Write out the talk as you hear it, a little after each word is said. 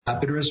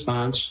rapid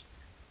response.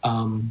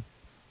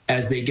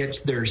 As they get to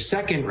their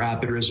second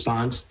rapid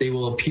response, they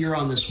will appear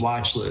on this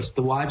watch list.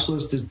 The watch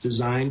list is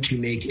designed to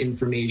make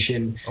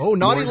information more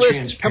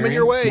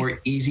transparent, more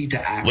easy to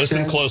access.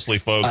 Listen closely,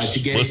 folks.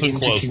 Listen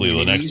closely.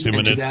 The next 2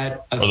 minutes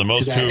are the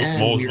most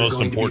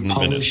important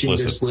minutes.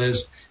 Listen. This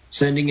list,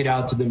 sending it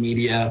out to the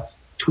media,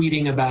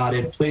 tweeting about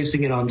it,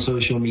 placing it on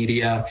social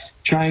media,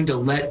 trying to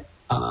let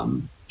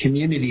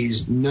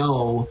communities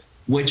know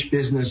which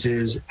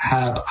businesses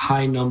have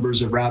high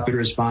numbers of rapid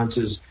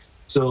responses.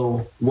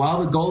 So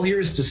while the goal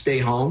here is to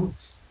stay home,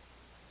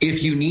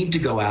 if you need to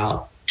go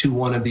out to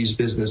one of these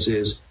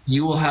businesses,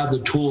 you will have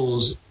the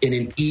tools in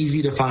an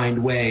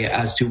easy-to-find way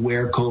as to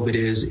where COVID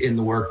is in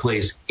the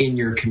workplace in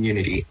your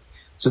community.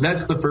 So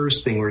that's the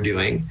first thing we're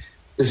doing.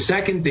 The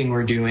second thing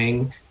we're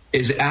doing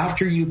is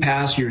after you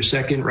pass your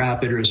second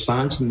rapid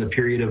response in the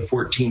period of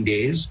 14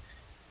 days,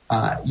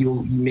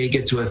 you may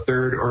get to a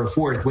third or a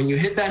fourth. When you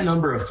hit that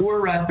number of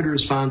 4 rapid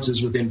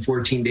responses within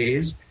 14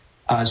 days,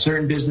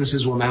 certain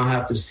businesses will now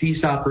have to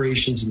cease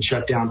operations and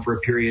shut down for a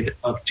period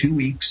of 2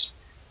 weeks.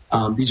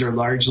 These are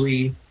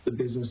largely the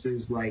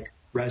businesses like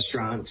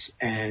restaurants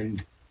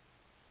and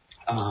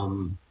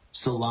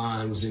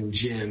salons and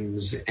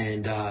gyms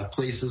and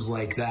places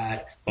like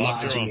that,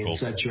 lodging,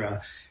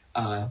 etc.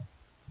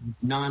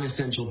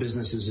 Non-essential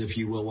businesses, if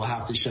you will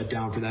have to shut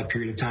down for that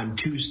period of time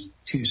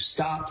to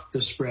stop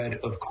the spread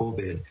of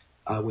COVID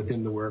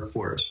within the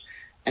workforce.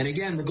 And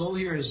again, the goal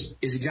here is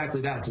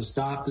exactly that, to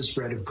stop the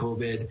spread of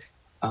COVID.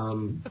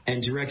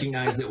 And to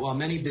recognize that while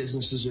many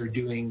businesses are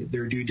doing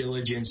their due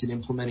diligence in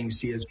implementing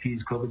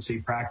CSP's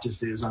COVID-safe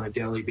practices on a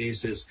daily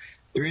basis,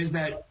 there is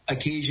that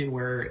occasion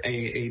where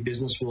a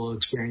business will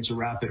experience a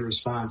rapid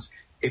response.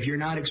 If you're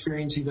not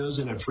experiencing those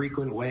in a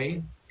frequent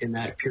way in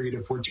that period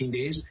of 14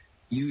 days,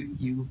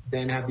 you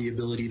then have the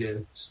ability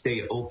to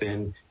stay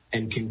open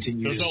and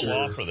continue to serve. There's no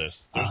law for this.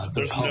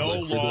 There's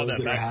no law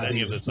that backs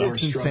any of this up. More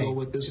struggle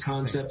with this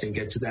concept and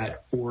get to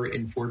that 4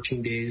 and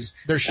 14 days.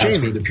 That's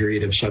where the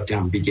period of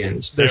shutdown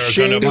begins.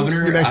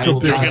 Governor, I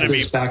will pass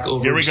this back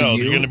over to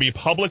you. You're going to be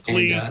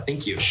publicly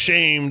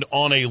shamed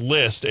on a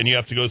list, and you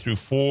have to go through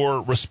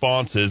 4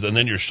 responses, and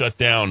then you're shut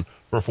down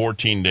for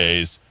 14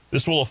 days.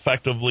 This will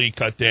effectively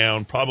cut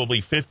down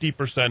probably 50%,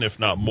 if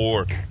not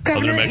more, Governor,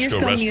 of the New Mexico you're still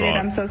restaurant muted.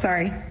 I'm so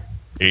sorry.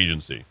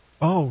 Agency.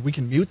 Oh, we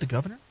can mute the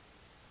governor?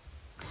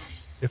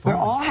 We're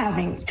all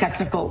having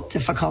technical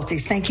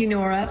difficulties. Thank you,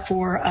 Nora,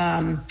 for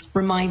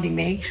reminding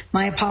me.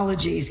 My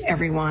apologies,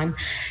 everyone.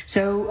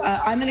 So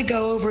I'm going to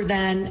go over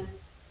then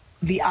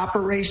the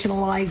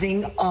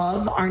operationalizing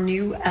of our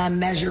new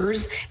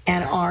measures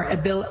and our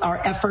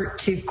effort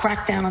to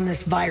crack down on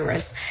this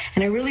virus.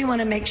 And I really want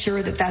to make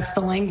sure that that's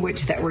the language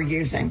that we're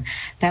using,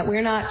 that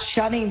we're not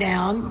shutting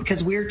down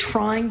because we're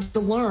trying to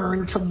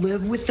learn to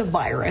live with the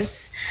virus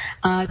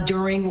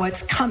during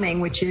what's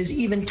coming, which is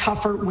even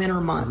tougher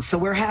winter months. So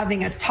we're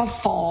having a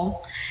tough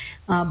fall.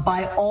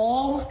 By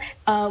all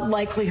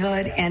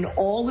likelihood and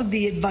all of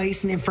the advice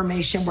and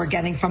information we're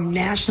getting from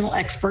national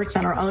experts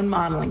on our own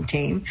modeling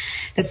team,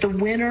 that the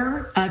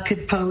winter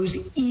could pose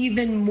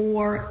even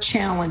more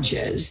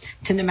challenges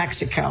to New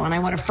Mexico. And I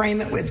want to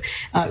frame it with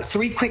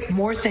 3 quick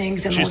more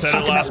things, and let's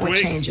talk about what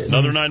changes.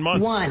 Another 9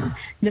 months. 1,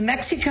 New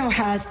Mexico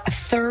has a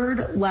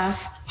third less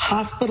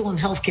hospital and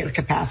healthcare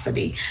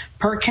capacity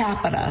per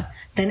capita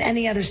than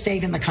any other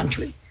state in the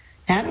country.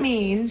 That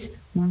means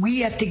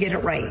we have to get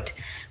it right.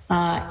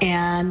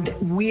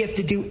 And we have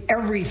to do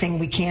everything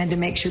we can to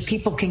make sure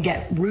people can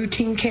get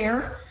routine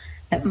care,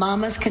 that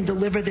mamas can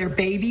deliver their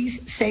babies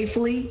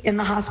safely in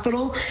the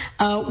hospital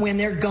when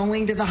they're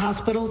going to the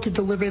hospital to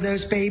deliver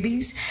those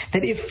babies,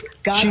 that if,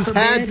 God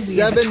forbid, we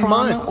have a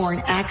trauma or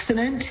an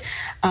accident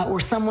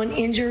or someone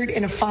injured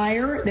in a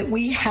fire, that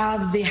we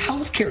have the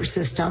healthcare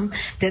system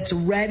that's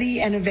ready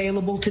and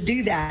available to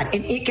do that.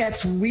 And it gets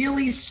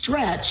really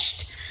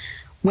stretched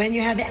when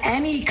you have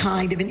any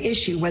kind of an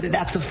issue, whether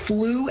that's a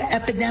flu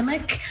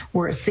epidemic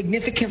or a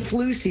significant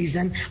flu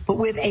season, but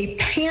with a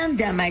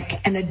pandemic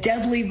and a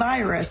deadly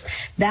virus,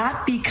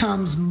 that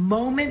becomes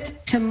moment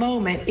to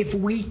moment if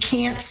we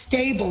can't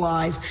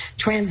stabilize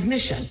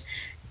transmission.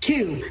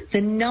 2,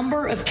 the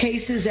number of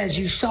cases, as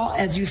you saw,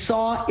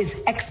 is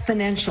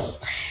exponential.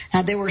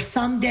 There were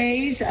some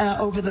days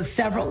over the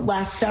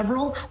last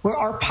several where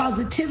our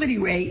positivity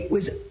rate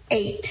was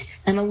 8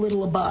 and a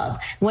little above.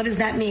 What does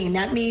that mean?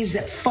 That means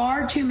that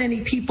far too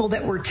many people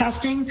that we're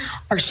testing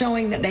are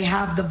showing that they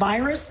have the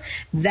virus.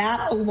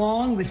 That,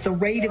 along with the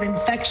rate of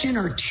infection,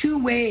 are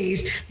 2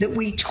 ways that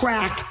we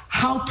track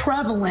how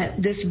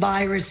prevalent this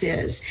virus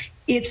is.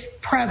 It's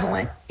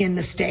prevalent in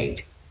the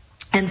state.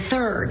 And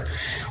third,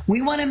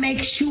 we want to make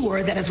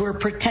sure that as we're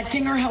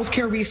protecting our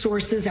healthcare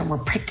resources and we're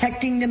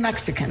protecting the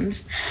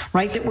Mexicans,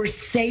 right, that we're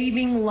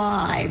saving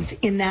lives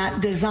in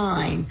that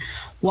design,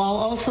 while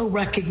also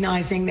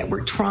recognizing that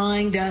we're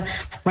trying to,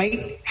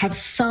 right, have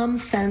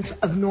some sense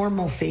of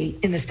normalcy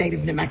in the state of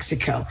New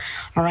Mexico.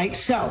 All right,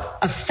 so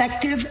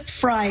effective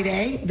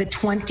Friday, the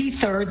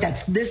 23rd,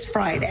 that's this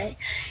Friday,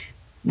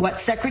 what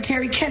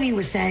Secretary Kenny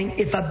was saying,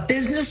 if a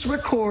business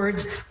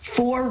records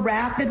 4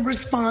 rapid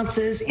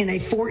responses in a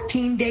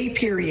 14-day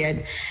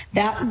period,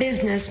 that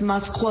business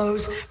must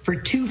close for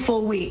 2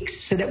 full weeks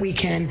so that we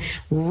can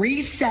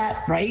reset,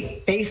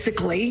 right,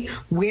 basically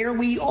where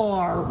we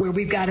are, where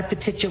we've got a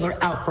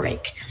particular outbreak.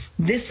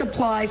 This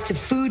applies to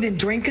food and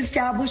drink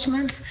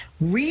establishments,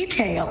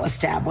 retail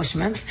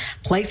establishments,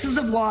 places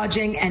of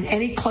lodging, and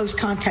any close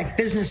contact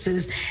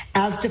businesses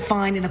as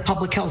defined in a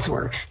public health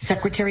order.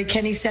 Secretary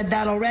Kenny said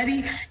that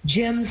already.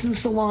 Gyms and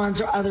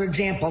salons are other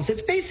examples.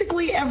 It's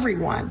basically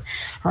everyone,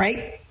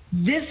 right?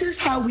 This is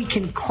how we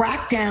can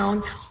crack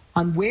down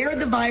on where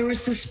the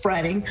virus is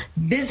spreading.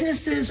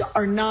 Businesses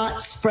are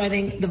not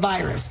spreading the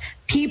virus.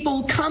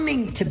 People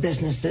coming to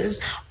businesses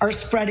are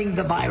spreading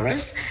the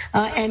virus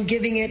and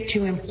giving it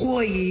to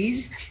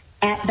employees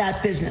at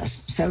that business.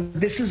 So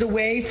this is a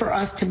way for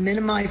us to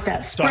minimize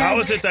that spread. So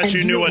how is it that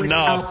you knew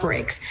enough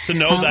to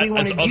know that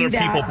it's other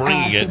people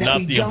bringing it,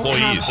 not the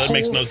employees? That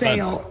makes no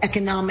sense.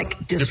 Economic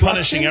disruption. You're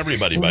punishing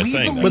everybody by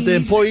saying that. But the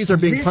employees are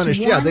being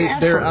punished. Yeah,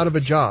 they're out of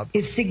a job.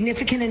 It's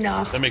significant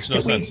enough that makes no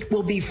sense. We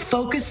will be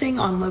focusing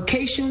on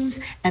locations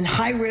and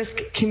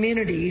high-risk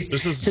communities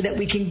so that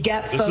we can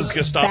get folks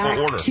back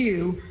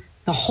to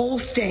the whole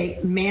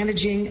state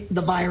managing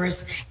the virus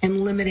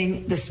and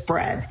limiting the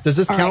spread. Does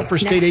this count for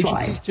state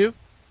agencies too?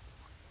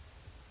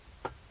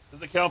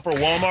 Does it count for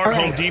Walmart,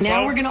 Home Depot?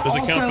 Now we're going to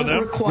also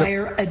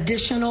require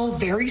additional,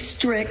 very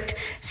strict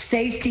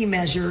safety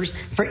measures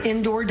for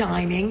indoor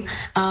dining.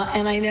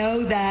 And I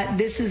know that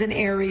this is an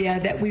area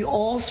that we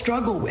all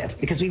struggle with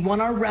because we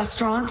want our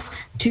restaurants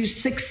to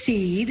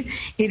succeed.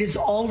 It is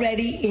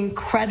already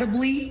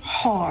incredibly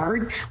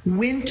hard.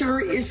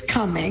 Winter is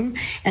coming,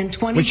 and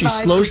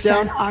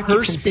 25%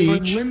 occupancy or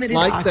limited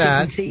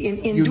occupancy in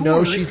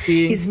indoors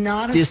is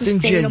not a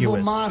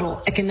sustainable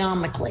model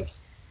economically.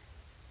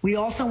 We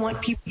also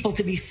want people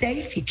to be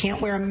safe. You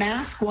can't wear a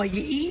mask while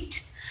you eat.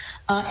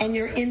 And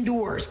you're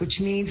indoors, which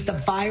means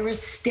the virus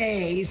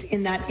stays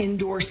in that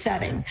indoor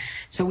setting.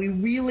 So we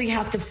really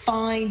have to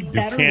find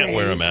better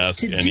ways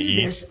to do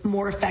this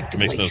more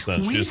effectively. Makes no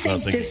sense. We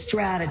think this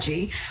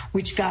strategy,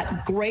 which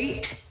got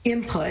great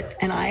input,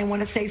 and I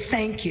want to say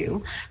thank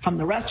you, from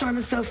the Restaurant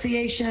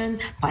Association,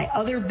 by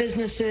other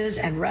businesses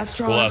and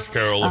restaurants, we'll ask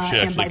Carol if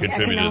she and by the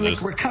contributed Economic to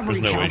this.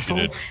 Recovery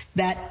Council,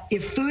 that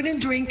if food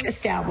and drink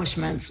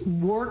establishments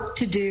work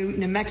to do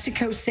New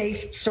Mexico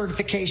Safe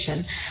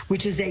Certification,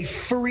 which is a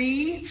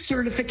free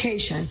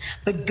certification,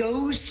 but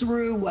goes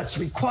through what's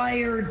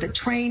required, the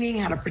training,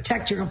 how to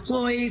protect your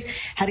employees,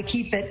 how to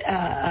keep it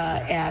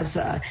as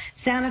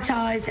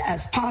sanitized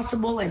as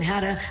possible, and how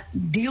to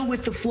deal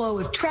with the flow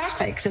of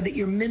traffic so that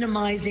you're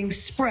minimizing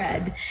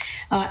spread.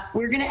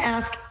 We're going to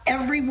ask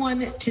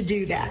everyone to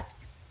do that.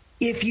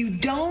 If you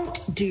don't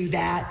do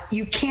that,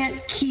 you can't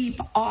keep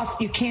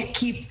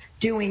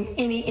doing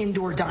any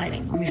indoor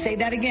dining. Let me say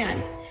that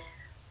again.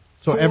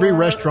 So every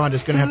restaurant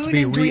is going to have to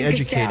be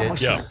re-educated.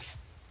 Yeah.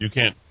 You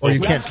can't. Or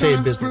you can't stay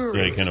in business.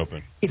 Yeah, you can't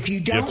open. If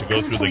you don't have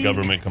to go through the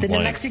government compliance. The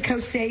New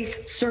Mexico Safe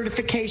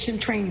Certification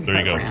Training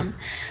Program,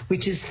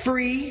 which is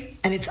free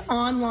and it's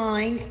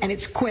online and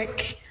it's quick,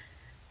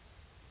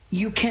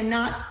 you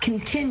cannot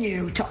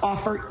continue to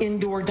offer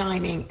indoor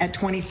dining at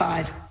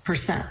 25%.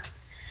 25%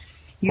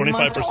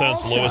 is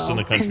lowest in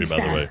the country, by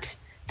the way.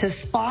 To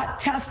spot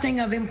testing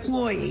of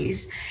employees.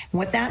 And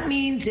what that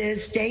means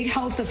is state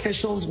health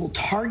officials will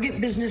target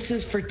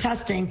businesses for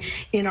testing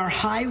in our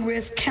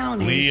high-risk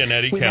counties. Lee and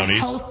Eddy counties.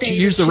 You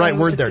use the right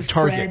word there,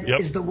 target.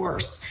 Is the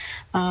worst.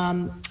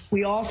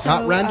 We also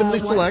not randomly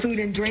select, want food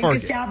and drink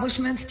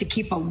establishments to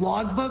keep a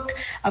logbook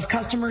of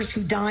customers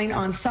who dine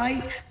on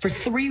site for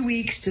 3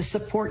 weeks to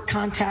support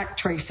contact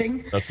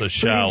tracing. That's a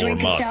shall or must. Food and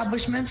drink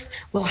establishments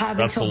will have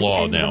until the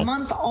end of the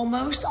month,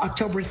 almost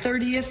October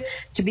 30th,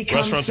 to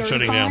become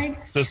certified.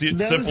 Those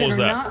that are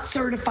not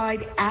certified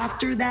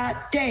after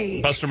that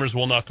date, customers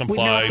will not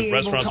comply.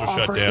 Restaurants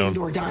are shut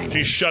down.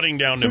 She's shutting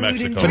down New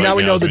Mexico. But now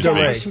we know the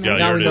delay.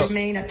 Now we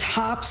remain a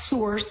top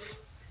source,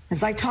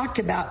 as I talked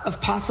about,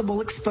 of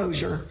possible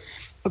exposure,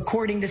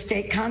 according to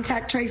state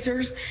contact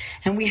tracers,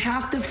 and we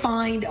have to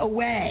find a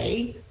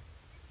way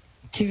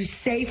to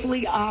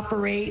safely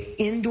operate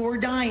indoor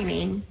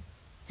dining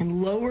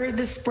and lower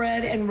the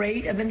spread and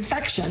rate of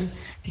infection,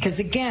 because,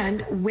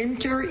 again,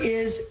 winter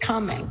is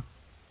coming.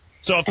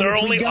 So if they're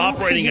only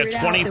operating at 25%,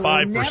 there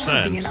will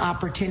never be an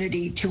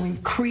opportunity to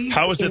increase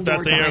how is it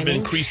that they have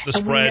increased the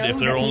spread if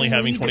they're only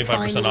having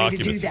 25%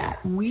 occupancy? To do that.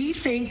 We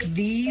think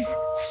these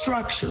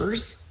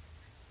structures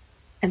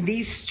and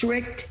these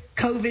strict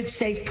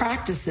COVID-safe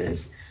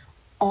practices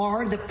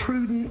are the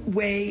prudent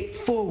way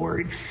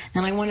forward.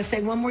 And I want to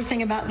say one more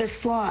thing about this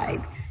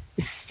slide.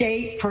 The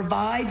state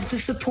provides the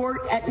support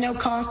at no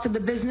cost to the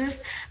business.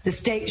 The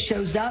state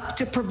shows up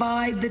to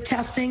provide the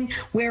testing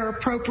where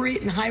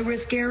appropriate in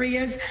high-risk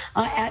areas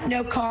at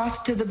no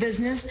cost to the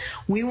business.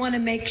 We want to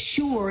make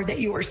sure that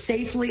you are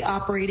safely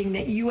operating,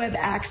 that you have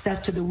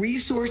access to the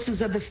resources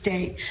of the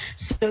state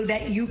so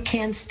that you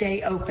can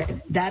stay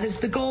open. That is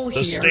the goal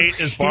here. The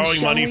state is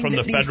borrowing money from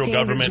the federal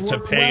government to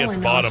pay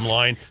its bottom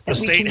line. The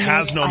state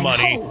has no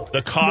money.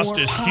 The cost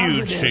is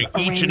huge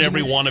to each and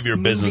every one of your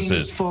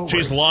businesses.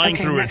 She's lying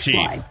through her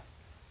teeth.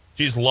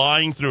 She's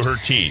lying through her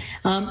teeth.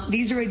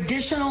 These are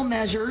additional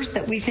measures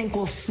that we think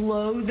will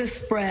slow the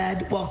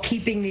spread while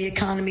keeping the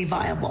economy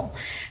viable.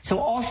 So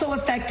also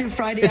effective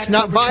Friday, it's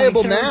not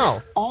viable 23rd,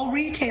 now. All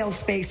retail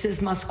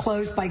spaces must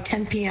close by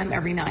 10 p.m.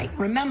 every night.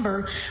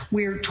 Remember,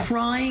 we're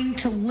trying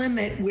to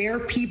limit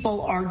where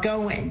people are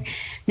going.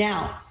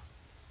 Now,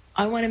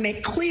 I want to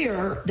make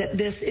clear that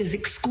this is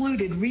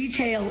excluded.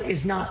 Retail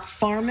is not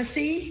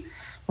pharmacy.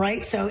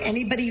 Right? So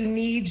anybody who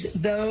needs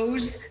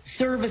those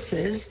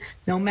services,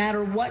 no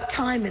matter what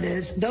time it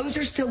is, those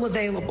are still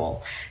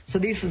available. So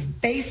this is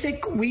basic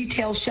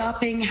retail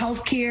shopping,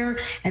 healthcare,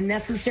 and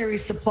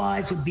necessary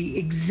supplies would be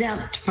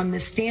exempt from the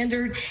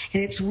standard,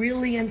 and it's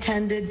really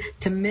intended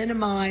to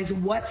minimize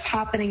what's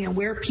happening and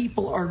where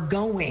people are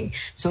going.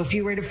 So if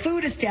you were at a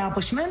food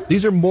establishment,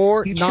 these are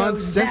more you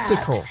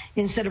nonsensical. Chose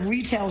that instead of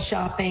retail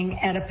shopping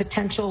at a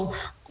potential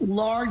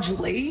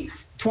largely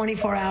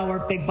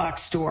 24-hour big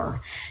box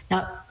store.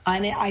 Now,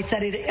 I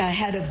said it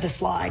ahead of the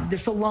slide.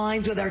 This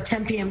aligns with our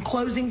 10 p.m.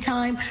 closing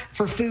time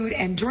for food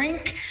and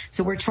drink.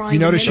 So we're trying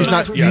to notice she's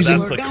not using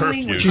the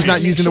curfew. She's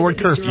not using the word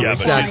curfew. Yeah,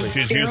 exactly.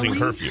 She's using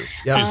curfew.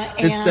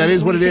 Yeah, that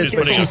is what it is,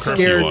 but she's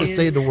scared to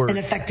say the word. An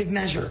effective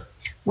measure.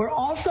 We're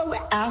also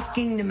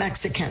asking New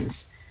Mexicans,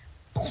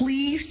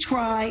 please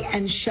try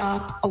and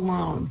shop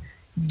alone.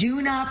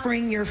 Do not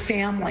bring your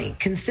family.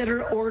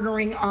 Consider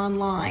ordering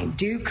online.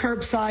 Do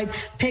curbside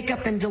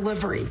pickup and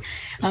delivery.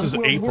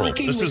 We're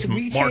working with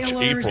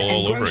retailers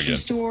and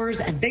grocery stores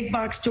and big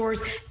box stores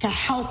to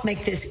help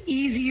make this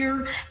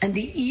easier and to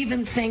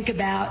even think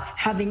about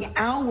having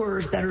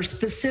hours that are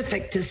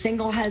specific to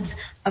single heads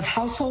of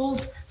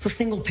households, for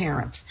single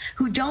parents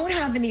who don't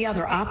have any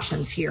other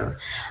options here,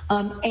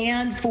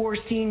 and for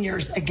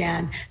seniors,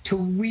 again, to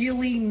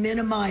really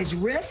minimize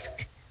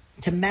risk,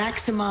 to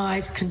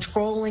maximize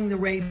controlling the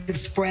rate of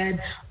spread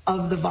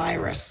of the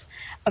virus.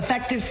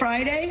 Effective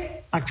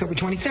Friday, October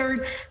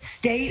 23rd,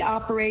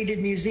 state-operated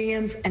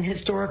museums and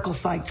historical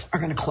sites are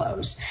going to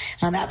close.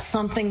 Now, that's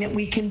something that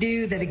we can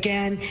do that,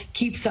 again,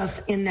 keeps us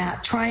in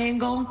that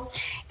triangle.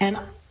 And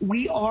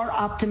we are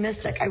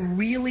optimistic. I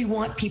really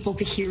want people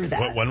to hear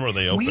that. When were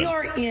they open? We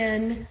are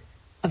in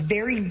a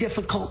very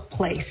difficult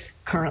place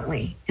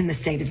currently in the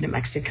state of New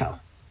Mexico.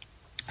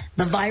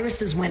 The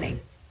virus is winning.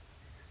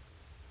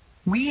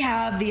 We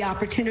have the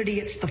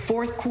opportunity. It's the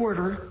fourth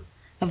quarter.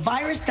 The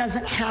virus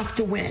doesn't have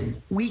to win.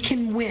 We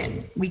can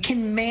win. We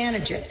can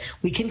manage it.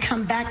 We can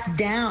come back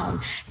down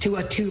to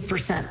a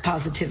 2%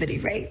 positivity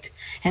rate.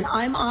 And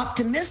I'm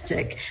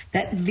optimistic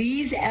that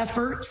these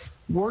efforts,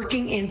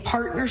 working in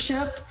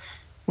partnership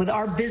with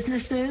our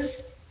businesses,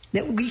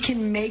 that we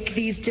can make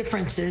these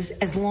differences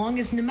as long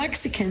as New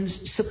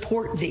Mexicans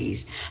support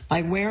these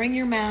by wearing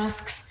your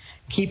masks,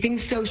 keeping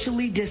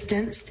socially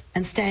distanced,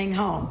 and staying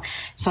home.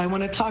 So I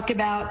want to talk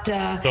about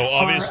so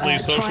obviously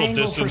social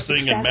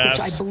distancing and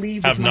masks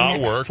have not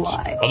worked.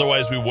 Slide.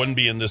 Otherwise, we wouldn't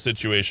be in this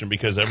situation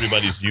because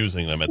everybody's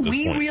using them at this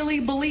point. We really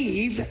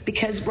believe,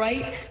 because,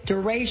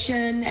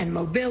 duration and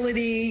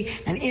mobility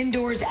and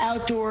indoors,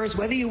 outdoors,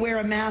 whether you wear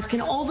a mask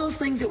and all those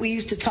things that we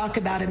used to talk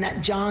about in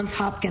that Johns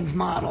Hopkins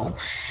model,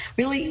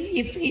 really,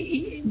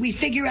 if we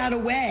figure out a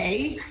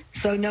way,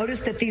 so notice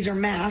that these are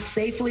masks,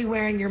 safely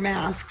wearing your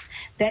masks,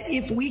 that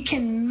if we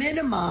can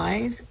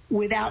minimize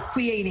without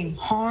creating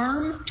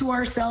harm to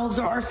ourselves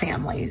or our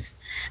families,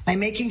 by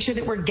making sure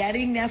that we're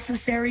getting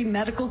necessary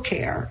medical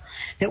care,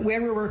 that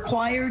where we're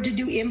required to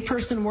do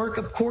in-person work,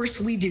 of course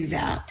we do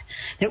that,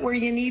 that where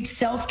you need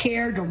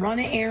self-care to run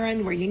an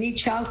errand, where you need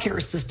child care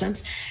assistance,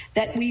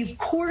 that we, of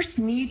course,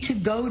 need to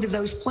go to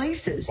those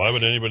places. Why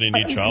would anybody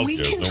need child care? We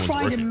can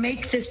try to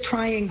make this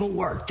triangle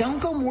work.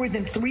 Don't go more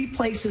than 3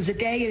 places a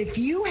day. And if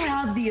you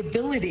have the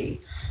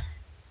ability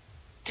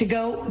to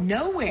go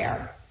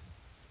nowhere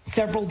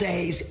several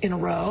days in a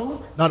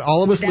row, not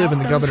all of us live in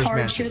the governor's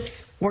mansion, hardships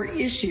or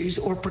issues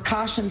or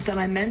precautions that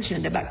I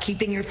mentioned about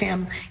keeping your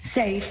family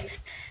safe,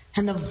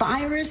 and the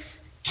virus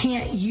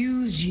can't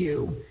use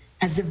you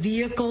as a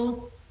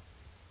vehicle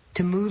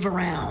to move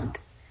around.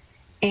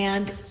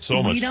 And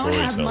we don't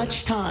have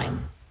much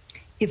time.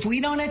 If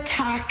we don't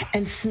attack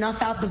and snuff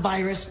out the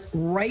virus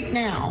right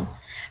now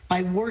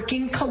by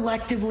working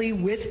collectively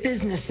with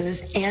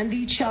businesses and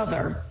each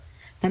other,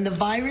 then the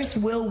virus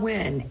will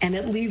win, and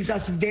it leaves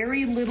us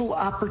very little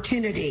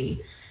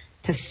opportunity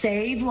to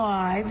save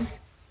lives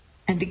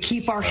and to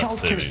keep our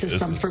healthcare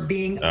system from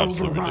being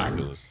overrun.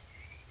 Ridiculous.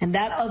 And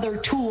that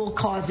other tool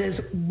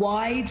causes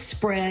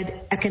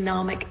widespread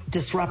economic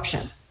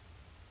disruption.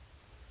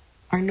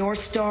 Our North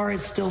Star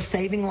is still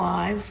saving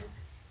lives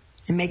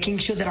and making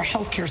sure that our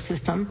healthcare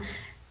system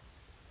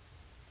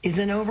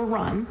isn't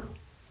overrun,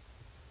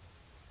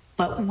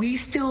 but we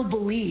still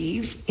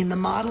believe in the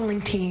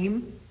modeling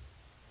team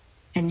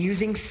and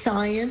using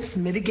science,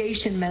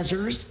 mitigation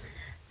measures,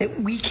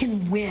 that we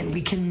can win,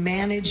 we can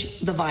manage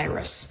the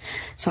virus.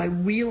 So I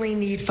really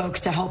need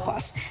folks to help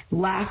us.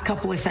 Last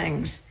couple of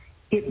things.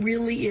 It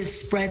really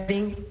is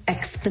spreading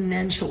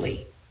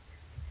exponentially.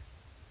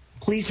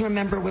 Please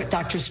remember what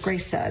Dr.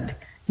 Grace said.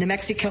 New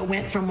Mexico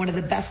went from one of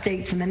the best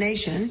states in the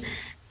nation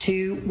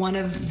to one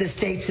of the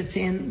states that's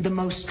in the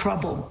most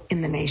trouble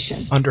in the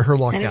nation. Under her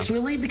lockdown. And it's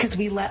really because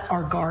we let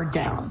our guard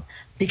down,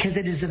 because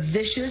it is a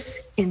vicious,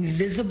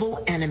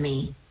 invisible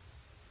enemy.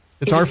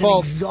 It's our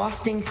fault. It's an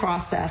exhausting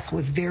process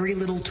with very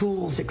little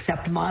tools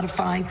except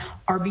modifying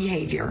our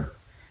behavior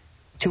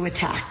to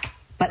attack.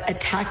 But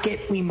attack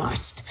it we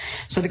must.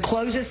 So to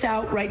close us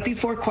out right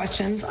before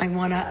questions, I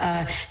want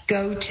to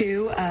go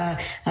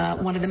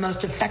to one of the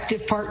most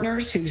effective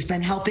partners who's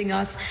been helping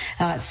us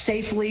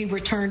safely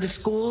return to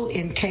school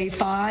in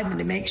K-5 and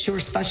to make sure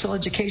special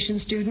education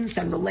students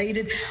and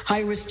related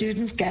high-risk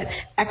students get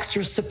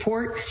extra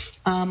support.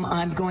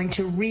 I'm going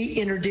to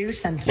reintroduce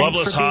and thank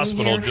Loveless for being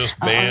Hospital here, just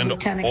banned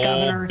Lieutenant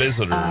all Governor,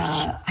 visitors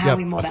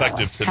Howie Morales.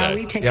 effective today.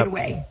 Howie, take it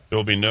away. There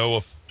will be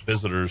no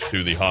visitors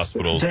to the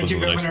hospitals Thank within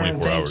you, the next Governor,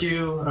 24 and hours. thank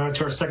you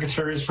to our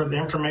secretaries for the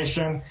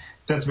information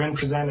that's been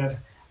presented.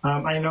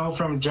 I know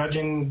from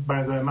judging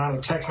by the amount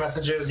of text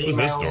messages,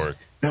 emails,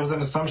 there was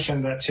an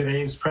assumption that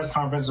today's press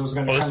conference was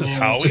going to come in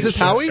and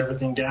shut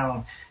everything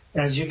down.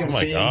 As you can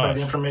see by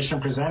the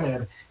information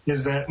presented,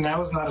 is that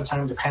now is not a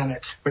time to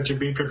panic, but to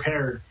be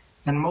prepared.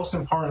 And most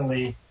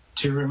importantly,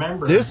 to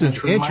remember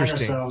and to remind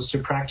ourselves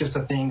to practice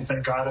the things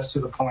that got us to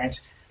the point.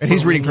 And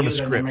he's reading from a that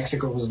script. New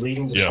Mexico was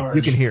leading the charge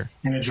you can hear.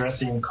 in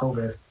addressing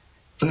COVID.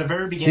 From the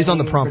very beginning, he's on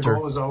the prompter. The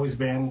goal has always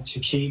been to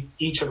keep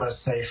each of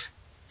us safe,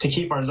 to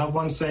keep our loved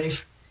ones safe,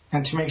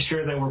 and to make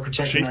sure that we're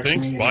protecting our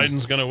communities. She thinks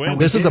Biden's going to win.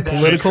 This is a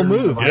political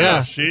move.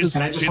 Yeah. She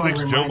thinks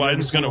Joe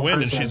Biden's going to win,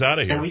 and she's out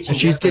of here. And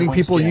she's getting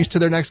people used to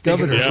their next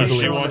governor. Yeah,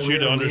 she wants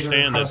you to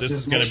understand that this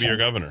is going to be your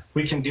governor.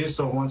 We can do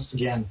so once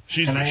again.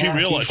 She's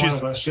waving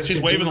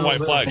the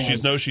white flag. She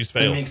knows she's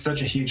failed.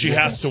 She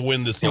has to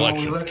win this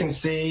election.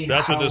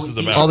 That's what this is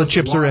about. All the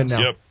chips are in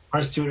now. Yep.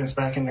 Our students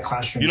back in the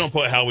classroom. You don't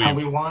put Howie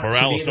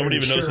Morales. Nobody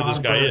even knows who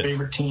this guy is. Our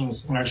favorite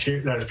teams and our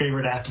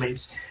favorite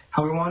athletes.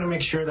 How we want to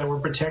make sure that we're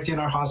protecting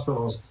our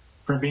hospitals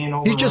from being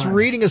overrun. He's just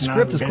reading a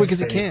script as quick as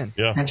he can.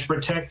 Yeah. And to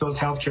protect those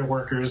healthcare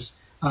workers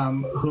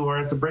who are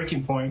at the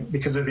breaking point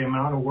because of the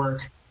amount of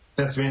work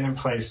that's been in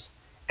place.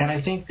 And I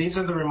think these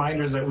are the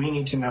reminders that we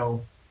need to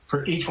know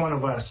for each one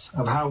of us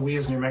of how we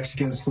as New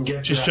Mexicans can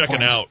get to She's that checking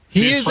point. out.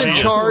 He is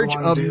in charge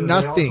of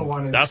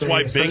nothing. That's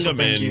why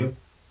Bingaman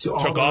took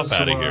off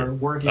out of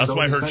here. That's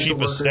why her chief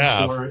of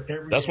staff.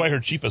 That's why her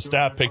chief of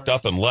staff picked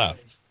up and left.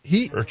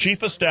 Her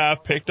chief of staff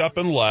picked up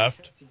and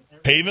left,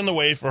 paving the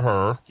way for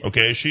her.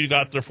 Okay, she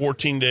got their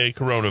 14-day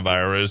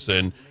coronavirus,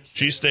 and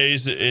she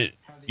stays.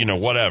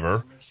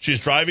 Whatever. She's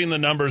driving the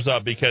numbers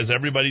up because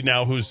everybody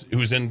now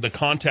who's in the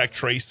contact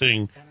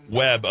tracing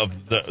web of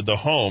the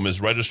home is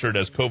registered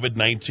as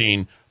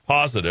COVID-19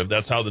 positive.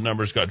 That's how the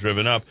numbers got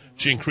driven up.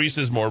 She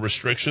increases more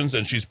restrictions,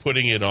 and she's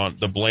putting it on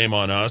the blame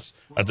on us.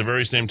 At the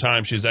very same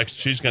time, she's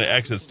going to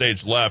exit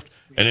stage left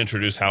and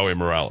introduce Howie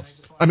Morales.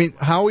 I mean,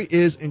 Howie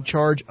is in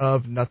charge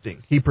of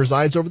nothing. He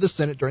presides over the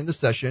Senate during the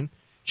session.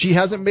 She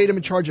hasn't made him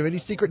in charge of any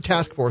secret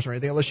task force or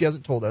anything, unless she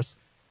hasn't told us.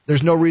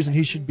 There's no reason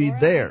he should be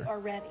there.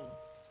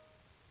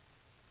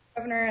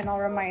 Governor, and I'll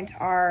remind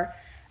our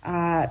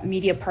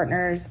media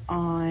partners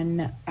on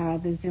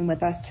the Zoom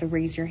with us to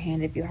raise your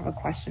hand if you have a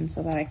question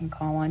so that I can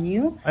call on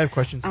you. I have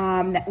questions.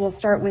 We'll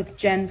start with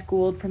Jen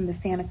Gould from the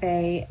Santa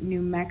Fe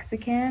New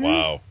Mexican.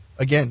 Wow.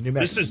 Again, New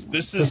Mexico.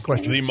 This is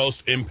the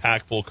most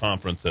impactful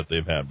conference that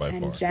they've had by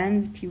far. And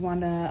Jen, if you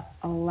want to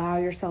allow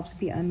yourself to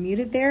be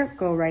unmuted there,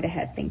 go right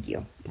ahead. Thank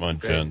you. Come on,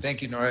 Jen.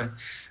 Thank you, Nora.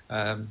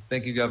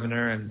 Thank you,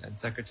 Governor and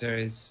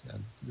secretaries,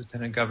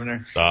 Lieutenant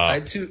Governor. I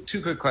had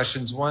two quick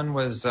questions. One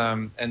was,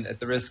 and at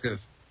the risk of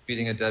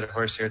beating a dead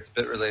horse here, it's a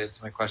bit related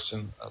to my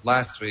question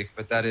last week,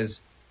 but that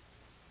is,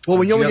 well,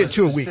 when you only get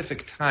 2 a week,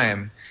 specific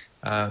time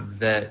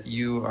that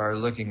you are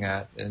looking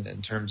at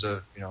in terms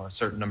of a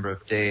certain number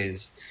of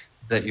days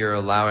that you're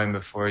allowing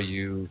before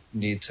you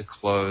need to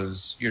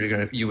close.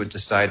 You would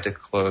decide to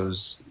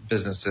close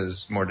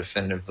businesses more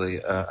definitively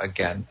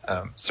again,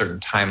 certain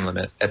time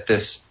limit at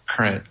this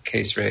current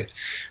case rate.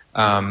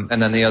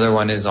 And then the other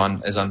one is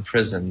on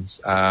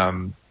prisons.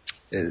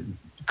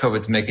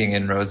 COVID's making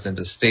inroads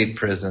into state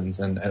prisons,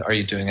 and are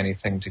you doing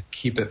anything to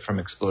keep it from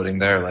exploding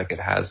there like it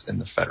has in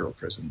the federal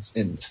prisons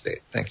in the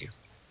state? Thank you.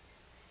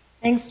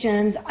 Thanks,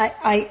 Jens.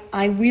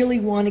 I really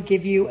want to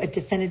give you a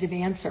definitive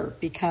answer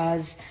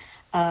because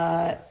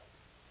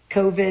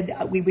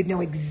COVID, we would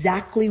know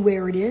exactly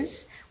where it is.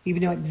 We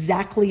would know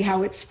exactly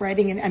how it's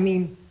spreading. And I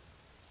mean,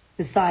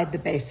 beside the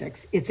basics,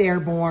 it's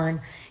airborne,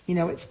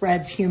 it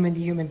spreads human to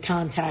human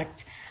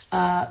contact,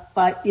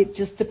 but it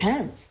just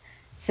depends.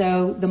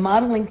 So the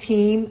modeling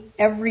team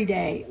every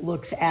day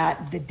looks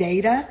at the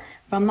data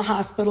from the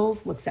hospitals,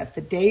 looks at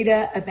the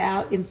data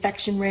about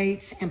infection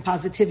rates and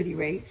positivity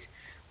rates.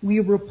 we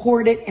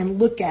report it and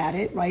look at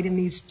it, right, in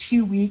these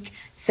 2-week,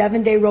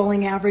 7-day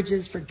rolling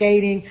averages for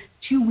gating.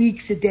 2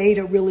 weeks of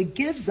data really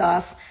gives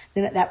us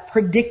that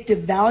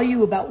predictive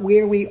value about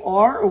where we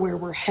are or where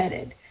we're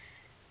headed.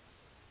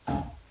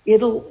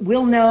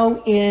 We'll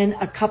know in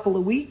a couple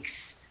of weeks.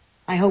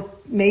 I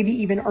hope maybe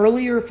even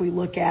earlier if we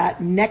look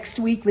at next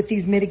week with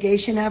these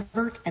mitigation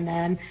efforts and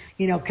then,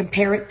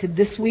 compare it to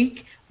this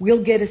week,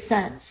 we'll get a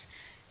sense.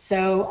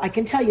 So I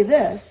can tell you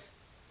this,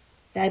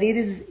 that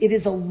it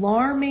is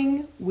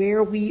alarming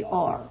where we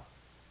are.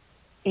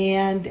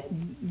 And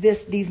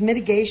these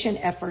mitigation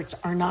efforts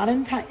are not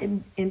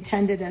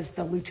intended, as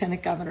the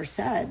Lieutenant Governor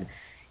said,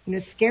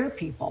 scare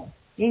people.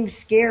 Being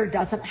scared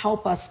doesn't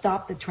help us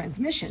stop the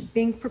transmission.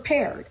 Being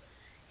prepared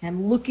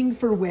and looking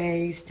for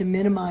ways to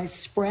minimize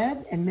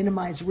spread and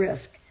minimize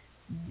risk,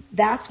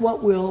 that's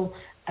what will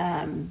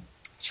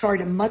chart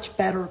a much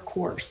better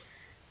course.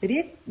 But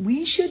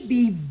we should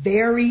be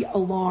very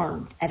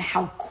alarmed at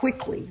how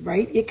quickly,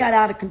 right? It got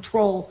out of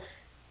control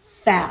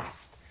fast.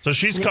 So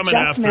she's and coming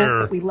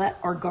after. We let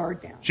our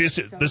guard down.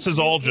 This is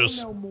all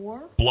just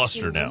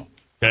bluster now.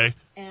 Okay,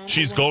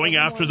 she's going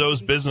after those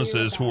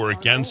businesses who are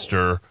against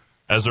her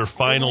as her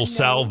final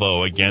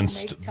salvo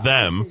against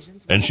them,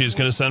 and she's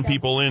going to send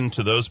people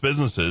into those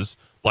businesses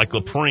like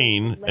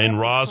Laprine and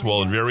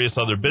Roswell and various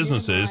other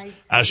businesses,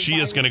 as she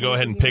is going to go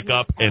ahead and pick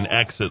up and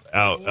exit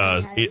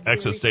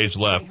stage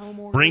left,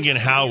 bring in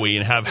Howie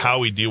and have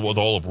Howie deal with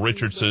all of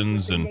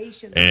Richardson's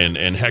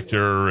and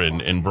Hector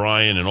and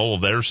Brian and all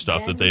of their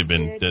stuff that they've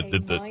been,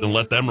 and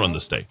let them run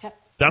the state.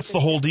 That's the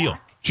whole deal.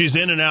 She's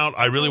in and out.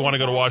 I really want to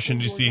go to Washington,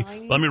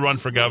 D.C. Let me run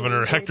for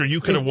governor. Hector,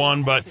 you could have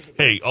won, but,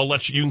 hey, I'll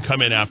let you can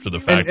come in after the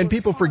fact. And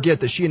people forget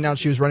that she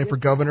announced she was running for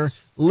governor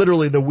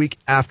literally the week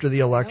after the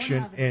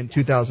election in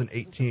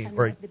 2018.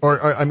 Or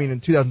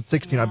in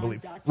 2016, I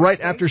believe.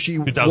 Right after she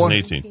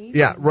 2018. won.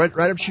 Yeah, right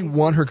after she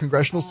won her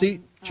congressional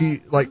seat.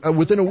 She,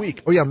 within a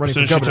week. Oh, yeah, I'm running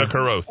for governor. She took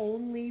her oath.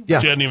 Yeah.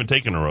 She hadn't even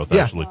taken her oath,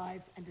 actually.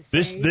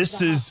 This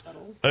is,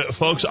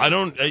 folks,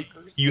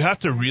 you have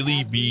to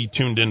really be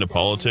tuned into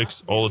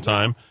politics all the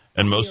time.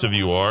 And most of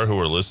you are who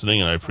are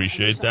listening, and I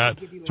appreciate that,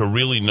 to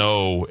really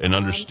know and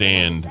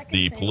understand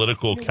the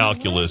political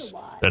calculus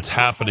that's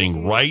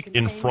happening right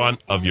in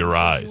front of your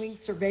eyes.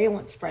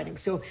 Surveillance spreading.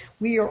 So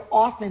we are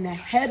often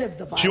ahead of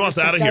the virus. She wants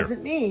out of here.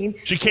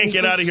 She can't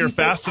get out of here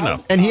fast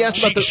enough. And he asked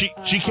about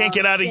she can't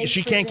get out of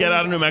she can't get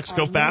out of New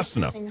Mexico fast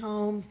enough.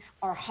 Homes,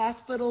 our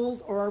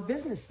hospitals, or our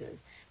businesses.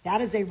 That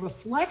is a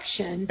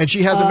reflection. And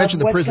she hasn't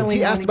mentioned the prisons.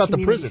 He asked about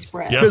the prisons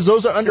because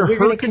those are under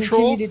her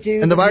control,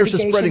 and the virus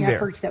is spreading there.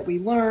 Efforts that we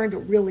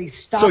learned really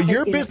stop. So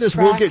your business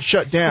will get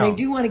shut down. And I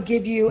do want to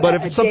give you. But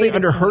if it's something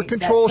under her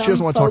control, she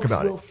doesn't want to talk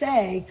about it. Will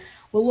say,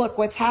 well, look,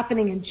 what's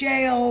happening in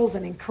jails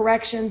and in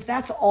corrections,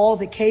 that's all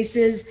the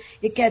cases.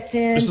 It gets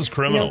in. This is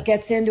criminal. It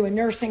gets into a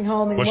nursing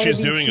home in what one she's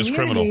of these doing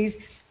communities.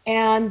 Is criminal.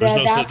 And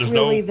that's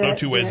really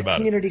the about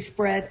community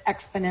spread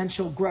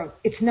exponential growth.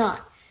 It's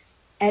not.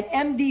 At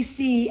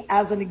MDC,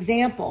 as an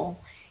example,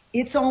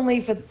 it's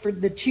only for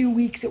the 2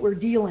 weeks that we're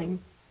dealing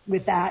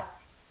with that,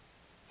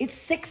 it's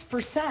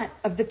 6%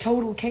 of the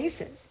total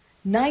cases.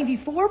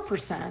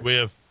 94%. We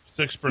have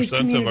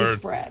 6% of our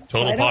spread.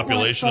 total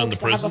population in the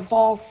prison. Have a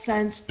false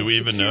sense. Do we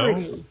even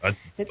know? I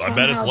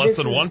bet it's less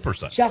than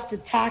 1%. Just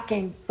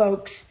attacking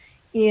folks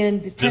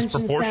in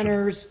detention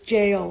centers,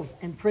 jails,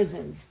 and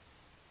prisons.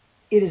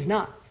 It is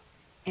not.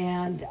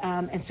 And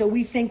so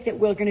we think that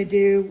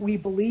we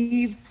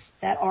believe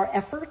that our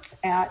efforts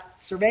at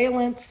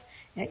surveillance,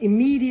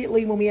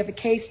 immediately when we have a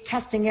case,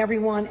 testing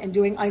everyone and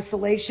doing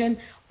isolation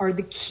are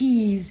the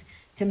keys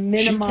to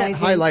minimizing. She can't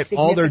highlight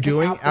all they're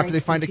doing after they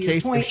find a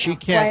case, and she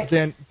can't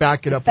then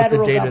back it up with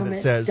the data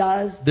that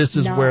says this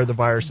is where the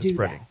virus is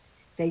spreading.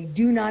 They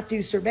do not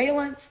do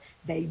surveillance.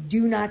 They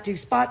do not do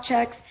spot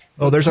checks.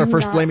 There's our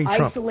first blaming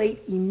Trump.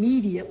 Isolate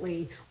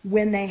immediately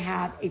when they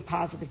have a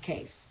positive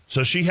case.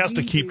 So she has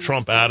to keep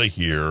Trump out of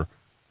here.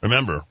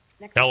 Remember,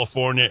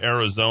 California,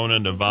 Arizona,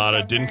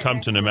 Nevada didn't come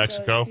to New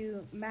Mexico.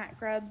 To Matt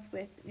Grubbs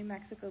with New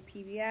Mexico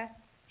PBS.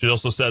 She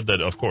also said that,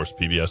 of course,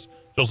 PBS.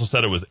 She also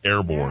said it was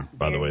airborne,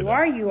 by the way.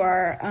 You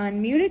are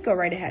unmuted. Go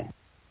right ahead.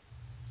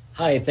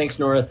 Hi, thanks,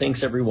 Nora.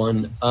 Thanks,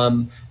 everyone.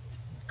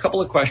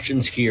 Couple of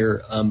questions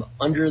here.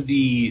 Under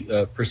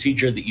the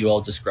procedure that you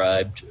all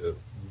described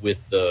with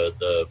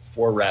the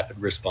 4 rapid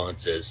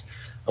responses,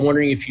 I'm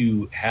wondering if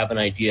you have an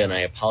idea, and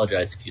I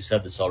apologize if you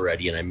said this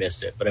already and I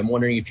missed it, but I'm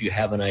wondering if you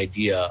have an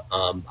idea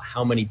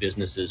how many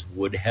businesses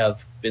would have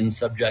been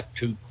subject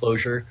to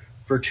closure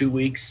for 2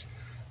 weeks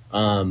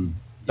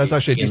That's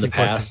actually in the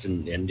past,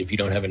 and if you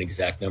don't have an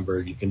exact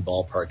number, you can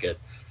ballpark it.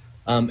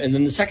 And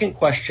then the second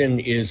question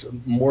is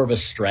more of a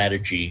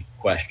strategy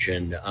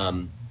question.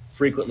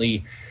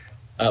 Frequently,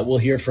 we'll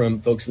hear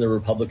from folks in the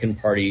Republican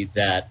Party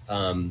that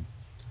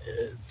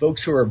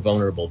folks who are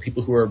vulnerable,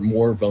 people who are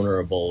more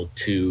vulnerable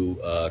to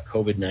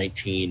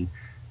COVID-19,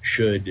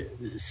 should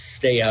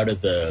stay out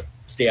of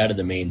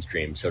the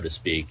mainstream, so to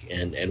speak,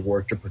 and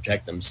work to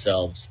protect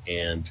themselves.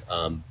 And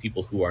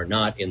people who are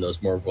not in those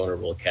more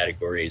vulnerable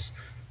categories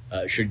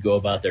should go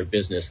about their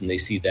business, and they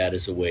see that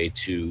as a way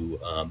to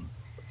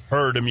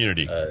Herd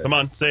immunity. Come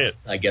on, say it.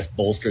 I guess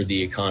bolster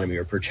the economy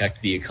or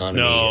protect the economy.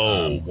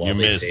 No, while you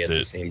they missed say at it.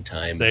 the same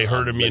time Say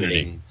herd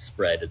immunity.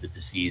 Spread of the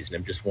disease. And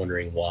I'm just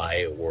wondering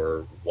why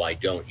or why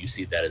don't you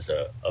see that as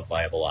a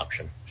viable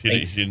option? She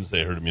didn't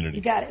say herd immunity.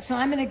 You got it. So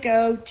I'm going to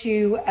go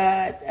to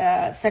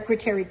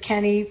Secretary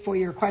Kenny for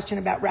your question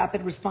about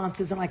rapid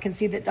responses, and I can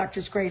see that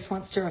Dr. Grace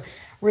wants to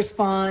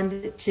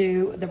respond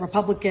to the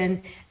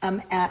Republican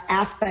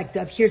aspect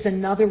of here's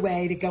another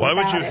way to go about it.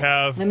 Why would you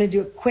have I'm going to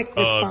do a quick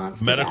response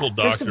to medical that.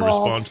 doctor First of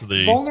all, respond to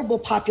the vulnerable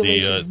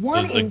populations.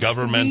 One in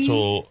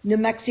governmental 3 New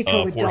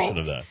Mexico portion adults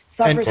of that.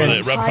 suffers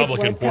and from the high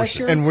Republican blood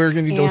pressure and we're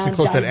going to need to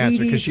close that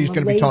answer because she's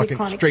going to be talking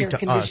straight to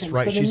us,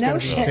 right? So she's going to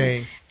be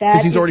saying,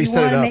 because he's already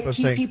set it up of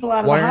saying, keep people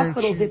out of the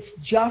hospitals, it's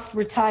just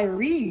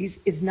retirees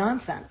is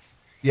nonsense.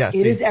 Yes,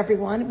 it is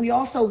everyone. We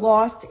also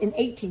lost an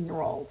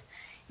 18-year-old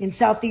in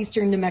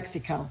southeastern New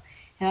Mexico.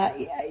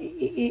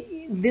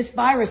 This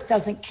virus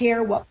doesn't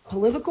care what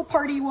political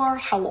party you are,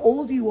 how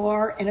old you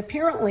are, and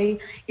apparently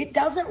it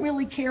doesn't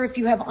really care if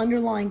you have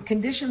underlying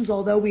conditions,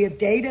 although we have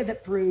data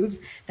that proves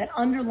that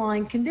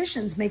underlying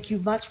conditions make you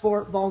much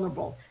more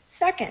vulnerable.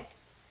 Second,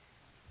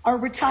 our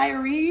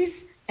retirees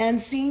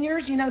and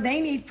seniors,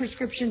 they need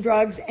prescription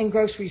drugs and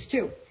groceries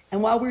too.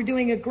 And while we're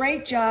doing a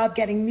great job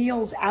getting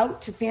meals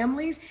out to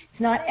families,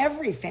 it's not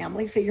every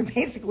family. So you're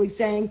basically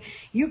saying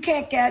you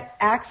can't get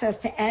access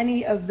to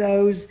any of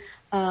those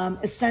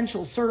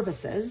essential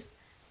services.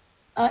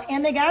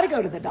 And they got to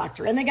go to the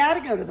doctor and they got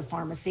to go to the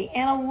pharmacy.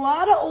 And a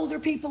lot of older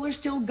people are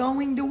still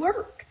going to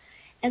work.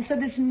 And so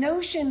this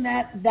notion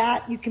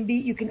that you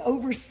can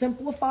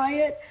oversimplify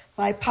it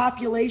by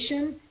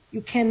population,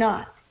 you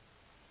cannot.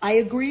 I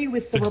agree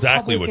with the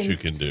exactly Republican what you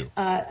can do.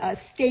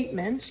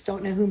 Statements,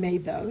 don't know who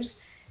made those,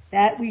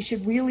 that we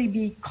should really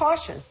be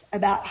cautious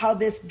about how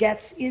this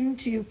gets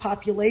into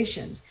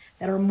populations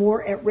that are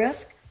more at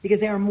risk because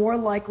they are more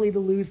likely to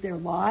lose their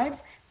lives.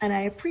 And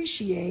I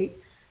appreciate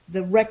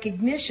the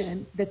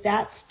recognition that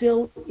that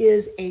still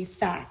is a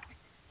fact.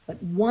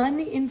 But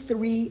 1 in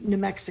 3 New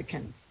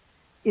Mexicans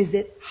is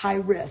at high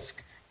risk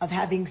of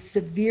having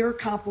severe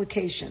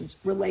complications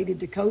related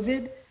to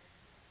COVID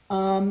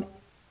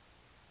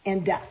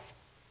and death.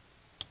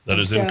 That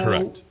is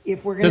incorrect.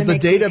 If we're going Does the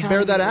data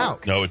bear that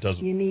out? No, it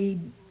doesn't.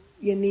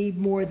 You need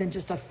more than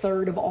just a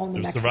third of all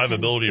New Mexicans. There's a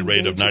survivability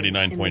rate of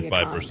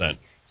 99.5%.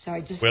 So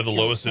we have the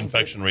lowest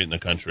infection rate in the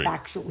country.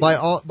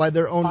 By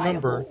their own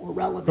number,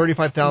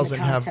 35,000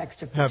 have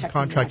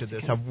contracted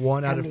this, have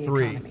 1 out of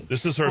 3.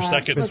 This is her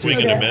second swing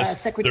and a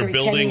miss. They're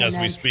building, as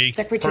we speak,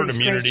 herd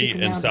immunity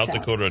in South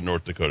Dakota and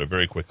North Dakota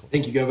very quickly.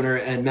 Thank you, Governor.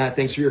 And Matt,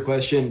 thanks for your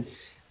question.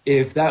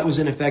 If that was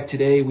in effect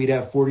today, we'd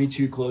have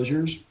 42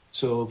 closures.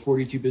 So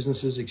 42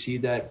 businesses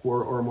exceed that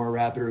 4 or more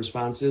rapid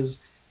responses.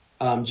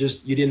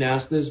 You didn't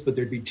ask this, but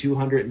there'd be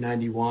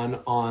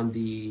 291 on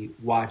the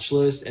watch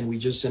list, and we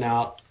just sent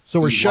out. So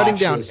we're shutting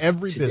down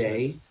every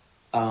today,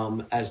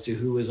 business as to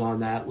who is on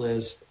that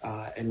list,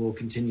 and we'll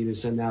continue to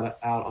send that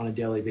out on a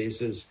daily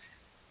basis.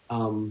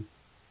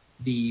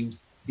 The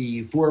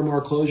 4 or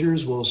more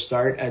closures will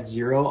start at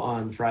 0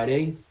 on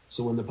Friday.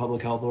 So when the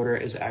public health order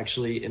is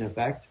actually in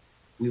effect,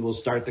 we will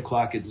start the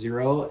clock at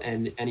 0,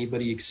 and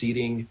anybody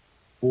exceeding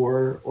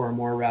 4 or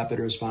more rapid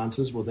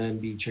responses will then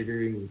be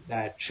triggering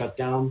that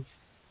shutdown.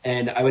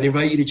 And I would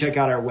invite you to check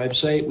out our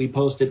website. We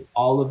posted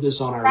all of this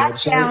on our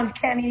website. Crackdown,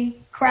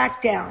 Kenny.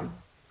 Crackdown.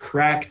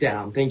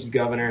 Crackdown. Thank you,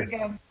 Governor. There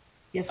you go.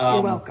 Yes,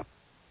 you're welcome.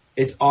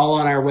 It's all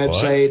on our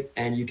website,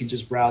 and you can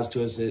just browse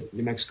to us at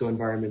New Mexico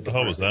Environment.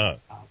 How was that?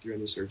 Through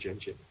the search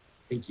engine.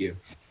 Thank you.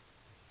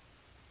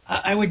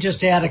 I would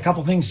just add a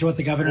couple things to what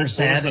the governor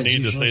said. As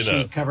usual,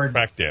 she covered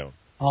crackdown.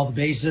 All the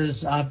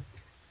bases.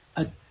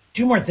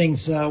 2 more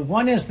things.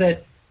 One is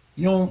that,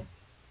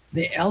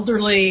 the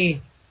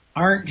elderly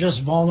aren't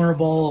just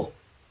vulnerable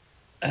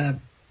in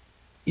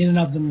and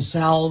of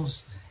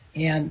themselves.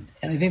 And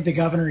I think the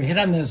governor hit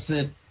on this,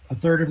 that a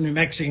third of New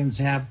Mexicans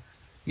have,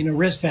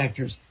 risk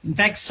factors. In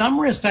fact, some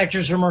risk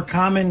factors are more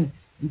common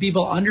in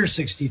people under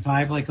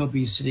 65, like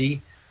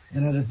obesity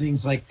and other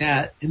things like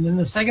that. And then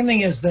the second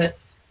thing is that,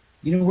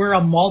 we're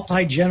a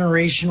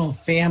multi-generational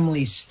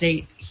family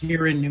state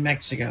here in New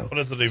Mexico. What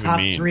does it even Top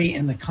mean? 3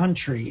 in the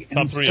country.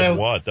 Top 3 of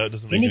what? That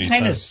doesn't make any sense. Any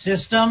kind of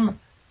system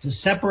to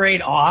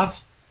separate off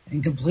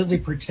and completely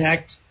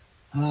protect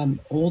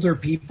older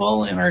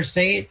people in our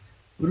state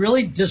would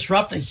really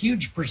disrupt a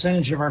huge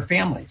percentage of our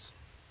families.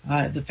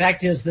 The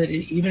fact is that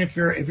even if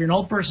you're an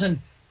old person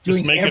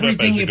doing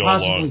everything you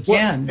possibly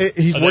can,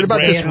 he's worried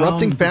about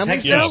disrupting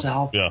families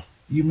now. Yeah.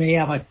 You may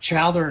have a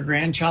child or a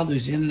grandchild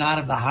who's in and out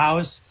of the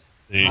house.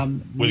 With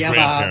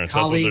grandparents,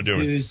 that's what they're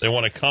doing. They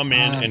want to come in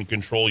and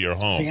control your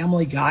home.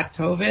 Family got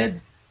COVID.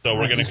 So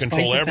we're going to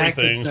control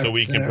everything so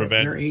we can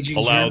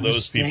allow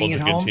those people to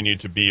continue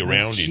to be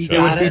around each other.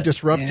 It would be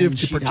disruptive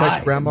to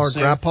protect grandma or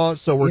grandpa,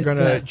 so we're going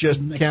to just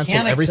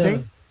cancel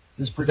everything?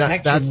 This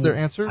protection that's their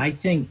answer? I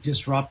think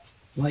disrupt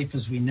life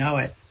as we know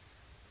it.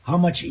 How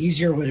much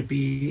easier would it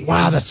be?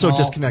 Wow, that's so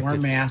disconnected. Wear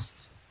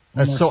masks.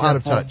 That's so out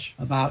of touch.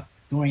 About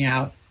going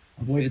out.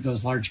 Avoided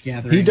those large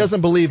gatherings. He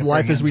doesn't believe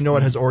life as we know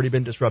it has already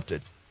been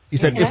disrupted. He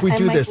said, if we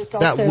do this,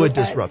 that would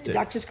disrupt it.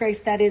 Dr. Grace,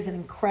 that is an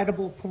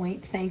incredible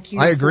point. Thank you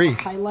I agree.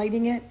 for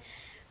highlighting it.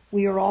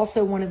 We are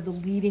also one of the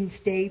leading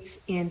states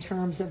in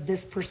terms of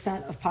this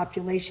percent of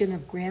population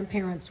of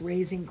grandparents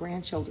raising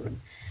grandchildren.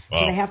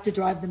 Wow. So they have to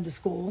drive them to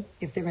school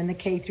if they're in the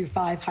K through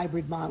 5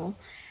 hybrid model.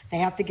 They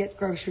have to get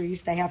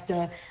groceries. They have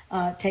to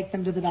take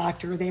them to the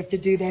doctor. They have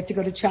to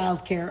go to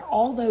child care.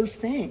 All those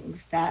things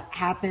that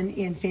happen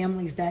in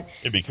families that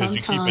because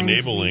you keep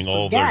enabling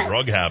all their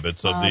drug habits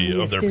of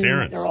their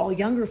parents. They're all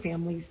younger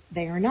families.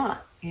 They are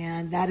not.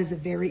 And that is a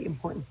very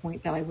important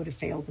point that I would have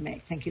failed to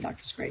make. Thank you,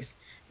 Dr. Grace.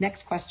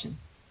 Next question.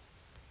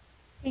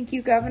 Thank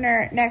you,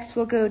 Governor. Next,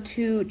 we'll go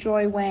to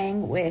Joy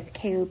Wang with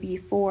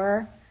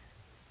KOB4.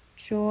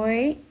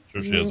 Joy,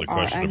 sure she has a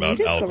question about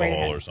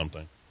alcohol or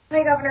something.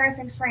 Hi, Governor.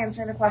 Thanks for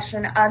answering the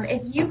question.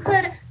 If you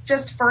could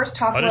just first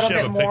talk a little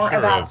bit more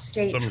about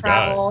state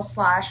travel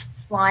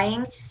 /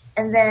 flying,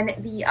 and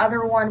then the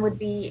other one would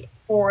be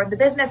for the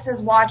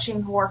businesses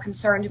watching who are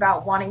concerned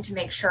about wanting to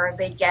make sure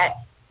they get,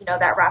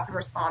 that rapid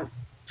response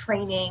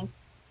training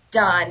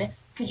done.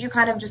 Could you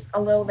kind of just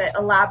a little bit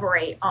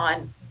elaborate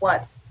on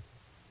what's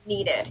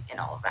needed in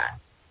all of that?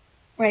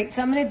 Right.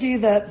 So I'm going to do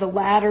the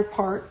latter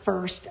part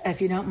first,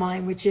 if you don't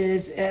mind, which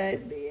is,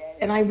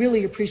 and I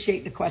really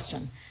appreciate the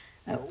question.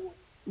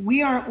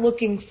 We aren't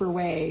looking for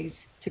ways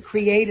to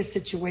create a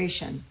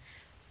situation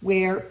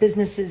where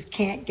businesses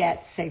can't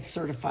get SAFE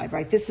certified,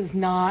 right? This is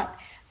not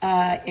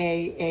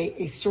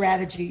a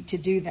strategy to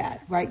do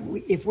that, right?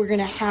 If we're going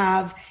to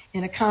have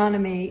an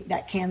economy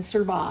that can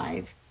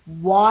survive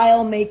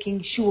while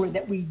making sure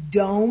that we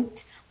don't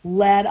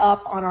let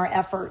up on our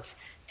efforts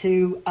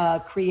to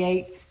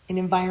create an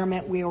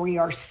environment where we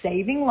are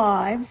saving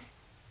lives,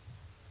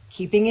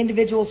 keeping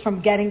individuals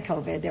from getting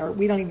COVID.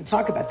 We don't even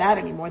talk about that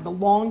anymore, the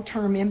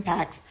long-term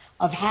impacts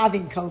of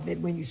having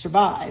COVID when you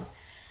survive,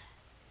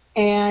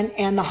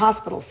 and the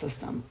hospital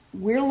system.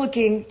 We're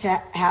looking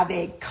to have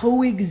a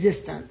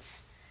coexistence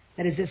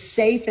that is as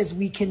safe as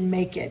we can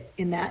make it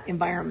in that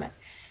environment.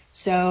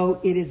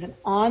 So it is an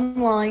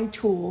online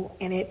tool,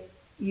 and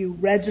you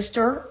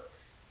register.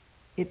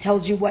 It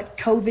tells you what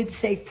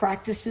COVID-safe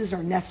practices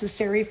are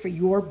necessary for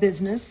your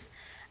business,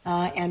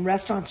 and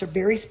restaurants are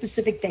very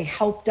specific. They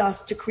helped us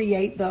to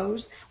create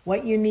those,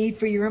 what you need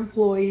for your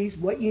employees,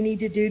 what you need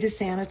to do to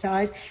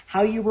sanitize,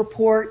 how you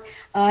report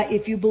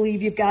if you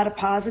believe you've got a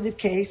positive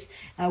case.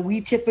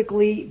 We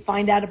typically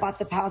find out about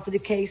the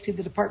positive case through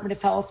the Department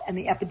of Health and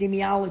the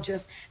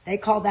epidemiologist. They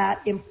call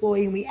that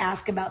employee, and we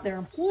ask about their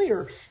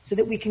employer so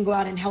that we can go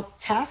out and help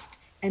test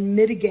and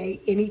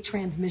mitigate any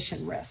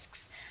transmission risks.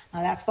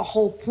 That's the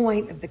whole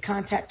point of the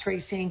contact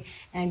tracing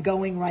and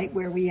going right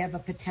where we have a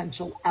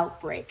potential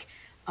outbreak.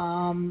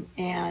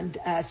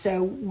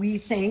 So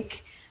we think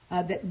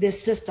that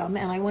this system,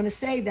 and I want to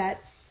say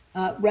that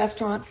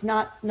restaurants,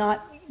 not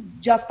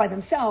just by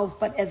themselves,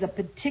 but as a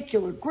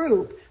particular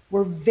group,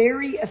 were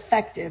very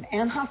effective,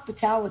 and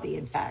hospitality,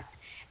 in fact,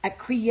 at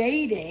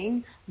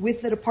creating,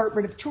 with the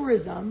Department of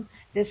Tourism,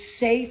 this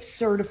SAFE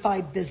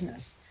certified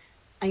business.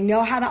 I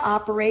know how to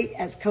operate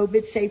as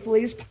COVID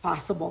safely as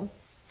possible.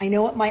 I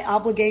know what my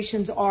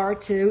obligations are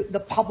to the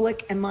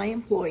public and my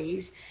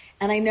employees,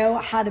 and I know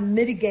how to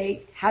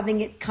mitigate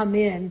having it come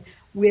in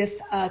with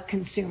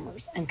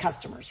consumers and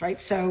customers, right?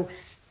 So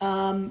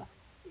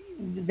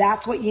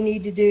that's what you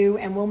need to do,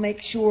 and we'll make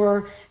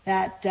sure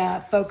that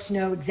folks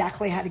know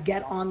exactly how to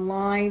get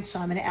online. So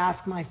I'm going to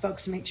ask my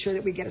folks to make sure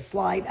that we get a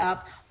slide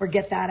up or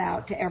get that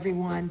out to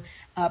everyone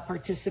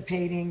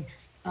participating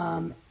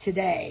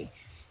today.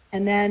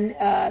 And then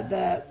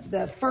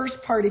the first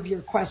part of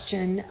your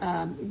question,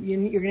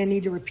 you're going to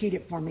need to repeat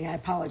it for me. I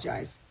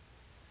apologize.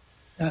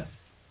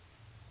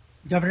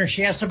 Governor,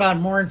 she asked about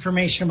more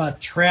information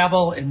about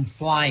travel and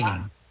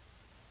flying.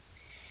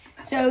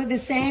 So the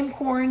same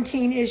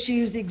quarantine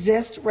issues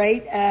exist,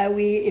 right?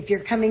 If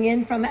you're coming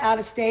in from out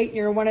of state,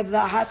 you're one of the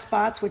hot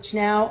spots, which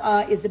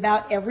now is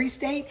about every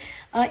state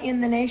in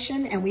the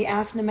nation. And we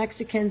ask New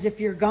Mexicans, if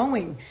you're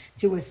going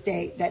to a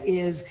state that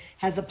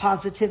has a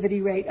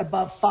positivity rate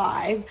above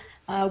 5,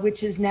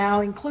 which is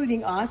now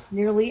including us,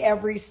 nearly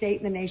every state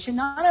in the nation,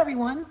 not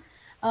everyone,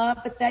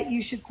 but that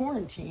you should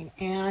quarantine.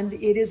 And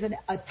it is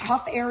a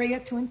tough area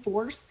to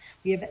enforce.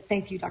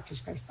 Thank you, Dr.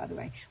 Grace, by the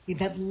way. We've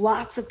had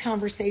lots of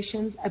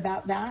conversations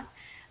about that.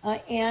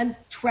 And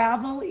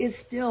travel is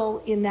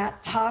still in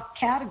that top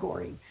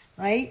category,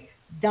 right?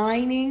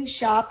 Dining,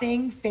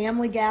 shopping,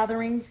 family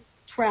gatherings,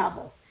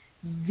 travel.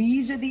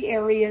 These are the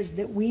areas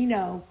that we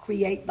know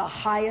create the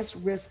highest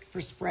risk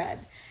for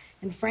spread.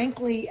 And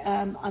frankly,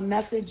 a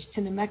message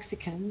to New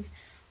Mexicans,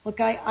 look,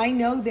 I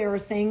know there are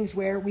things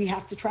where we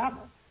have to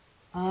travel.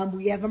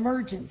 We have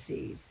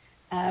emergencies.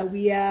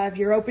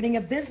 You're opening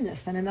a business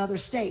in another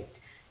state.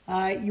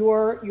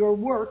 Your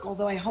work,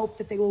 although I hope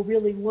that they will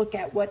really look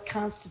at what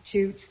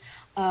constitutes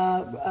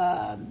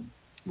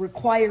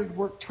required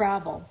work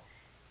travel.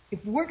 If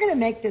we're going to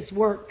make this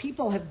work,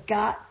 people have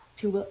got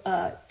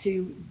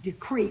to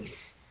decrease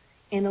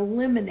and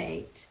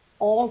eliminate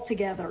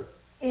altogether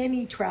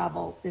any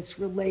travel that's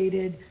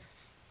related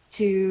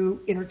to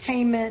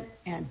entertainment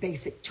and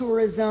basic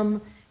tourism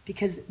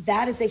because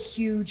that is a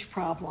huge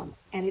problem,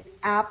 and it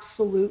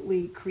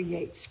absolutely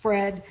creates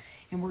spread.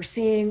 And we're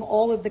seeing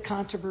all of the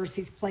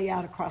controversies play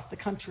out across the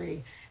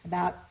country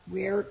about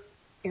where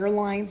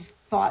airlines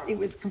thought it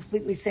was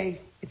completely safe.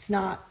 It's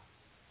not.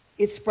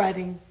 It's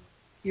spreading.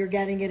 You're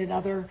getting it in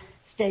other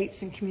states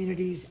and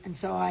communities. And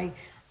so I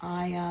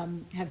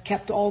have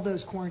kept all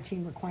those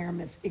quarantine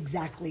requirements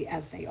exactly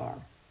as they are.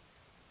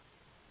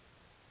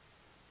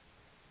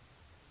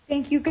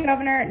 Thank you,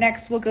 Governor.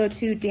 Next, we'll go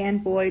to Dan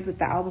Boyd with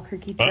the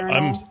Albuquerque Journal.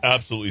 I'm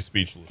absolutely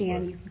speechless.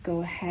 Dan, you can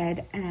go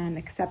ahead and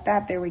accept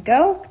that. There we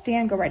go.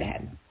 Dan, go right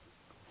ahead.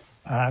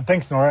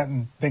 Thanks, Nora,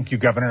 and thank you,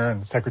 Governor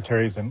and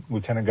Secretaries and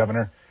Lieutenant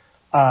Governor.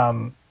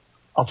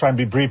 I'll try and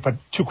be brief, but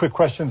two quick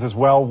questions as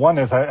well. One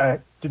is I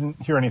didn't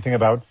hear anything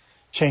about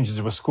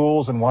changes with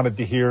schools and wanted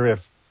to hear if,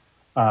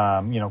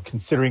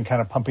 considering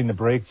kind of pumping the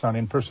brakes on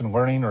in-person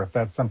learning, or if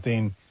that's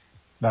something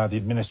the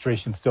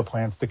administration still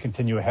plans to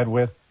continue ahead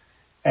with.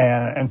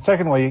 And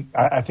secondly,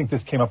 I think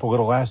this came up a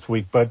little last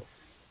week, but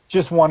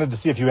just wanted to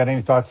see if you had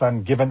any thoughts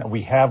on, given that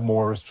we have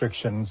more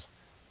restrictions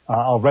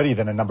already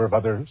than a number of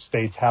other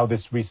states, how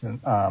this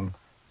recent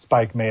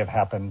spike may have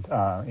happened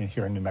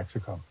here in New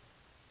Mexico.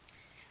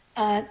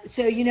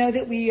 So you know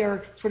that we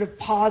are sort of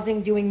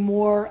pausing doing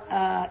more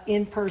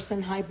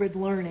in-person hybrid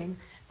learning,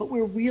 but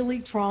we're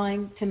really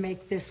trying to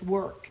make this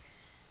work.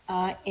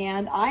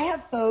 And I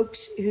have folks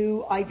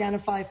who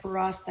identify for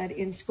us that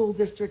in school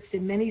districts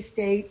in many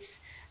states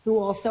who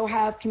also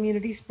have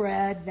community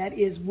spread that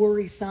is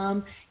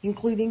worrisome,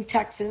 including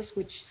Texas,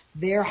 which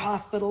their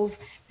hospitals,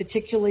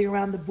 particularly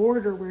around the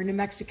border where New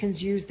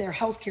Mexicans use their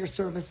healthcare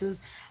services,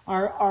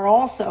 are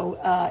also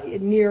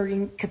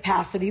nearing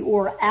capacity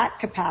or at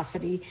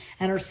capacity,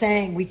 and are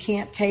saying we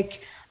can't take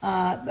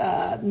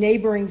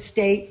neighboring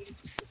states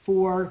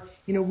for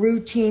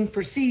routine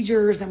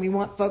procedures, and we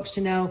want folks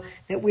to know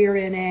that we're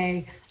in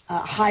a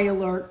high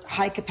alert,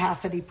 high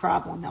capacity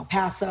problem. El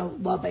Paso,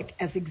 Lubbock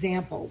as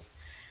examples.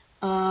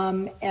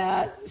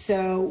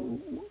 So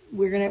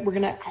we're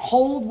gonna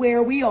hold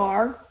where we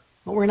are,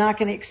 but we're not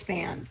going to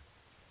expand.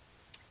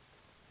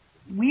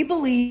 We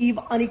believe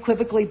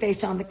unequivocally,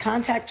 based on the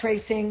contact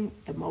tracing,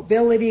 the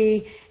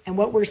mobility, and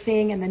what we're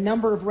seeing, and the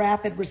number of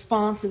rapid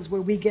responses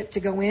where we get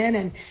to go in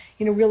and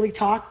really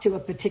talk to a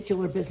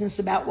particular business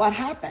about what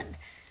happened,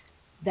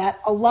 that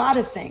a lot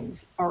of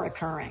things are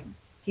occurring.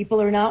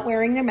 People are not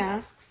wearing their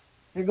masks.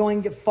 They're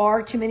going to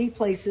far too many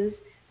places.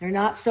 They're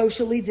not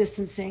socially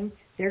distancing.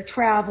 They're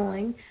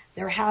traveling.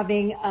 They're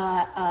having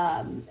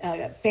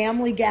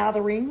family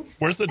gatherings.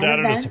 Where's the data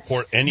events. to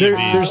support any of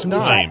these There's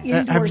not.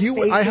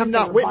 I have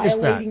not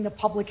witnessed that. The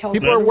public health.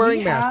 People are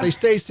wearing masks. They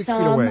stay 6 feet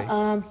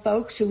away.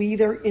 Folks who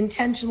either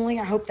intentionally,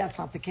 I hope that's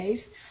not the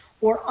case,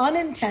 or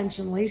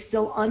unintentionally,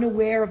 still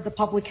unaware of the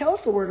public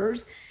health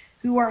orders,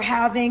 who are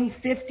having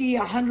 50,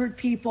 100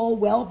 people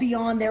well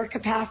beyond their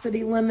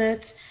capacity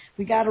limits.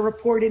 We got a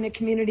report in a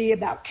community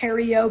about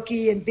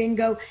karaoke and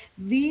bingo.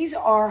 These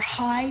are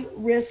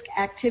high-risk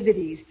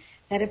activities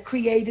that have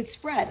created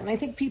spread. And I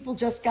think people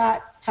just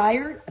got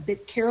tired, a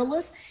bit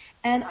careless.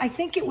 And I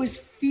think it was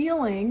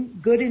feeling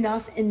good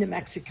enough in New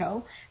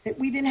Mexico that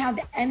we didn't have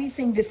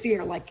anything to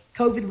fear, like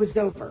COVID was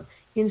over,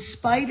 in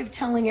spite of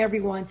telling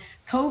everyone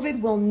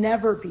COVID will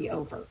never be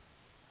over.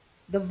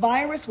 The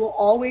virus will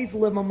always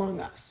live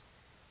among us.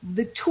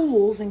 The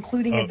tools,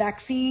 including a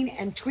vaccine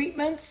and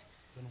treatments,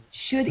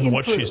 should improve.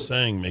 What she's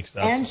saying makes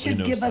absolutely and should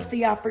no give sense. us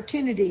the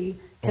opportunity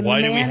to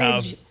why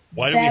manage do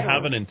we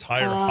have an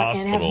entire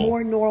hospital, and have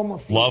more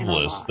normalcy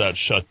Loveless, that's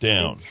shut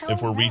down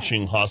if we're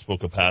reaching hospital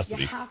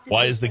capacity?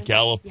 Why is the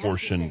Gallup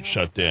portion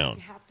shut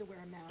down?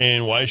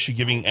 And why is she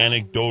giving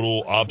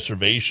anecdotal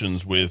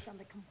observations with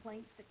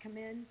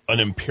an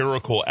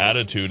empirical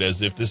attitude as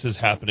if this is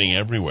happening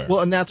everywhere? Well,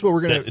 and that's what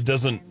we're going to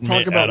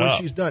talk about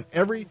what she's done.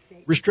 Every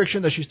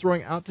restriction that she's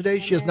throwing out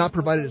today, she has not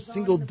provided a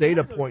single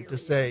data point to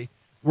say,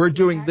 we're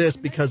doing this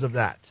because of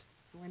that.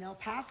 When El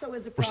Paso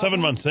is a problem, we're 7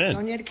 months in.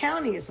 Sonoma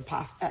County is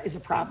a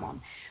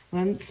problem.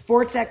 When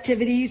sports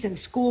activities and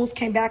schools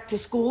came back to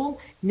school,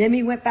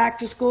 NIMI went back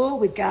to school.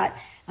 We've got,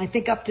 I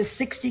think, up to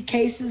 60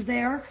 cases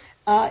there.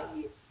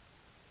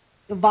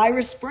 The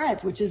virus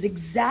spreads, which is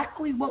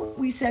exactly what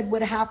we said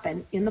would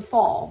happen in the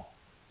fall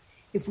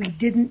if we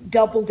didn't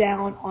double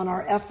down on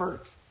our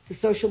efforts to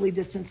socially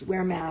distance,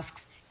 wear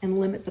masks, and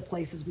limit the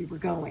places we were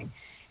going.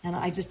 And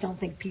I just don't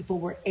think people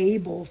were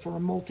able, for a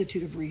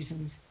multitude of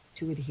reasons,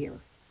 to adhere.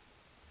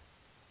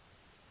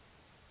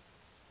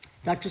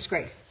 Dr.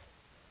 Scrace.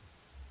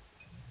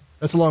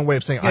 That's a long way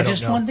of saying I don't know.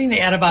 Just one thing to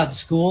add about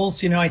schools.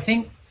 I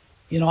think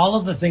in all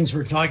of the things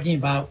we're talking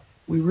about,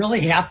 we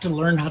really have to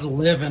learn how to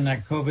live in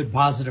a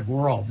COVID-positive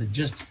world. And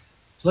just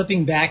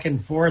flipping back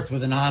and forth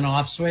with an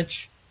on-off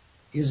switch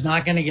is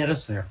not going to get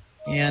us there.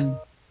 And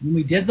when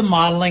we did the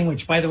modeling,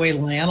 which, by the way,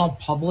 LAN will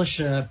publish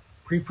a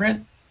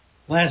preprint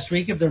last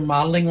week of their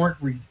modeling work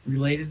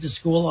related to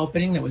school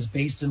opening that was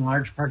based in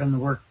large part on the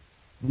work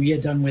we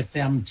had done with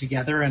them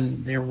together,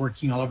 and they're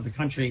working all over the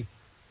country.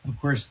 Of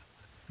course,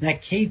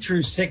 that K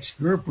through 6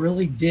 group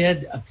really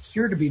did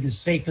appear to be the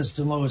safest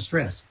and lowest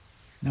risk.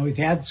 Now, we've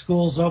had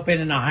schools open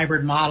in a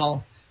hybrid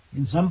model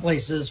in some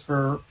places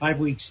for 5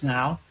 weeks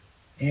now.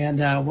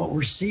 And what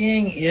we're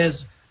seeing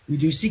is we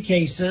do see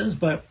cases,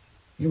 but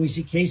we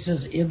see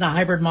cases in the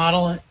hybrid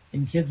model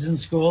in kids in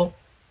school,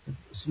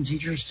 some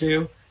teachers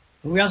too.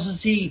 But we also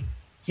see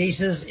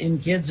cases in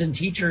kids and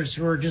teachers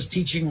who are just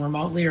teaching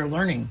remotely or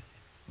learning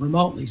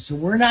remotely. So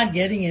we're not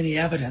getting any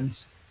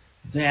evidence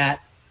that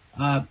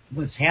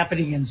what's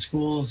happening in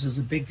schools is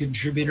a big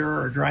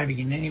contributor or driving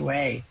in any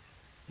way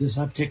this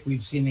uptick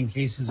we've seen in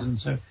cases. And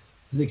so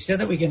to the extent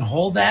that we can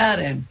hold that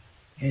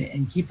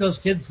and keep those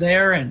kids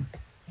there and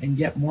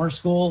get more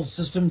school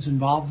systems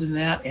involved in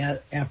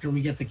that after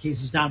we get the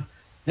cases down,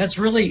 that's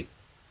really,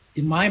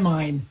 in my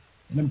mind,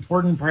 an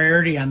important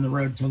priority on the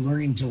road to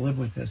learning to live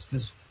with this.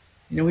 Because,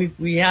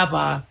 we have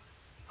a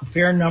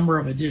fair number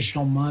of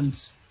additional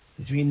months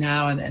between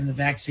now and the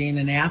vaccine,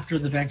 and after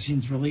the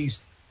vaccine's released,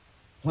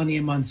 plenty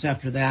of months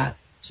after that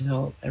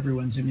till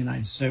everyone's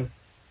immunized. So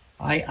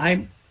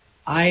I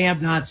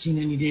have not seen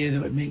any data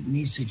that would make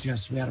me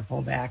suggest we ought to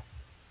pull back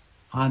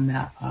on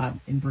that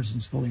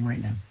in-person schooling right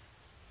now.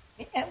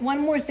 One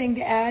more thing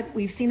to add,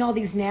 we've seen all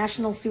these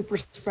national super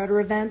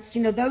spreader events.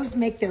 Those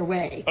make their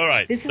way. All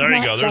right, this is there you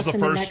not go. There's just the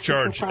first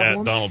charge problem.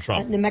 at Donald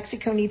Trump. New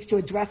Mexico needs to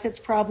address its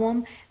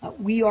problem.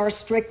 We are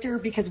stricter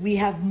because we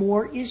have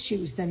more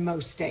issues than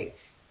most states.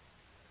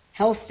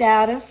 Health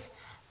status,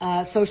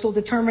 social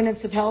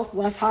determinants of health,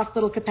 less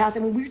hospital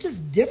capacity. We're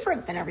just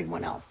different than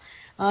everyone else.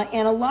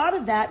 And a lot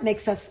of that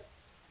makes us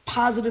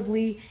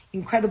positively,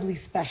 incredibly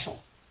special.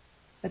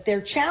 But there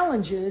are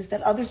challenges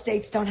that other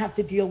states don't have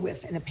to deal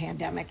with in a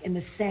pandemic in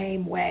the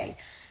same way.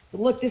 But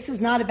look, this is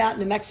not about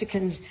New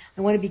Mexicans. I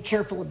want to be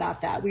careful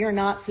about that. We are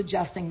not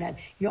suggesting that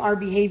our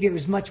behavior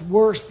is much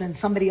worse than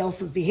somebody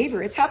else's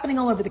behavior. It's happening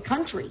all over the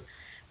country.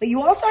 But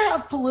you also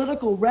have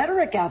political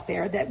rhetoric out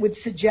there that would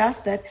suggest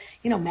that,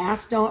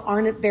 masks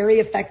aren't very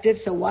effective,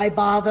 so why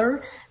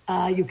bother?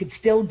 You could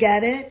still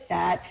get it,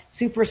 that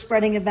super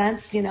spreading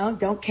events,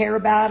 don't care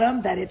about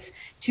them, that it's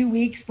 2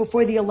 weeks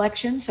before the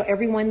election, so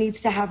everyone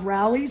needs to have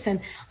rallies. And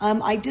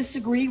I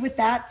disagree with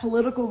that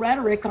political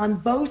rhetoric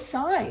on both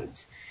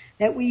sides,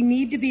 that we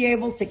need to be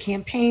able to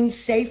campaign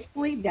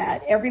safely,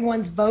 that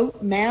everyone's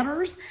vote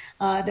matters,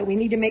 that we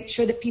need to make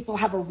sure that people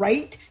have a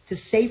right to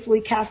safely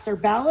cast their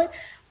ballot.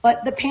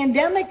 But the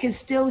pandemic is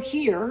still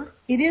here.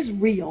 It is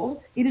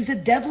real. It is a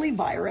deadly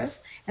virus,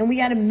 and we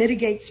got to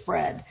mitigate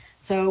spread.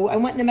 So I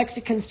want New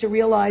Mexicans to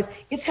realize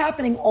it's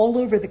happening all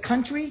over the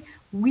country.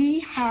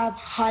 We have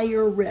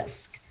higher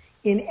risk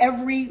in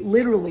every,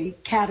 literally,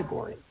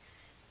 category.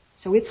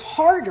 So it's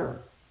harder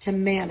to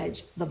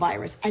manage the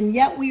virus. And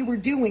yet we were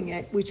doing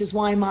it, which is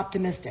why I'm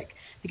optimistic,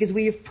 because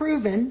we have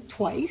proven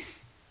twice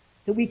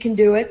that we can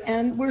do it,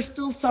 and we're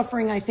still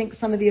suffering, I think,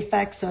 some of the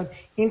effects of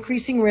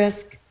increasing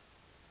risk,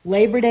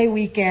 Labor Day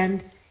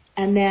weekend,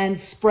 and then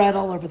spread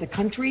all over the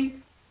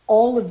country.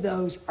 All of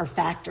those are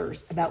factors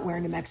about where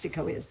New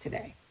Mexico is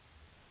today.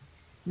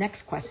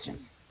 Next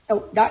question.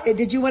 Oh,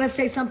 did you want to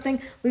say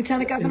something,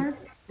 Lieutenant Governor?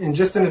 And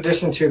just in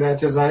addition to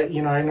that, is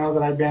I know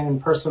that I've been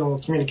in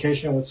personal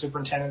communication with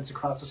superintendents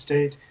across the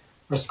state,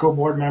 our school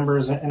board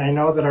members, and I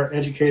know that our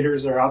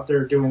educators are out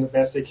there doing the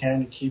best they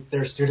can to keep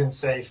their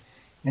students safe,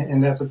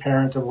 and that's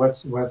apparent of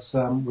what's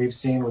we've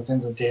seen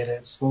within the data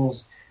at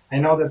schools. I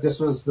know that this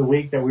was the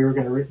week that we were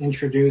going to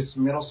introduce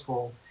middle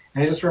school.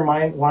 And I just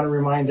want to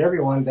remind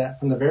everyone that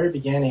from the very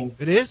beginning,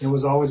 it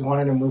was always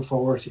wanting to move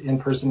forward to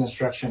in-person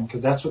instruction,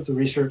 because that's what the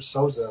research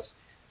shows us,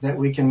 that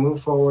we can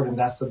move forward, and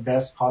that's the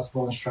best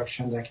possible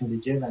instruction that can be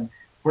given.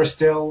 We're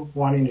still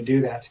wanting to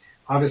do that.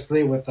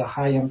 Obviously, with the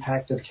high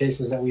impact of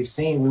cases that we've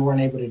seen, we weren't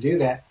able to do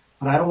that.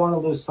 But I don't want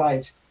to lose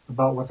sight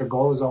about what the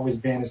goal has always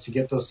been, is to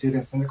get those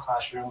students in the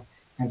classroom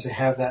and to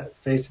have that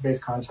face-to-face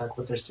contact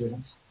with their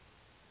students.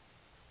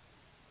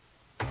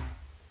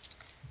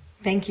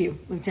 Thank you,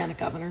 Lieutenant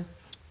Governor.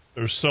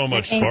 There's so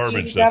much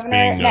garbage that's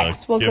being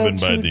Next, we'll given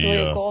go by to the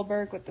Julia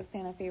Goldberg with the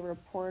Santa Fe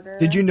Reporter.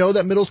 Did you know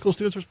that middle school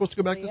students are supposed to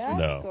go back to school?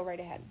 No. Go right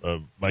ahead.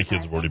 My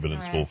kids have already been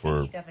in school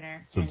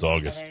since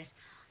August.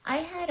 I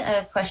had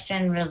a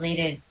question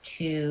related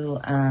to,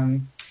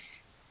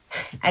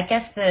 I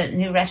guess the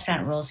new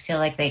restaurant rules feel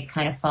like they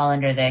kind of fall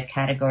under the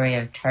category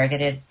of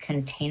targeted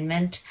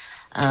containment,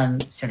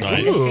 sort of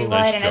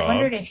industry-wide. And I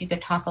wondered if you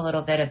could talk a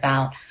little bit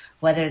about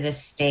whether the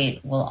state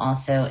will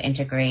also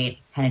integrate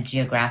kind of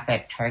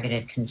geographic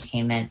targeted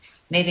containment,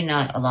 maybe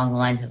not along the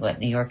lines of what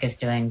New York is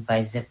doing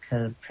by zip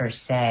code per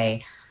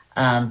se,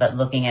 but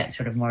looking at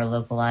sort of more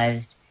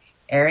localized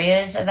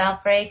areas of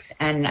outbreaks.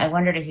 And I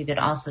wondered if you could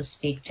also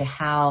speak to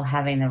how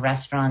having the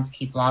restaurants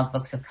keep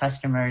logbooks of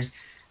customers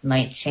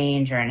might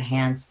change or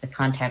enhance the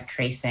contact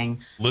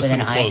tracing with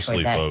an eye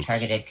toward that folks.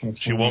 Targeted containment.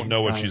 She won't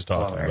know what she's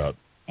talking about.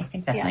 I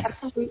think that's my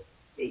absolutely.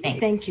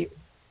 Thank you.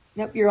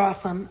 Nope, you're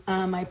awesome.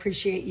 I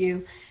appreciate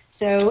you.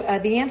 So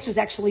the answer is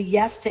actually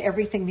yes to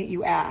everything that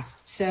you asked.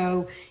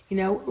 So,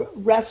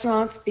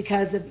 restaurants,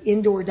 because of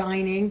indoor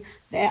dining,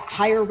 that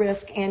higher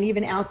risk, and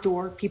even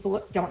outdoor,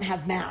 people don't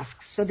have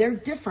masks. So they're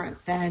different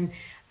than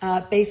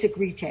basic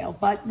retail.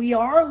 But we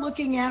are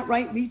looking at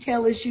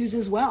retail issues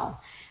as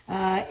well.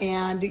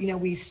 And,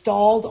 we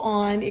stalled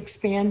on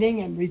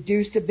expanding and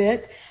reduced a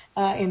bit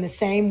in the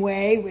same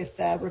way with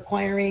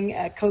requiring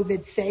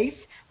COVID safe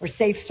or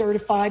safe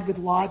certified with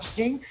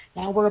lodging.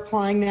 Now we're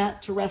applying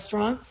that to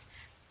restaurants.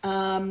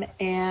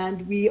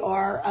 And we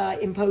are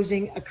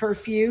imposing a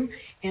curfew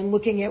and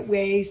looking at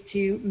ways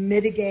to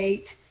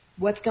mitigate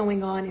what's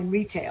going on in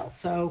retail.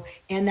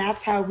 And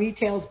that's how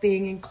retail is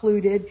being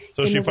included.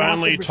 So she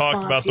finally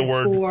talked about the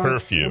word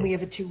curfew.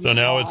 So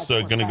now it's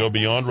going to go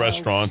beyond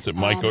restaurants. It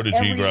might go to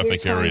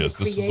geographic areas.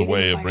 This is the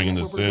way of bringing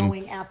this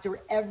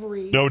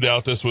in. No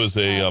doubt this was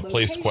a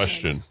placed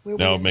question.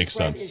 Now it makes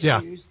sense.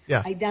 Yeah.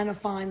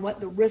 Identifying what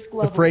the risk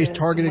level is. The phrase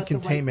targeted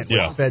containment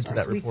was fed to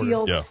that reporter.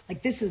 We feel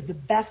like this is the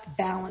best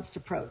balanced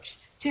approach.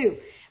 2,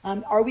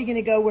 are we going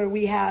to go where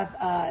we have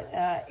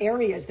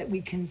areas that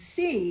we can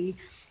see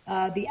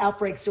the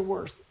outbreaks are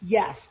worse?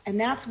 Yes. And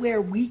that's where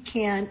we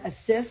can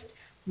assist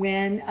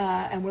when,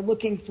 and we're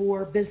looking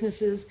for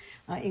businesses,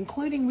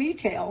 including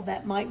retail,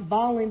 that might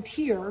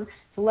volunteer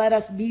to let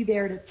us be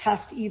there to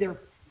test either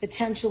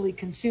potentially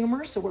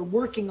consumers. So we're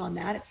working on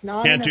that. It's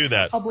not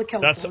a public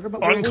health order,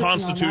 but we're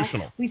unconstitutional. working on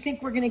that. We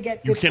think we're going to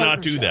get good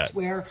partnerships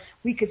where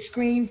we could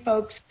screen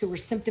folks who are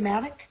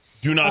symptomatic.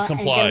 Do not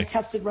comply. And get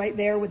them tested right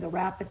there with a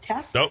rapid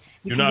test. Nope.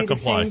 Do not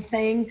comply. The same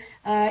thing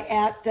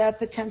at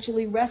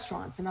potentially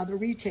restaurants and other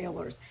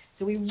retailers.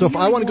 So if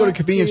I want to go to a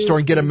convenience store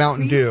and get a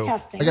Mountain Dew,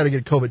 I got to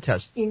get a COVID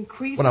test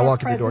when I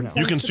walk in the door now.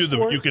 You can sue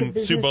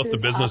both the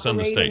business and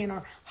the state. In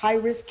our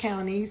high-risk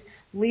counties,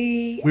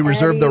 we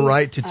reserve the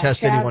right to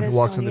test anyone who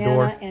walks in the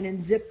door. And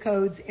in zip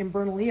codes in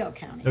Bernalillo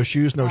County. No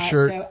shoes, no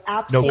shirt,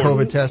 no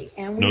COVID test,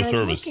 and we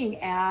are looking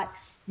at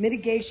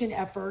mitigation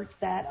efforts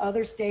that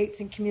other states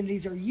and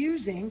communities are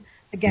using,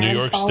 again,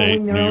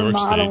 following their own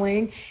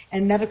modeling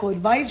and medical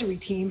advisory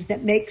teams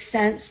that make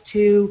sense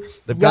to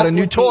They've got a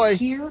new toy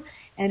here.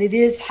 And it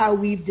is how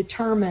we've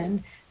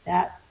determined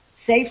that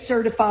safe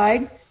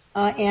certified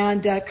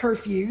and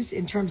curfews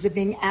in terms of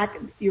being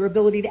your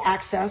ability to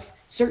access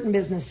certain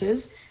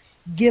businesses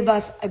give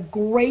us a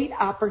great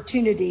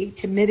opportunity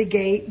to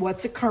mitigate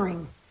what's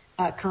occurring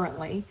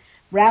currently.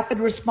 Rapid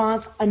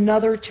response,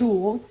 another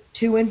tool,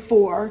 2 and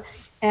 4.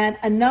 And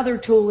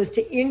another tool is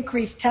to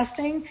increase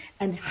testing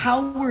and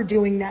how we're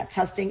doing that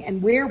testing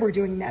and where we're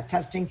doing that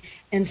testing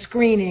and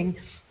screening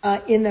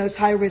in those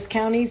high-risk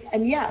counties.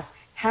 And yes,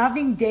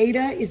 having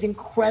data is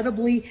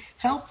incredibly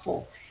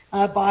helpful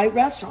by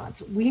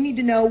restaurants. We need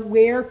to know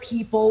where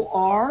people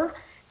are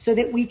so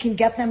that we can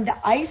get them to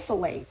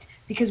isolate.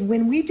 Because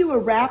when we do a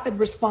rapid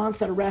response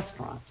at a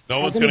restaurant, no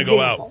one's going to go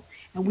out.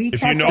 And we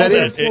if you know that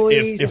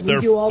if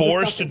they're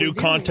forced to do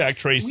contact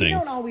tracing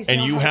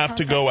and you have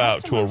to go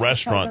out to a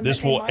restaurant, this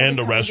will end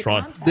a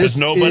restaurant. This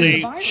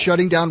is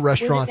shutting down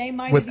restaurants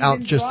without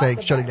just saying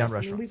shutting down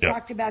restaurants. We've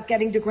talked about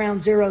getting to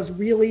ground zero is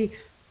really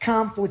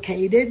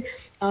complicated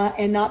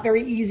and not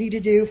very easy to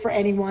do for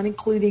anyone,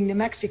 including New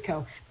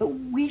Mexico. But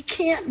we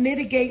can't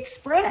mitigate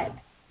spread.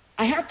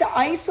 I have to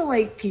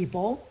isolate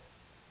people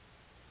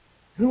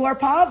who are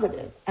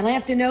positive, and I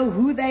have to know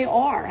who they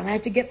are, and I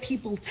have to get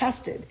people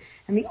tested.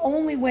 And the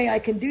only way I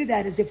can do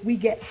that is if we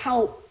get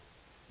help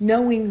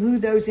knowing who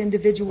those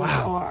individuals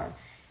are.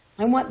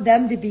 I want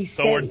them to be safe.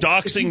 So we're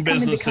doxing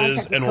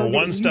businesses, and we're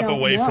one step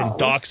away from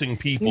doxing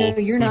people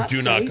who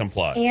do not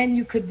comply. And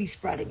you could be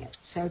spreading it.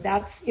 So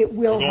it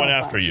will help us. We're going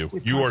after you.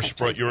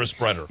 You're a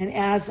spreader. And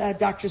as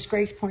Dr.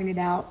 Scrace pointed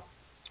out,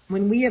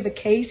 when we have a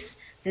case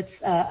that's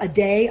a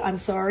day,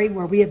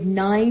 where we have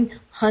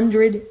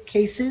 900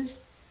 cases.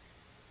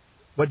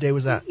 What day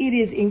was that? It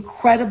is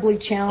incredibly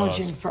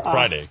challenging for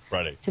us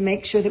Friday. to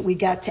make sure that we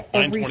got to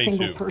every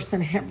single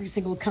person, every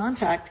single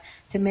contact,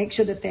 to make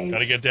sure that they got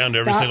to get down to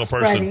every single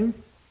person.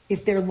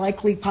 If they're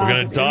likely positive.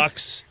 We're going to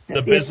dox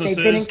the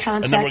businesses,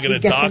 and then we're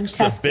going to dox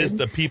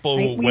the people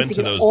who went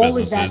to those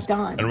businesses,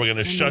 and we're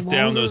going to shut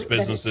down those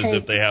businesses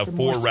if they have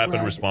 4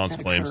 rapid response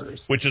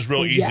claims, which is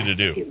real easy to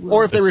do.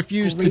 Or if they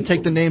refuse to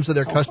take the names of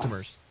their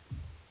customers.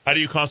 How do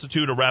you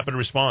constitute a rapid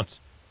response?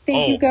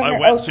 Thank you, Governor.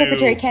 I went to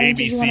Secretary Kennedy, ABC,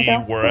 did you want to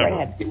go? wherever.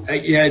 Go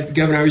ahead.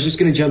 Governor, I was just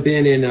going to jump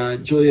in,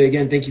 and Julia,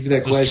 again, thank you for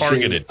that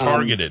question.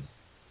 Targeted.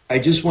 I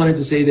just wanted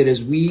to say that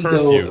as we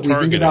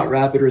think about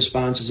rapid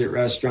responses at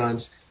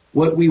restaurants,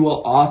 what we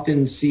will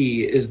often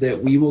see is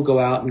that we will go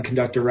out and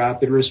conduct a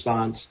rapid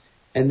response,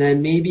 and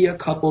then maybe a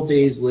couple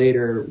days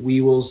later, we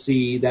will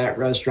see that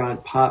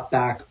restaurant pop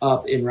back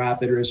up in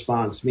rapid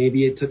response.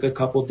 Maybe it took a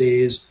couple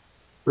days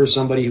for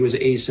somebody who was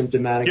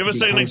asymptomatic. Give us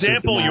an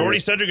example. You already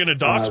said you're going to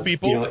dox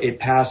people. It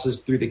passes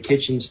through the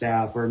kitchen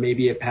staff, or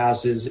maybe it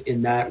passes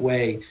in that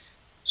way.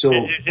 So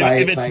if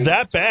it's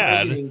that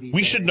bad,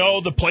 we should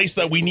know the place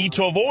that we need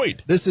to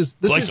avoid. This is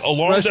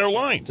along their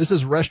lines. This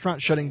is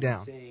restaurant shutting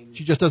down.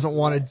 She just doesn't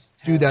want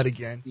to do that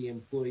again.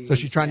 So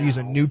she's trying to use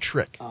a new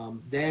trick.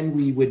 Then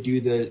we would do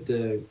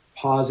the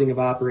pausing of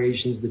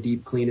operations, the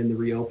deep clean, and the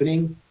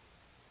reopening.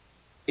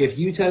 If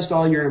you test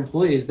all your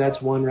employees, that's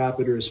one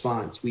rapid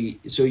response.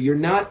 So you're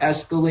not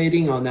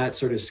escalating on that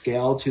sort of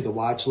scale to the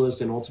watch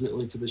list and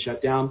ultimately to the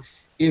shutdown.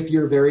 If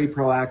you're very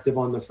proactive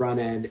on the front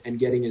end and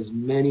getting as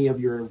many of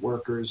your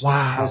workers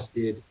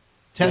tested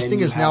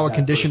Testing is now a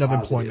condition of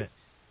employment.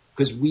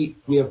 Because we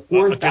have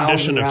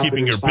 4,000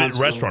 keeping your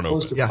restaurant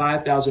open. Close to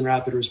 5,000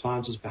 rapid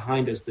responses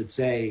behind us that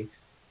say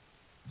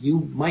you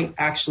might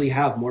actually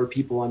have more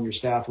people on your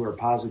staff who are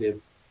positive,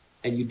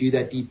 and you do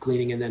that deep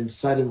cleaning, and then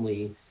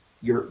suddenly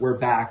we're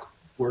back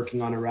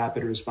working on a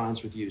rapid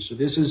response with you. So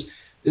this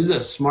is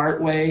a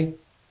smart way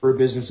for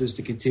businesses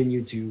to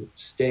continue to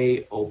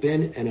stay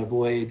open and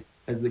avoid,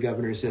 as the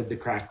governor said, the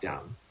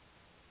crackdown.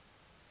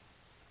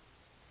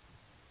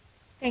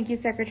 Thank you,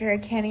 Secretary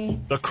Kenny.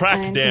 The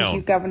crackdown. And thank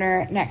you,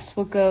 Governor. Next,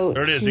 we'll go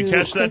there it is. to You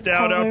catch Chris that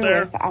down out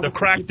there? The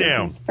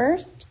crackdown.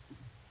 First.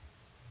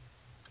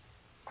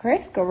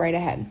 Chris, go right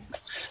ahead.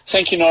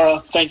 Thank you,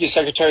 Nora. Thank you,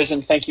 Secretaries,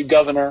 and thank you,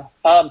 Governor.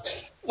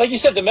 Like you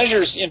said, the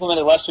measures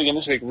implemented last week and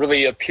this week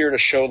really appear to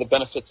show the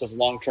benefits of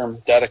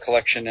long-term data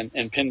collection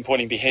and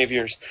pinpointing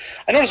behaviors.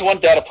 I noticed one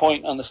data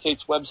point on the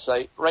state's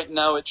website. Right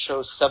now it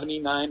shows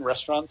 79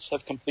 restaurants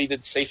have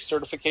completed SAFE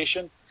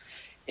certification.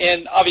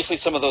 And obviously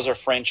some of those are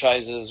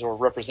franchises or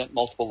represent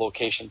multiple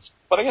locations.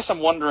 But I guess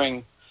I'm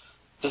wondering,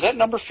 does that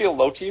number feel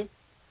low to you?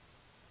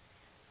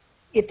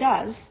 It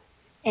does.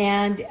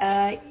 And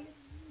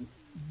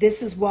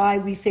this is why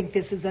we think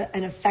this is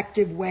an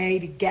effective way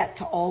to get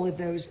to all of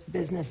those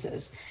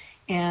businesses.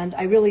 And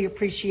I really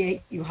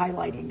appreciate you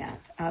highlighting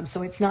that.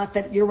 So it's not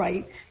that you're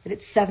right, that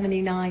it's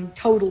 79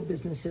 total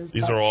businesses.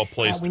 These are all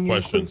placed when you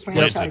questions.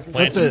 include franchises,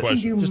 you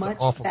can do much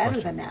better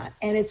question. than that.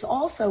 And it's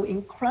also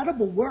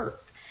incredible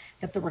work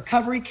that the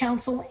Recovery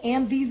Council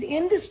and these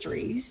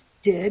industries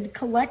did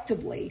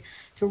collectively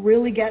to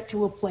really get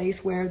to a place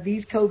where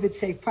these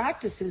COVID-safe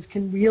practices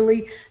can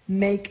really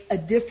make a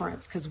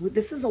difference, because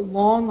this is a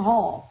long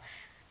haul.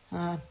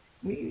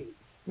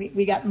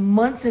 We got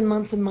months and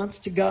months and months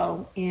to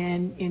go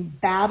in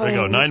battling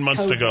there you go, 9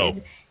 months COVID to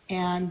go.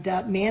 and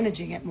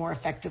managing it more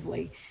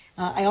effectively.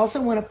 I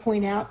also want to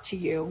point out to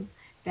you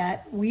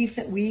that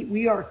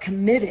we are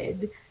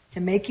committed to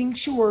making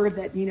sure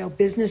that,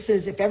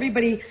 businesses, if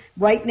everybody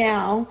right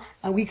now,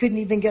 we couldn't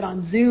even get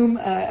on Zoom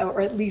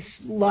or at least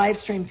live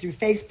stream through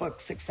Facebook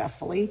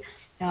successfully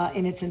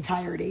in its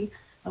entirety.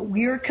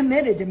 We are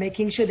committed to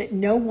making sure that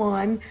no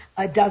one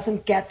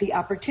doesn't get the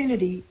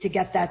opportunity to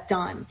get that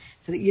done,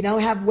 so that you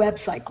don't have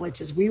website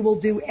glitches. We will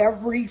do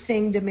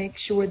everything to make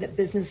sure that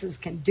businesses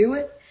can do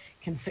it,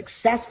 can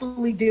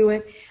successfully do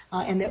it,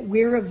 and that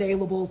we're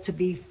available to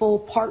be full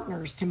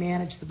partners to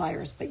manage the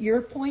virus. But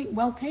your point,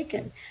 well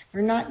taken.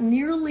 There are not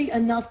nearly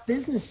enough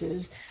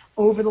businesses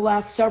over the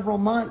last several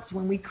months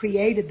when we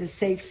created the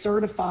SAFE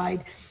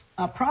certified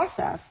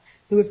process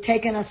who have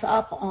taken us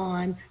up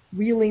on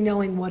really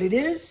knowing what it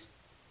is,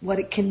 what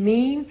it can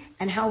mean,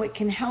 and how it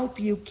can help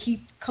you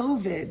keep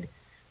COVID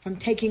from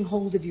taking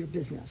hold of your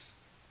business.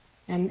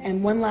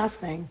 And one last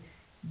thing.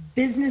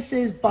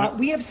 Businesses, but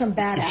we have some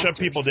bad actors. Shut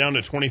people down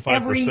to 25%.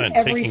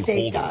 Every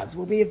state does.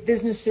 Where we have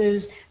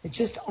businesses that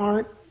just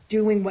aren't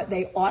doing what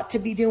they ought to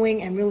be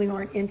doing and really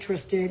aren't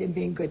interested in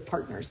being good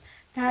partners.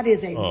 That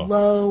is a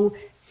low,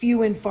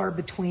 few and far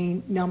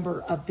between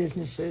number of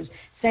businesses.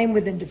 Same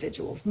with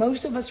individuals.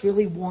 Most of us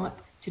really want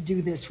to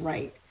do this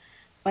right.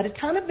 But a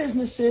ton of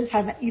businesses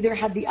have either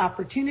had the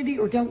opportunity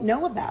or don't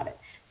know about it.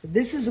 So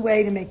this is a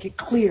way to make it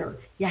clear.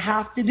 You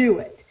have to do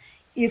it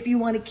if you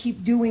want to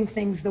keep doing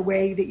things the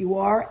way that you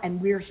are, and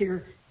we're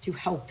here to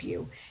help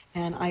you.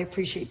 And I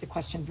appreciate the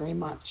question very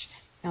much.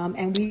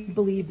 And we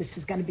believe this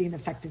is going to be an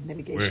effective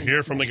mitigation. We're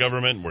here from the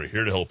government. We're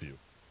here to help you.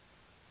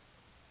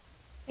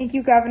 Thank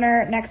you,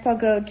 Governor. Next, I'll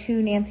go to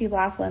Nancy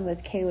Laughlin with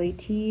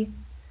KOAT.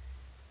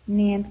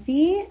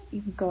 Nancy,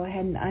 you can go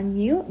ahead and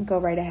unmute and go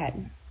right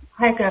ahead.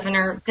 Hi,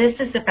 Governor. This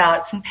is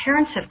about some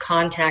parents have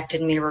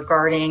contacted me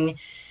regarding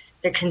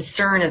the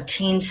concern of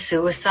teen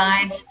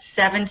suicides,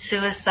 7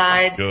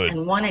 suicides,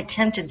 and 1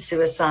 attempted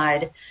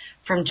suicide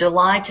from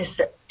July to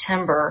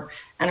September.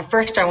 And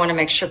first, I want to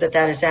make sure that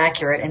that is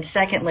accurate. And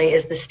secondly,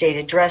 is the state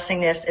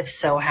addressing this? If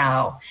so,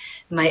 how?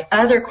 My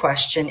other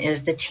question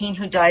is the teen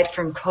who died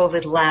from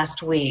COVID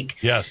last week.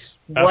 Yes.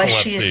 Was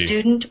Epilepsy. she a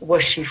student?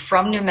 Was she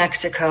from New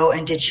Mexico?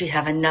 And did she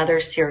have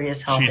another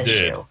serious health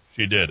issue?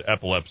 She did.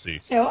 Epilepsy.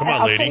 So Come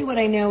on, I'll lady. tell you what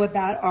I know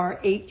about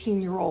our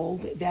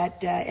 18-year-old,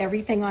 that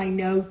everything I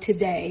know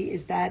today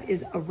is that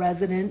is a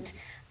resident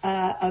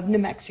of New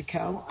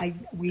Mexico.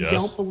 We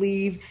don't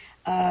believe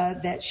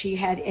that she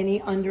had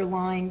any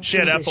underlying She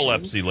had conditions.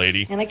 epilepsy,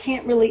 lady. And I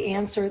can't really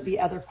answer the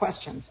other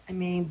questions. I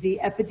mean, the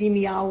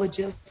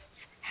epidemiologists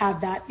have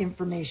that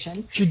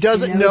information. She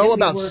doesn't know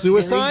about Very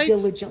suicides?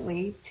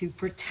 diligently to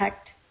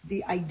protect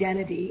the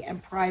identity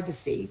and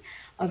privacy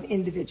of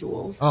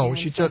individuals. Oh, was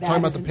she talking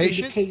about the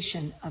patient?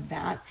 Indication of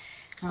that.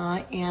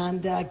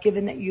 And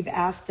given that you've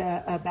asked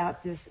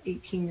about this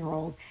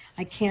 18-year-old,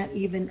 I can't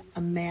even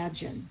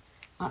imagine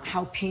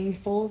how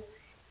painful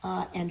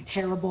and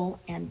terrible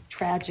and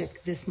tragic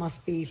this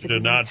must be for She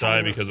did not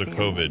die because of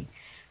COVID.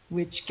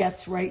 Which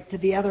gets right to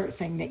the other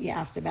thing that you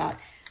asked about.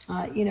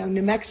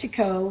 New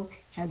Mexico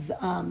has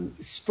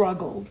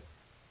struggled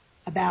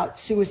about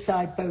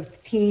suicide, both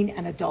teen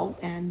and adult,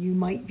 and you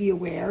might be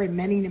aware, and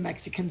many New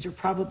Mexicans are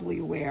probably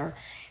aware,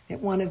 that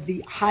one of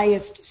the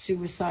highest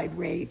suicide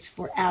rates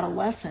for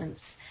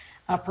adolescents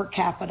per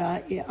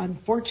capita,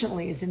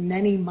 unfortunately, is in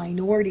many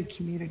minority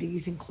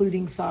communities,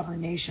 including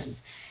sovereign nations.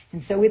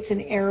 And so it's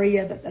an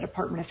area that the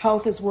Department of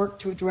Health has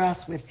worked to address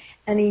with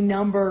any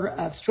number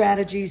of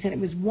strategies, and it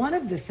was one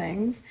of the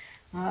things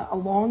a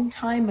long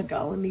time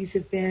ago, and these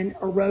have been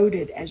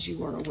eroded, as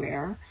you are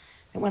aware.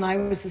 And when I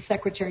was the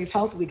Secretary of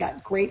Health, we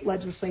got great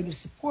legislative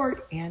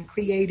support and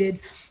created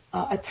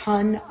a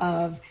ton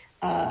of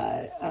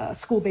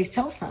school-based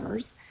health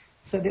centers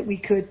so that we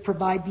could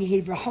provide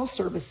behavioral health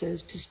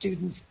services to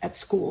students at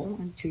school.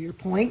 And to your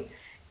point,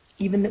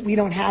 even that we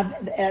don't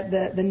have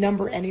the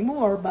number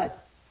anymore,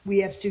 but we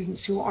have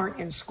students who aren't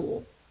in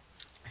school.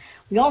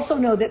 We also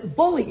know that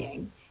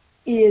bullying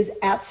is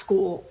at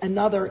school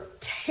another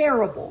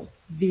terrible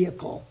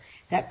vehicle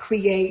that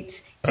creates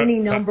any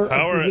number of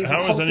behavioral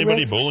health How is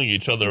anybody risks, bullying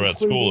each other at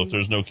school if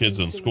there's no kids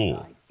in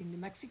school? In New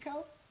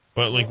Mexico?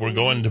 But like we're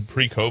going to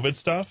pre-COVID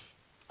stuff?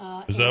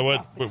 Is that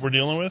what we're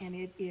dealing with?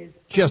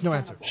 She has no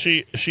answer.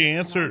 She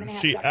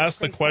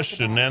asked the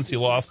question, Nancy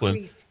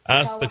Laughlin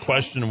asked the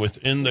question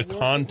within the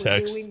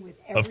context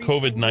of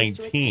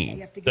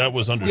COVID-19. That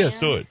was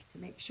understood.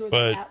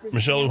 But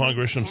Michelle Lujan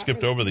Grisham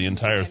skipped over the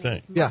entire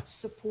thing. Yeah.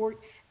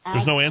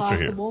 There's no answer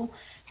here.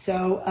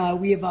 So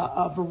we have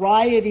a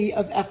variety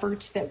of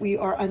efforts that we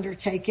are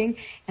undertaking.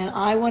 And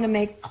I want to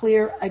make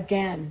clear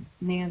again,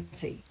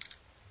 Nancy,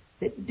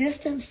 that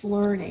distance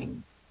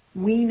learning,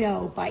 we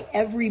know by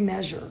every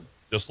measure,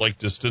 just like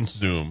distance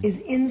Zoom, is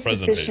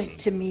insufficient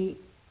to meet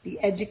the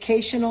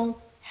educational,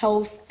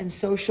 health, and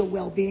social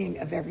well-being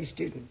of every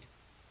student.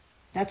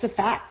 That's a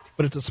fact.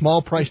 But it's a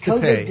small price to pay.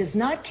 COVID does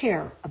not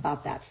care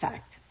about that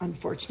fact,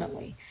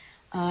 unfortunately.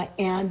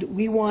 And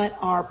we want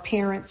our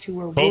parents who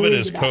are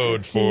worried about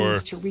code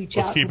for to reach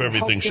let's out keep to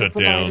everything shut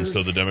down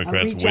so the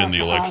Democrats win the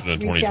election in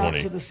 2020. Reach out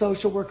to the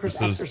social workers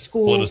after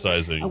school.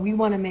 Politicizing. We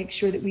want to make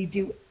sure that we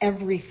do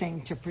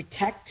everything to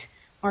protect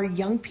our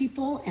young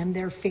people and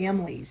their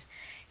families.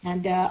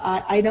 And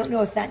I don't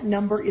know if that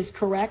number is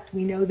correct.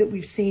 We know that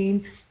we've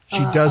seen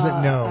she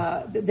doesn't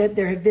know that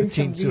there have been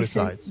some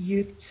suicides. recent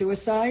youth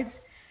suicides,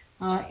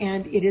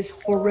 and it is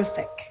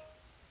horrific.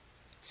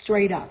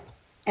 Straight up,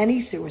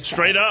 any suicide.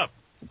 Straight up.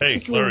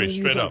 Hey, Larry,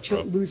 straight up,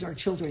 bro. Lose our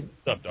children.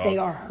 Up, they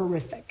are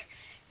horrific.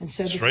 And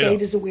so the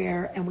state is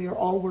aware, and we are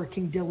all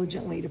working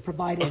diligently to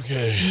provide us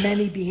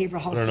many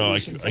behavioral health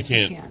solutions I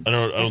can't. we can. I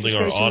don't think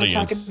our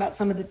audience talk about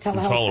some of the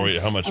telehealth.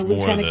 Tolerate how much more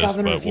Lieutenant of this,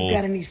 Governor, but if you've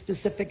got any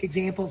specific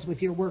examples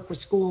with your work with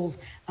schools,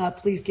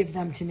 please give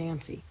them to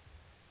Nancy.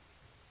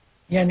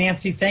 Yeah,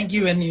 Nancy, thank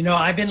you. And,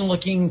 I've been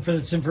looking for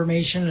this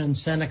information and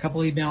sent a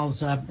couple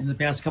emails in the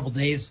past couple of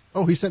days.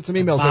 Oh, he sent some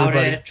emails, about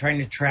everybody. it, trying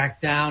to track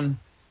down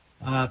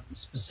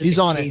specific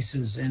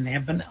cases and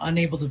have been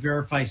unable to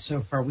verify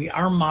so far. We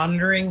are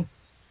monitoring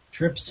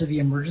trips to the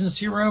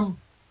emergency room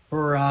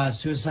for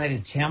suicide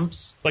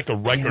attempts. Like a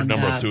record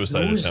number of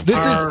suicide attempts. This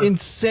is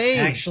insane.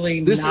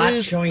 Actually, this not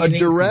is showing a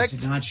direct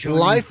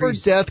life or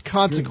death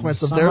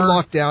consequence of their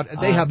lockdown, and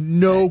they have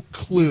no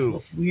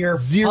clue. We are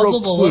Zero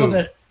puzzled clue. a little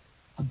bit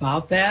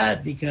about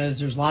that because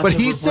there's lots of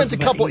he sent a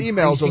couple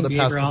emails over the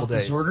past couple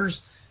days.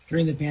 Disorders.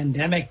 During the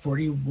pandemic,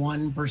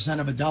 41%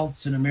 of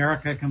adults in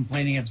America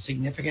complaining of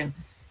significant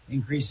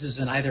increases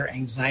in either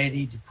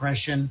anxiety,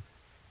 depression,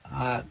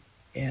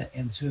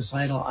 and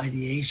suicidal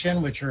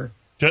ideation, which are...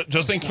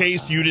 Just in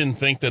case you didn't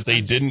think that they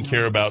didn't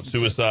care about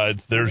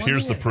suicides,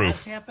 here's the proof.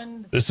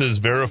 This is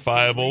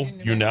verifiable.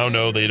 You now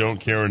know they don't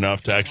care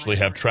enough to actually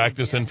have tracked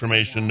this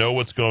information, know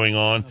what's going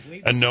on,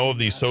 and know of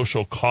the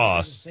social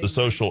costs, the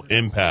social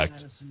impact,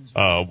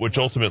 which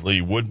ultimately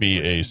would be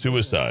a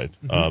suicide.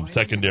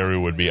 Secondary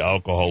would be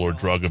alcohol or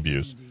drug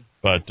abuse.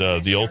 But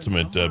the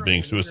ultimate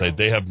being suicide,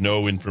 they have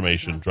no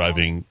information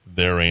driving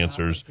their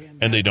answers,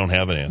 and they don't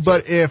have an answer.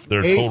 But if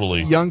they're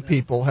 8 young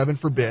people, heaven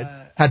forbid,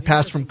 had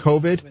passed from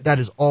COVID, that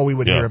is all we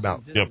would hear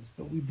about. Yep.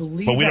 But we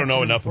don't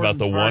know enough about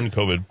the one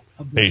COVID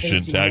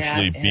patient to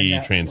actually be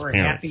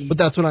transparent. But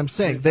that's what I'm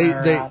saying.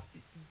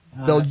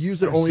 They'll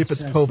use it only if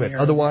it's COVID.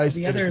 Otherwise,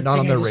 it's not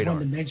on their radar.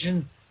 The other thing I just wanted to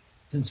mention,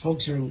 since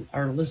folks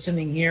are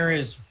listening here,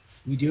 is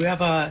we do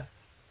have a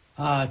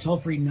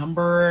toll-free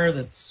number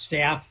that's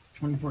staffed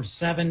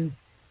 24/7.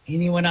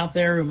 Anyone out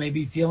there who may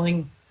be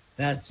feeling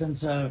that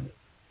sense of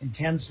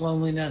intense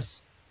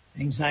loneliness,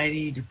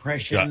 anxiety,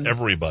 depression,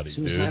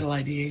 suicidal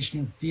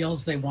ideation,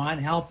 feels they want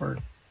help or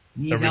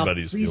need help,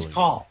 please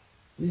call.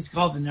 Please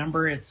call the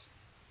number. It's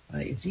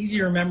easy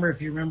to remember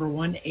if you remember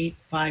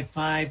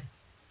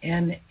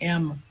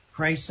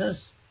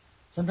 1-855-NM-CRISIS.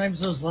 Sometimes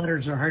those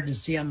letters are hard to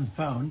see on the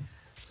phone.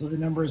 So the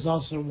number is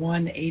also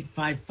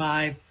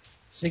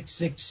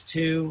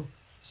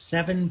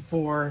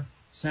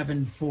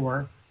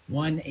 1-855-662-7474.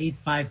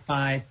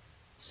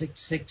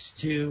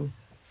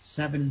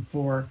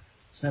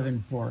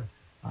 1-855-662-7474.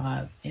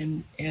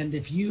 And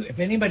if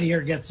anybody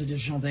here gets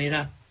additional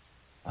data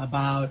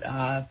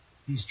about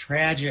these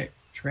tragic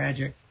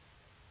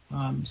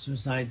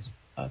suicides,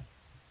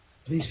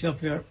 please feel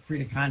free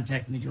to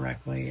contact me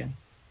directly,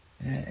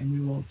 and we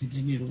will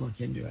continue to look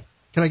into it.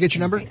 Can I get your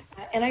number?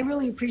 And I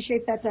really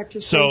appreciate that, Dr.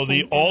 So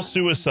the all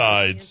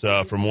suicides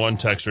from one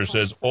texter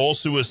says all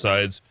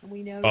suicides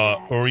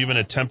or even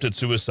attempted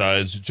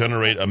suicides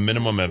generate a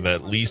minimum of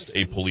at least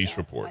a police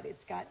report.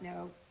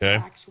 Okay,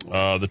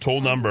 the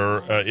toll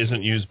number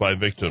isn't used by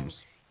victims.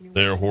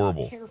 They're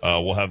horrible.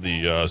 We'll have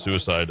the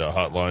suicide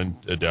hotline.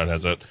 Dad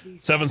has that.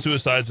 7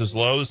 suicides is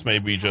low. This may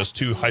be just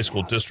 2 high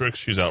school districts.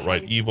 She's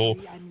outright evil.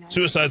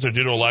 Suicides are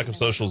due to a lack of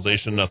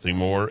socialization, nothing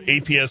more.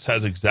 APS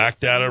has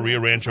exact data. Rio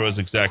Rancho has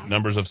exact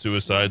numbers of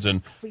suicides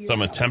and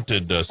some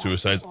attempted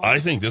suicides.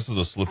 I think this is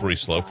a slippery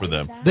slope for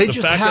them. The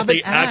fact that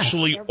they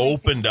actually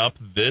opened up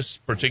this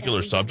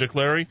particular subject,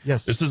 Larry,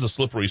 this is a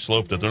slippery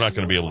slope that they're not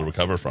going to be able to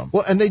recover from.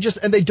 Well, and they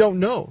don't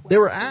know. They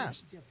were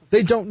asked.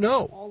 They don't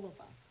know.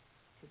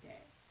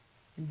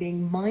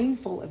 Being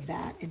mindful of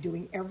that and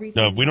doing everything.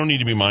 No, we don't need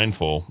to be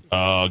mindful.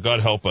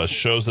 God help us.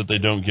 Shows that they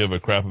don't give a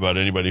crap about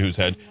anybody who's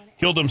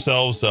killed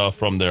themselves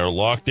from their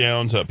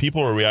lockdowns.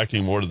 People are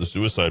reacting more to the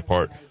suicide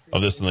part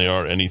of this than they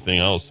are anything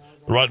else.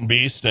 The Rotten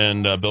Beast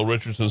and Bill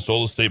Richardson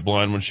stole the state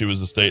blind when she was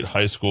the state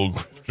high school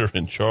grifter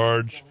in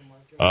charge.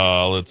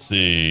 Let's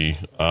see.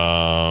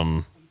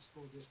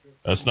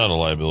 That's not a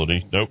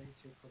liability. Nope.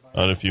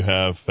 Not if you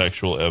have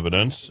factual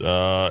evidence.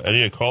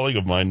 A colleague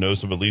of mine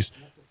knows of at least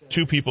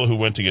 2 people who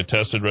went to get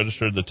tested,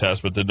 registered the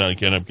test, but did not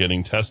end up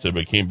getting tested,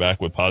 but came back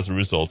with positive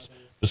results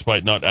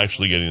despite not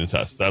actually getting the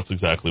test. That's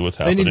exactly what's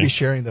happening. They need to be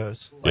sharing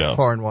those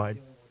far and wide.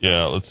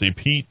 Yeah, let's see.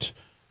 Pete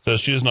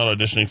says she is not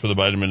auditioning for the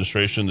Biden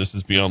administration. This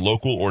is beyond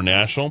local or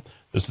national.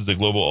 This is a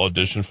global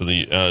audition for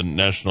the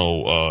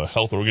National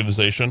Health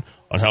Organization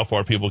on how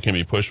far people can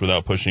be pushed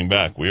without pushing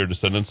back. We are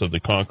descendants of the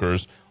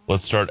conquerors.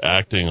 Let's start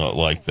acting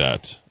like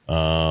that.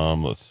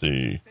 Let's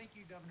see.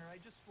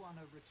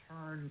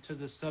 To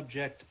the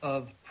subject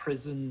of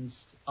prisons,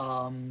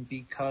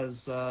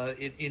 because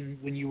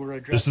when you were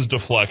addressing... This is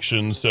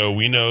deflection, so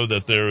we know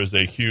that there is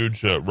a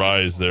huge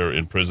rise there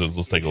in prisons.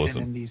 Let's take a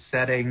listen. In these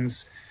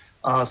settings,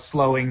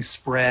 slowing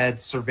spread,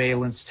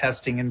 surveillance,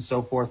 testing, and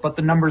so forth. But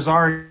the numbers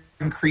are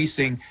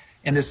increasing,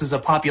 and this is a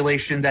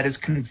population that is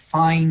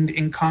confined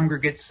in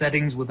congregate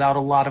settings without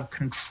a lot of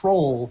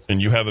control.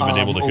 And you haven't been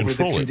able to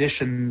control the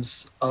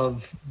conditions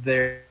of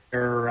their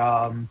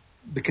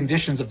the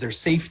conditions of their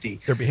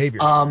safety. Their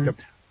behavior.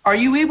 Are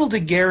you able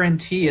to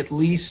guarantee at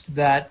least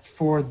that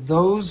for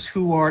those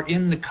who are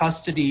in the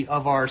custody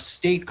of our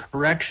state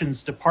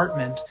corrections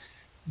department,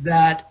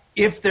 that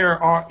if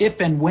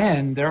and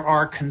when there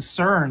are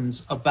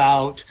concerns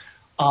about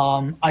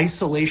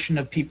isolation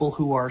of people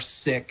who are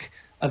sick,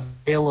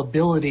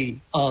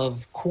 availability of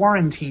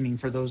quarantining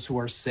for those who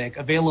are sick,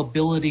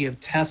 availability of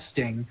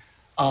testing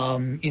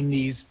in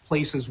these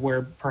places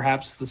where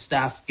perhaps the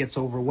staff gets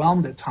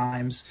overwhelmed at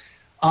times,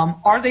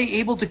 are they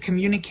able to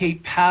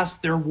communicate past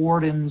their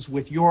wardens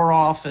with your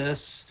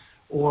office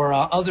or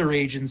other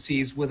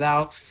agencies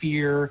without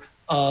fear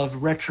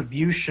of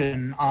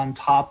retribution on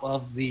top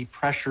of the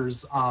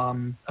pressures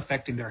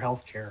affecting their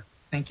health care?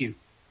 Thank you.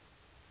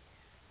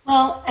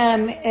 Well,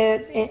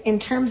 in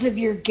terms of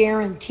your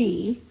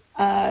guarantee,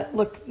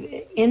 look,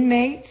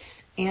 inmates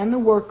and the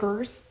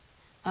workers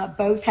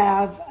both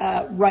have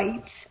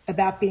rights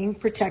about being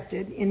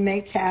protected.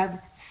 Inmates have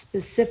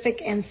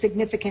specific and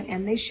significant,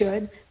 and they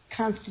should,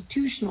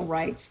 constitutional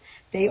rights.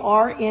 They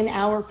are in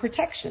our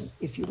protection,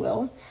 if you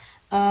will,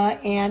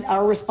 and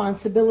our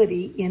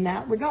responsibility in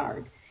that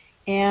regard.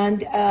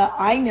 And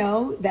I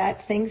know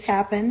that things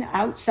happen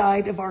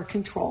outside of our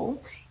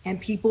control,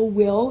 and people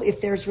will, if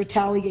there's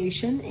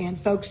retaliation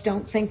and folks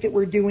don't think that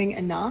we're doing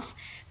enough,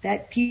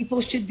 that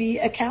people should be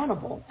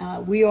accountable.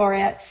 We are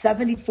at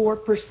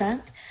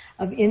 74%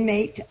 of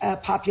inmate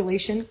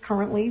population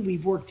currently.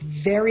 We've worked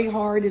very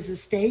hard as a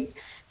state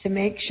to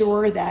make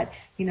sure that,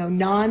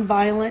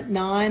 non-violent,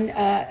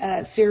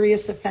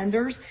 non-serious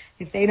offenders,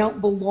 if they don't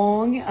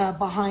belong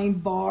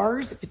behind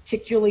bars,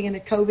 particularly in a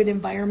COVID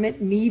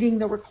environment, meeting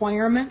the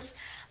requirements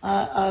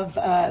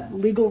of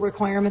legal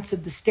requirements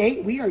of the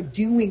state, we are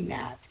doing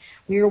that.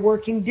 We are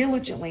working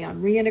diligently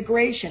on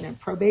reintegration and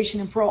probation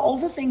and parole, all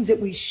the things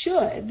that we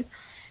should,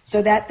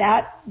 so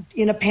that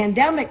in a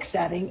pandemic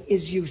setting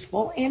is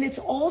useful. And it's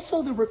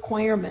also the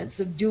requirements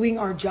of doing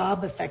our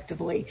job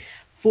effectively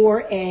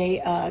for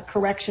a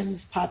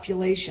corrections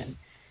population.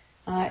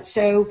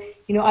 So,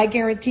 I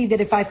guarantee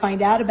that if I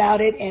find out about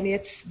it and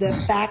it's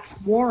the facts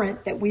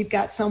warrant that we've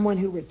got someone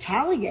who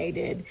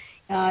retaliated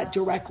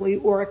directly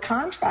or a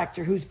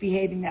contractor who's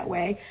behaving that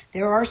way,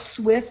 there are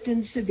swift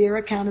and severe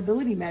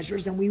accountability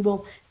measures, and we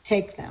will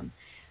take them.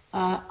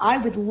 I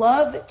would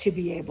love to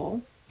be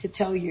able to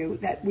tell you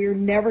that we're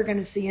never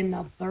going to see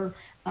another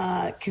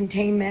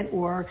containment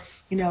or,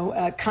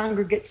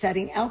 congregate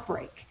setting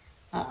outbreak.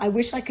 I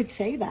wish I could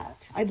say that.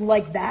 I'd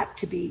like that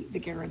to be the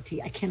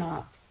guarantee. I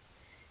cannot.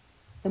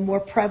 The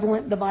more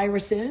prevalent the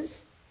virus is,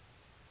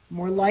 the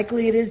more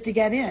likely it is to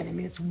get in. I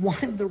mean, it's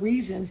one of the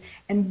reasons.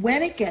 And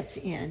when it gets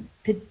in,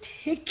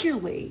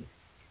 particularly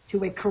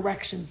to a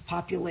corrections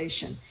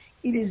population,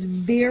 it is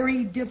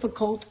very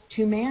difficult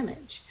to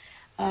manage.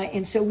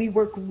 And so we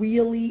work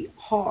really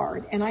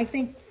hard. And I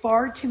think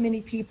far too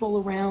many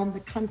people around the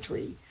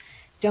country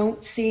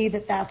don't see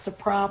that that's a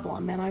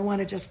problem. And I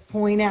want to just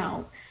point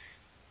out,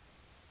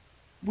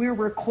 we're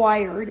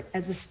required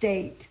as a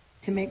state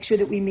to make sure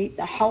that we meet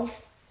the health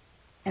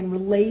and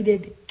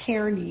related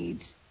care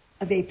needs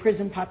of a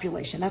prison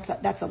population.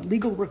 That's a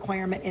legal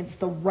requirement, and it's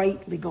the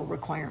right legal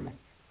requirement.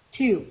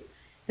 2,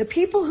 the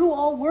people who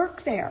all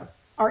work there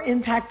are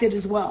impacted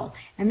as well,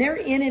 and they're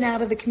in and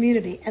out of the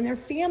community, and their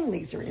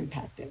families are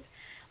impacted.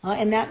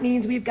 And that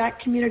means we've got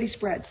community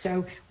spread.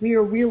 So we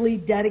are really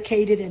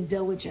dedicated and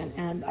diligent,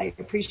 and I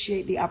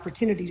appreciate the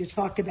opportunity to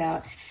talk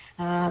about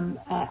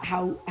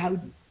how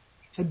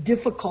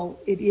difficult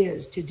it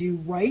is to do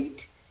right,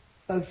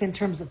 both in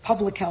terms of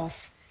public health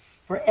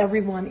for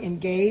everyone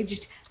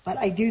engaged. But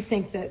I do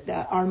think that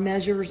our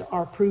measures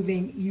are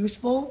proving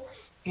useful,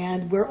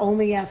 and we're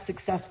only as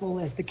successful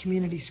as the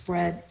community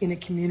spread in a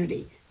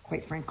community,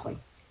 quite frankly.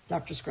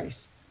 Dr.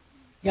 Scrace.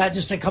 Yeah,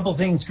 just a couple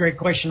things. Great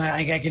question.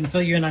 I can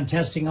fill you in on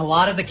testing. A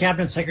lot of the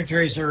cabinet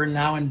secretaries are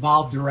now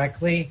involved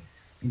directly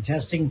in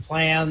testing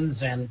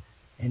plans and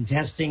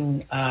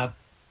testing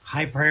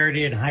high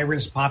priority and high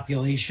risk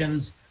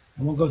populations.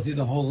 And we'll go through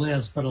the whole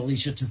list, but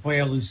Alicia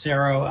Tafoya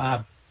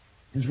Lucero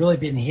has really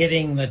been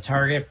hitting the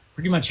target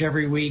pretty much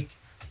every week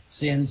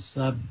since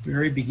the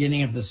very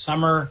beginning of the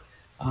summer.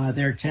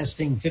 They're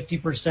testing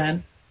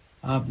 50%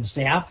 of the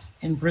staff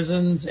in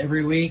prisons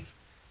every week.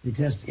 They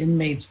test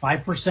inmates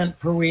 5%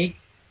 per week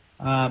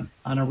on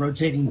a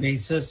rotating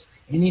basis.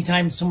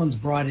 Anytime someone's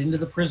brought into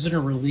the prison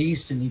or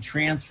released, any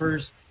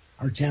transfers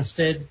are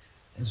tested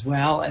as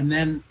well. And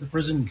then the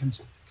prison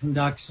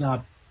conducts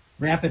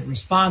rapid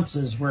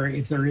responses where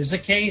if there is a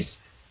case,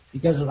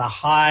 because of the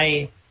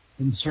high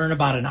concern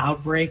about an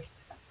outbreak,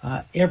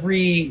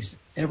 every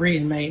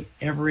inmate,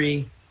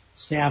 every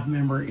staff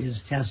member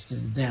is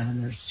tested then.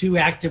 And there's 2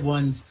 active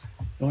ones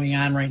going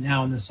on right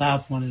now in the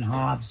South, one in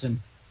Hobbs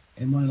and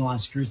one in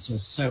Las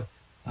Cruces. So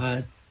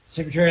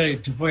Secretary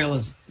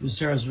Tafoya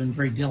Lucero has been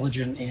very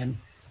diligent in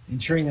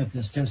ensuring that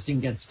this testing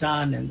gets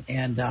done,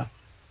 and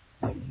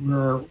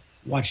we're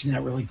watching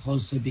that really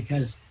closely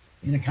because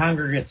in a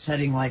congregate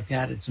setting like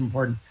that, it's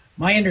important.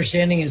 My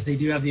understanding is they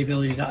do have the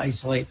ability to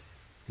isolate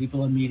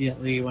people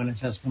immediately when a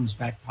test comes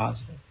back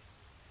positive.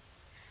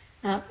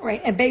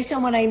 Right, and based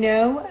on what I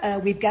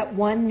know, we've got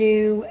one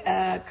new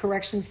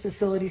corrections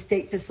facility,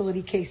 state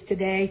facility case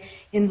today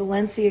in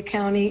Valencia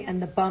County, and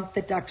the bump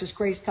that Dr.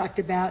 Scrace talked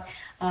about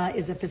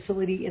is a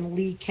facility in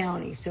Lee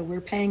County. So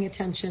we're paying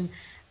attention,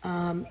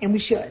 and we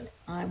should.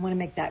 I want to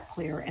make that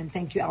clear, and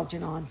thank you,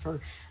 Algernon,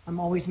 for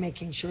always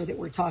making sure that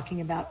we're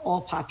talking about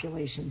all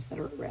populations that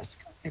are at risk.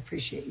 I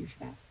appreciate you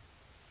for that.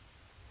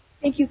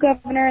 Thank you,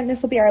 Governor. And this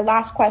will be our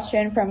last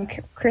question from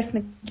Chris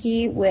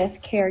McKee with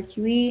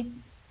KRQE.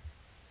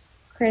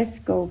 Chris,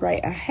 go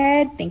right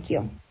ahead. Thank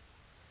you.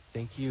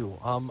 Thank you.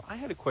 I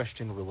had a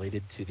question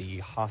related to the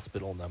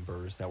hospital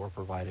numbers that were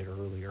provided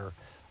earlier.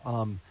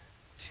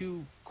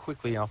 Too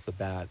quickly off the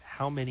bat,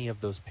 how many of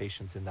those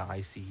patients in the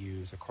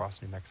ICUs across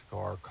New Mexico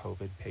are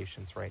COVID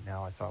patients right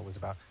now? I saw it was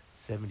about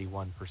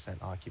 71%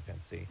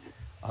 occupancy.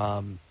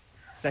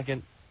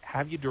 Second,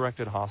 have you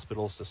directed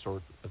hospitals to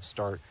sort of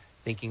start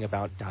thinking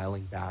about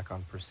dialing back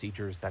on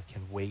procedures that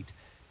can wait,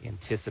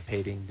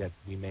 anticipating that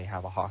we may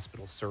have a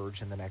hospital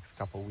surge in the next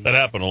couple weeks? That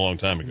happened a long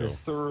time ago. The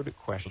third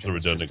question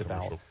is just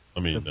about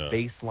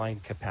the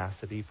baseline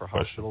capacity for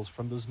hospitals.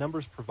 From those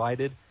numbers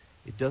provided,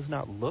 it does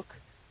not look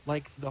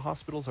like the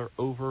hospitals are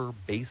over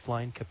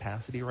baseline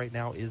capacity right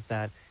now. Is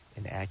that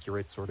an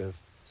accurate sort of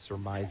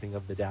surmising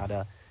of the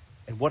data?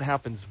 And what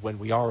happens when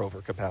we are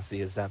over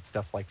capacity? Is that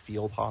stuff like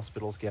field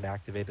hospitals get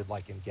activated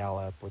like in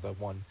Gallup or the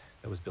one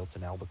that was built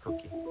in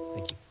Albuquerque?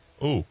 Thank you.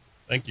 Oh,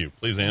 thank you.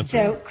 Please answer.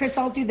 So, Chris,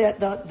 I'll do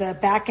the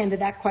back end of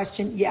that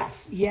question. Yes,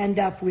 you end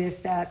up with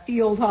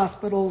field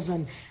hospitals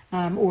and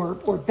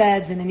or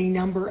beds and any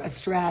number of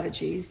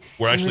strategies.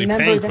 We're actually paying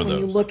for those. Remember that when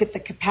you look at the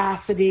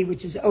capacity,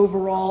 which is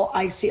overall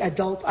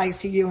adult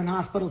ICU and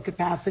hospital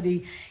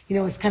capacity,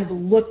 it's kind of a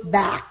look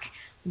back.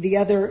 The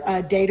other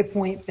data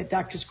point that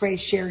Dr.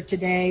 Scrace shared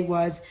today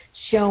was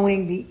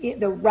showing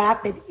the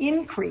rapid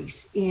increase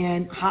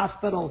in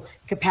hospital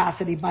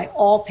capacity by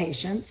all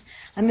patients.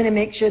 I'm going to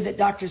make sure that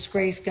Dr.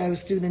 Scrace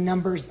goes through the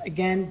numbers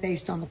again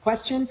based on the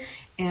question,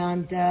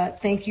 and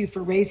thank you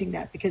for raising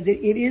that because it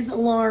is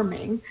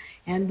alarming,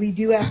 and we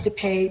do have to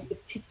pay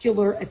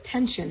particular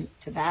attention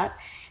to that.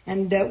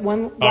 And all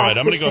right,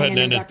 I'm going to go ahead and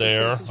end it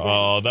there.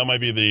 That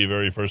might be the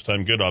very first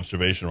time. Good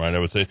observation, right? I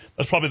would say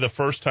that's probably the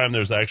first time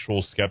there's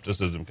actual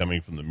skepticism coming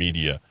from the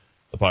media,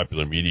 the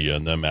popular media,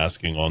 and them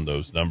asking on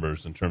those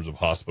numbers in terms of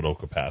hospital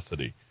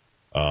capacity.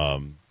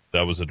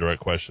 That was a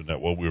direct question at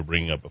what we were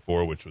bringing up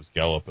before, which was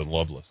Gallup and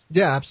Loveless.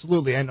 Yeah,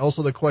 absolutely. And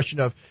also the question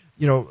of,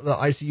 the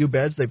ICU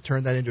beds, they've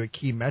turned that into a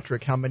key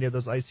metric. How many of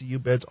those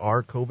ICU beds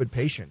are COVID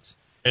patients?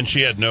 And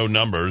she had no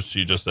numbers.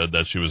 She just said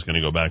that she was going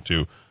to go back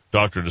to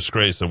Dr.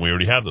 Disgrace, and we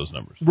already have those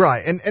numbers.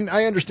 Right, and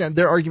I understand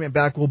their argument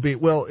back will be,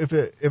 well, if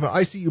an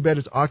ICU bed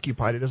is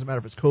occupied, it doesn't matter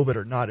if it's COVID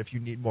or not if you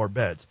need more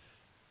beds.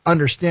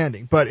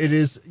 understanding. But it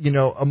is,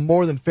 a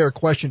more than fair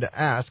question to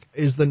ask,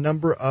 is the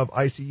number of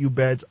ICU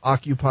beds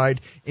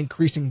occupied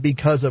increasing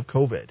because of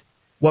COVID?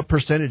 What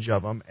percentage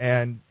of them?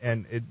 And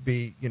it'd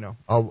be,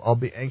 I'll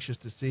be anxious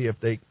to see if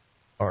they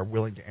are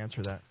willing to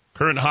answer that.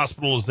 Current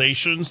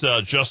hospitalizations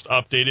just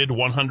updated,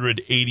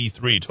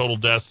 183. Total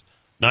deaths,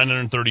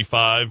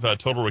 935.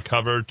 Total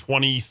recovered,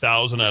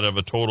 20,000 out of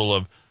a total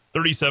of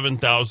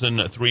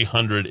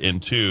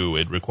 37,302.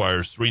 It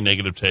requires 3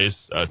 negative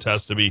tests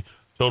to be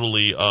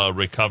totally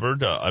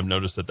recovered. I've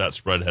noticed that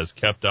spread has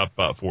kept up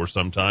for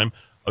some time.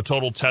 A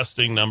total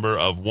testing number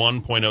of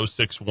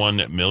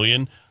 1.061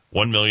 million,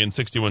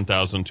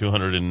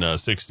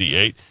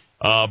 1,061,268.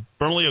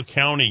 Bernalillo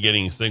County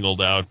getting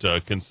singled out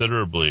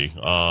considerably.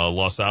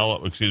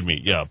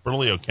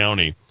 Bernalillo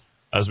County.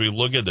 As we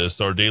look at this,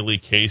 our daily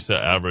case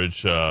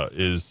average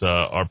is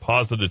our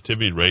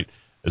positivity rate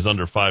is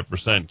under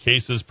 5%.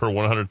 Cases per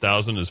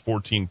 100,000 is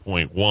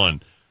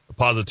 14.1. The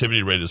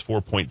positivity rate is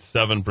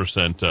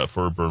 4.7%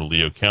 for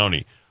Bernalillo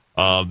County.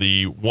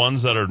 The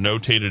ones that are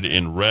notated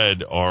in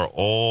red are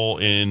all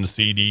in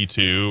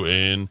CD2,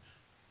 and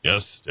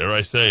yes, dare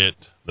I say it,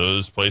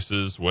 those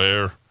places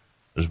where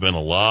there's been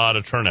a lot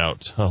of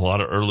turnout, a lot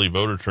of early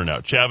voter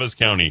turnout. Chavez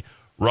County,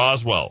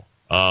 Roswell,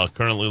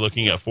 currently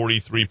looking at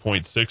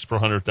 43.6 per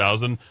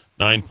 100,000,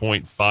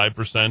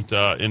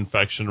 9.5%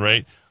 infection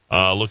rate.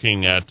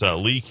 Looking at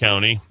Lee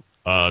County,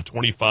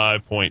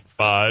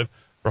 25.5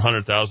 per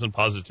 100,000,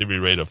 positivity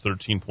rate of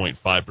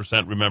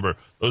 13.5%. Remember,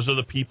 those are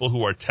the people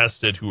who are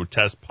tested, who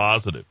test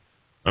positive.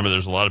 Remember,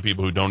 there's a lot of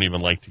people who don't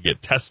even like to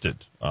get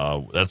tested.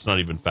 That's not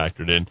even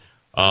factored in.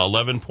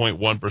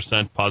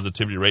 11.1%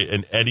 positivity rate.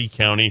 In Eddy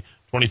County,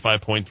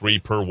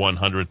 25.3 per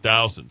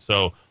 100,000.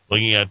 So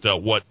looking at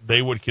what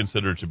they would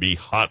consider to be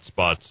hot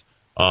spots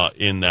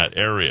in that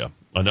area.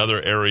 Another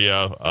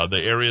area,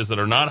 the areas that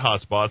are not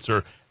hot spots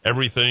are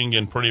everything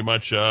in pretty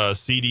much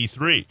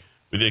CD3,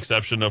 with the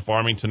exception of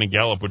Farmington and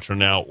Gallup, which are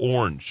now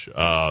orange,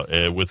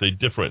 with a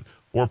different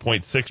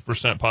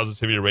 4.6%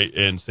 positivity rate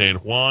in San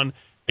Juan,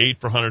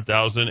 8 per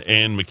 100,000,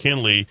 and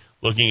McKinley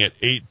looking at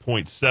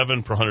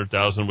 8.7 per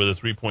 100,000 with a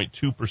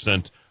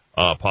 3.2%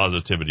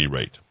 positivity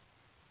rate.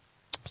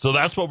 So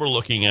that's what we're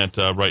looking at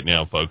right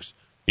now, folks,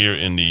 here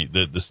in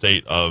the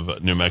state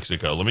of New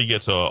Mexico. Let me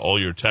get to all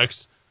your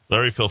texts.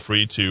 Larry, feel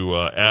free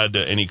to add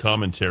any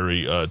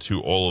commentary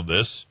to all of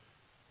this.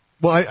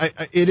 Well,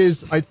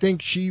 I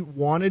think she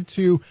wanted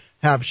to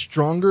have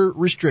stronger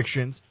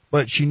restrictions,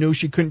 but she knew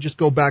she couldn't just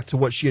go back to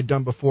what she had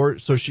done before,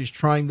 so she's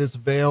trying this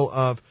veil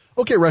of,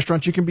 okay,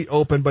 restaurants, you can be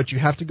open, but you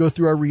have to go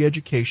through our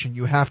re-education.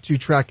 You have to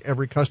track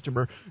every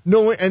customer,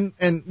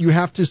 and you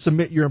have to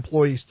submit your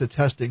employees to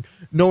testing,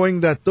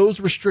 knowing that those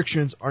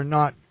restrictions are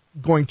not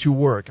going to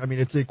work. I mean,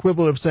 it's the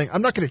equivalent of saying,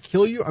 I'm not going to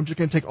kill you, I'm just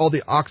going to take all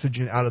the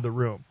oxygen out of the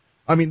room.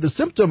 I mean, the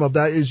symptom of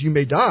that is you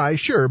may die,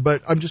 sure,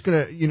 but I'm just going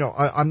to,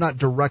 I'm not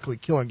directly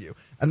killing you.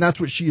 And that's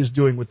what she is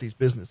doing with these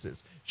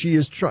businesses.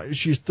 She's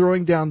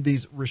throwing down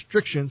these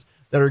restrictions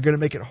that are going to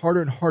make it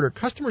harder and harder.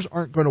 Customers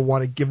aren't going to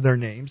want to give their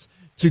names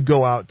to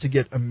go out to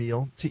get a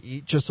meal to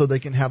eat just so they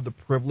can have the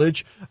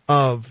privilege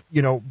of,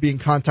 being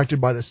contacted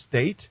by the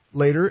state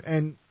later.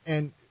 And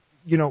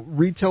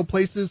retail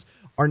places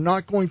are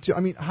not going to,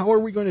 how are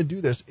we going to do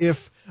this? If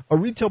a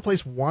retail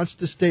place wants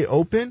to stay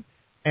open,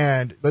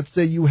 and let's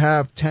say you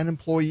have 10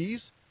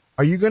 employees,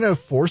 are you going to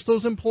force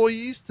those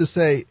employees to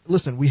say,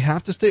 listen, we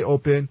have to stay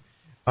open,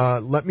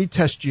 let me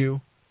test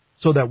you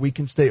so that we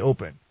can stay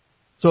open?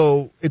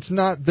 So it's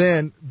not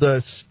then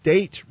the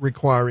state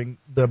requiring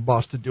the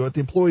boss to do it. The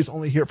employees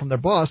only hear it from their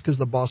boss because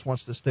the boss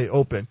wants to stay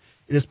open.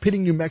 It is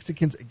pitting New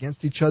Mexicans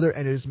against each other,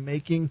 and it is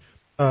making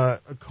a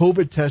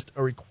COVID test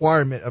a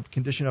requirement of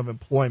condition of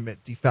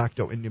employment de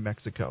facto in New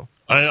Mexico.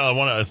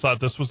 I thought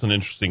this was an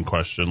interesting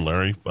question,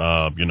 Larry.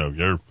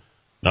 You're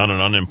not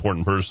an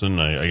unimportant person.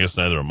 I guess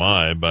neither am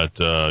I, but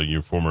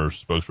you're former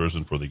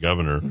spokesperson for the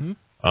governor. Mm-hmm.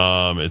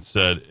 It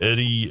said,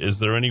 Eddie, is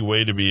there any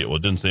way to be... Well,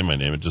 it didn't say my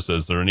name. It just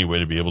says, is there any way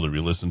to be able to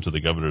re-listen to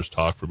the governor's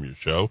talk from your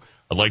show?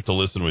 I'd like to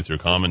listen with your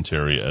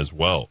commentary as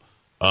well.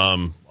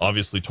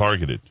 Obviously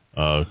targeted.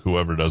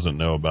 Whoever doesn't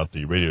know about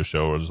the radio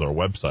show is our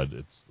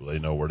website. They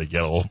know where to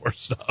get all of our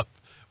stuff,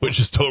 which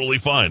is totally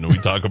fine. We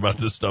talk about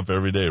this stuff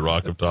every day,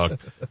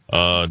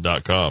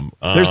 rockoftalk.com.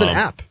 There's an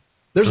app.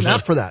 There's an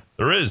app for that.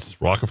 There is,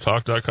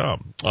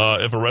 rockoftalk.com.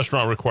 If a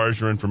restaurant requires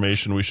your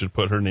information, we should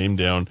put her name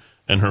down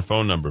and her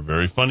phone number.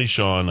 Very funny,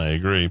 Sean. I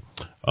agree.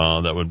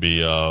 That would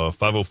be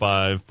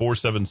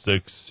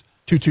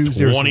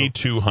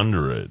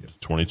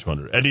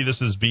 505-476-2200. Eddie, this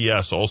is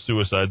BS. All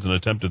suicides and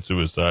attempted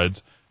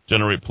suicides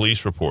generate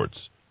police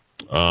reports.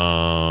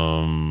 The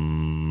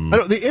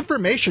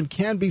information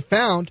can be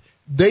found.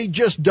 They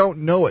just don't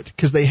know it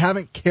because they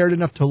haven't cared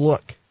enough to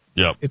look.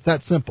 Yep. It's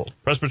that simple.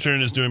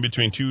 Presbyterian is doing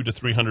between 200 to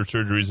 300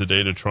 surgeries a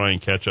day to try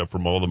and catch up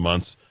from all the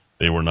months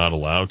they were not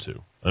allowed to.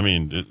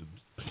 Can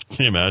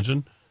you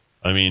imagine?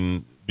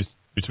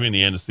 Between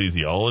the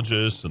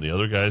anesthesiologists and the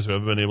other guys who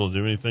haven't been able to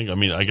do anything,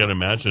 I got to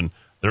imagine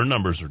their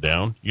numbers are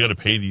down. You got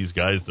to pay these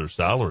guys their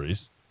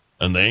salaries,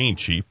 and they ain't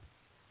cheap.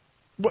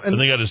 and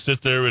they got to sit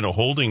there in a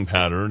holding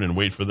pattern and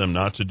wait for them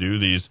not to do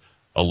these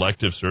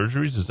elective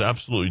surgeries is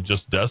absolutely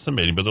just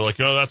decimating. But they're like,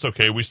 oh, that's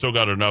okay. We still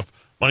got enough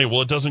money.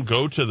 Well, it doesn't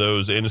go to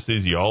those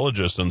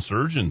anesthesiologists and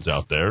surgeons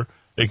out there.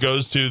 It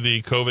goes to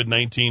the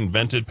COVID-19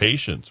 vented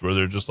patients where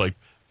they're just like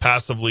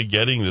passively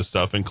getting this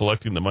stuff and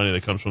collecting the money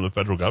that comes from the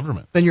federal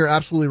government. And you're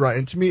absolutely right.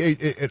 And to me,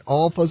 it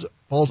all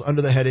falls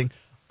under the heading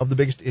of the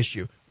biggest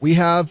issue. We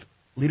have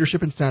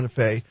leadership in Santa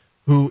Fe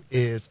who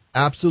is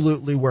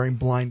absolutely wearing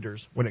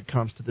blinders when it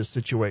comes to this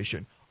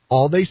situation.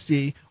 All they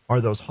see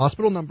are those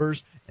hospital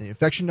numbers and the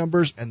infection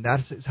numbers, and that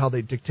is how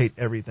they dictate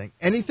everything.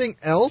 Anything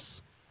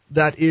else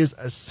that is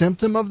a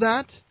symptom of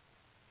that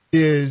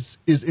is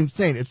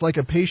insane. It's like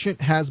a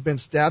patient has been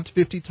stabbed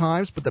 50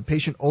 times, but the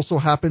patient also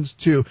happens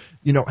to,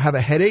 have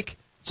a headache.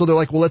 So they're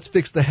like, well, let's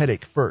fix the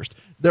headache first.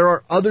 There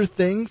are other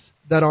things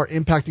that are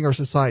impacting our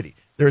society.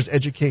 There is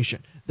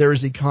education. There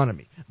is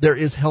economy. There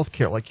is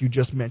healthcare, like you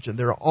just mentioned.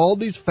 There are all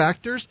these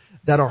factors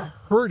that are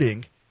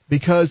hurting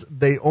because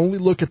they only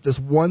look at this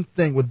one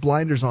thing with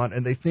blinders on,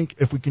 and they think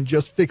if we can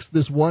just fix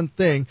this one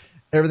thing,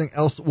 everything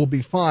else will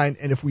be fine.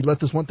 And if we let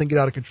this one thing get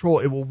out of control,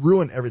 it will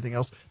ruin everything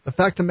else. The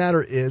fact of the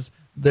matter is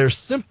their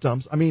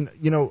symptoms. I mean,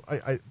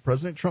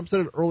 President Trump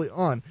said it early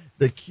on.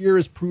 The cure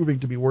is proving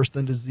to be worse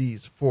than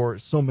disease for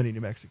so many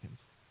New Mexicans.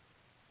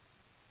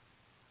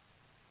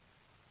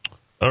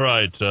 All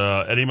right,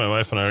 Eddie, my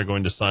wife and I are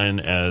going to sign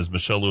as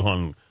Michelle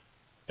Lujan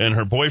and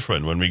her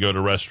boyfriend when we go to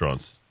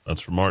restaurants.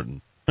 That's from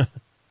Martin.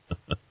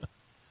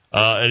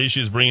 Eddie,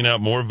 she's bringing out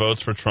more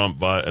votes for Trump,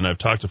 and I've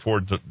talked to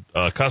 4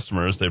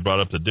 customers. They brought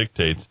up the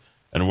dictates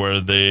and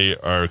where they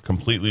are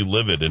completely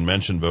livid and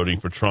mentioned voting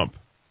for Trump.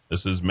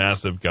 This is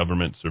massive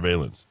government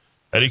surveillance.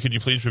 Eddie, could you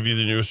please review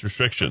the newest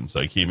restrictions?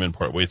 I came in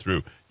partway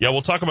through. Yeah,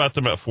 we'll talk about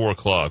them at 4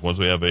 o'clock once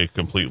we have a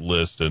complete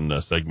list and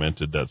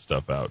segmented that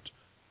stuff out.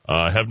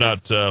 I have not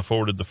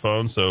forwarded the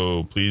phone,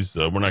 so please,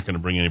 we're not going to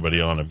bring anybody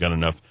on. I've got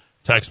enough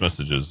text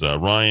messages.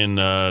 Ryan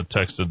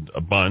texted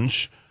a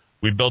bunch.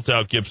 We built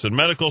out Gibson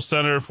Medical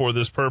Center for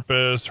this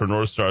purpose. Her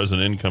North Star is an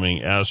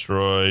incoming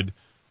asteroid.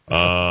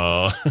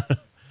 So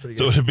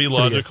it would be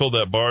logical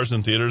that bars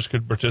and theaters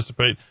could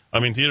participate. I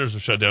mean, theaters are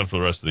shut down for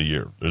the rest of the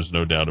year. There's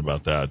no doubt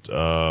about that.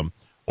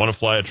 Want to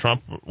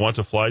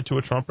fly to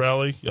a Trump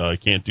rally?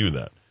 Can't do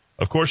that.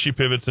 Of course, she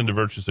pivots into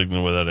virtue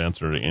signaling without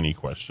answering any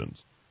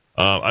questions.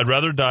 I'd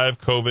rather die of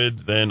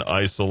COVID than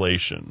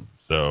isolation.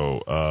 So,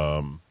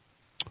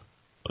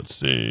 let's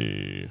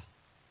see.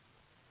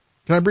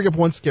 Can I bring up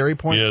one scary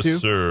point, too?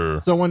 Yes,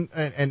 sir. Someone,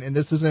 and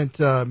this isn't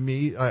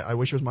me. I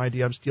wish it was my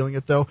idea. I'm stealing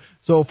it, though.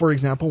 So, for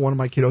example, one of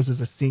my kiddos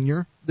is a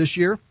senior this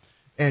year,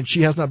 and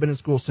she has not been in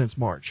school since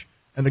March.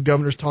 And the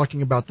governor's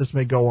talking about this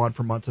may go on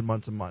for months and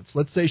months and months.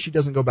 Let's say she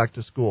doesn't go back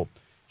to school.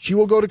 She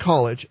will go to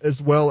college, as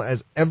well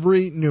as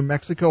every New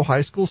Mexico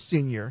high school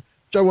senior,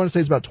 which I want to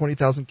say is about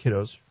 20,000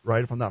 kiddos,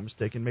 right, if I'm not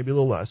mistaken, maybe a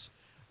little less,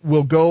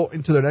 will go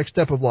into their next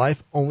step of life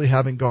only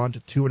having gone to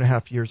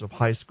 2.5 years of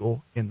high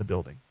school in the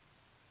building.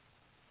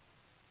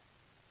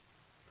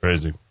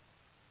 Crazy.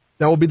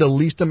 That will be the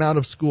least amount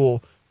of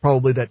school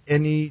probably that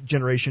any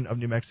generation of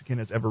New Mexican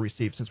has ever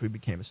received since we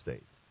became a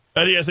state.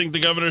 Eddie, I think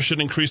the governor should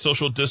increase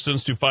social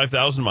distance to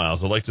 5,000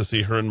 miles. I'd like to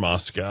see her in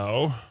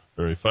Moscow.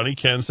 Very funny.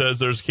 Ken says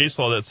there's a case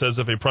law that says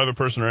if a private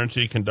person or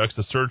entity conducts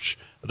a search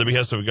at the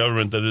behest of a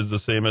government, that is the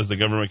same as the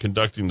government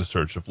conducting the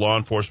search. If law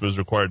enforcement is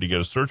required to get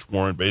a search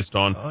warrant based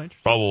on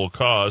probable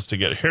cause to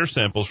get hair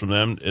samples from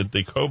them at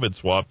the COVID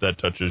swap, that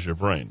touches your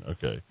brain.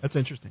 Okay. That's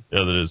interesting.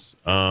 Yeah, that is.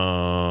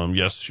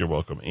 Yes, you're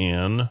welcome.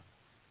 Ann.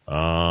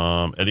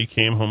 Eddie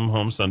came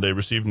home Sunday,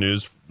 received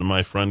news that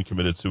my friend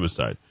committed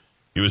suicide.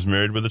 He was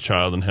married with a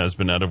child and has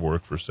been out of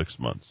work for 6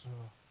 months.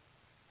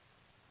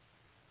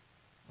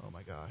 Oh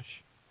my gosh.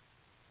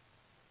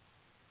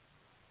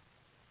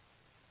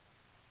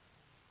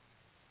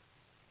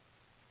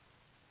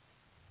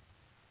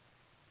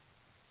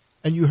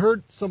 And you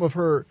heard some of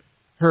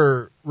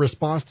her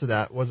response to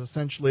that was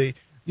essentially,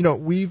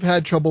 we've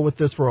had trouble with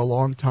this for a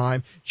long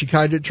time. She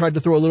kind of tried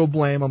to throw a little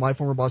blame on my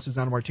former boss,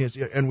 Susana Martinez,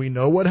 and we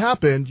know what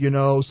happened.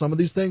 Some of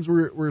these things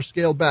were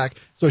scaled back.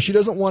 So she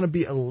doesn't want to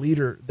be a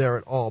leader there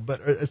at all.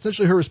 But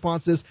essentially her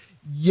response is,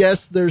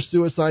 yes, there's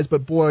suicides,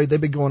 but boy, they've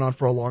been going on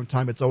for a long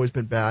time. It's always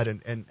been bad,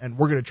 and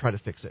we're going to try to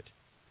fix it.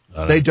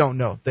 They don't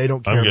know. They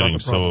don't care about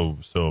the problem. I'm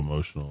getting so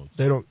emotional.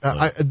 They don't.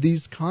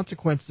 These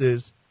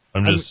consequences.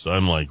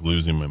 I'm like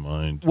losing my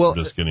mind. Well,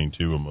 I'm just getting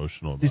too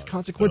emotional about these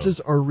consequences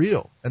are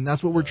real, and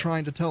that's what we're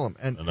trying to tell them.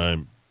 And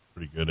I'm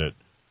pretty good at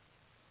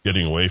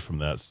getting away from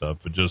that stuff.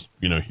 But just,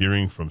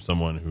 hearing from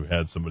someone who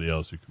had somebody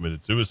else who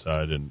committed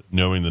suicide and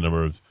knowing the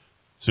number of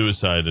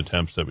suicide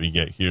attempts that we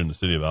get here in the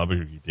city of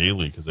Albuquerque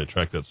daily, because I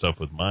track that stuff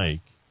with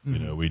Mike.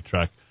 Mm-hmm. We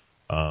track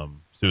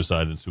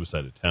suicide and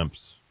suicide attempts.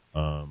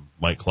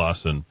 Mike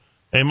Clausen.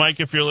 Hey,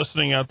 Mike, if you're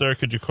listening out there,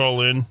 could you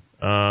call in?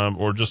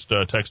 Or just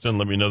text in,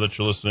 let me know that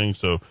you're listening.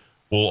 So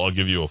I'll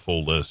give you a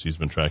full list. He's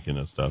been tracking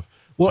that stuff.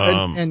 Well,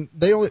 and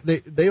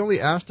they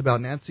only asked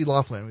about Nancy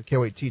Laughlin with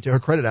KOAT. To her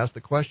credit, asked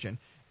the question,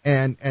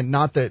 And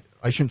not that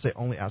I shouldn't say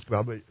only ask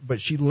about,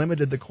 but she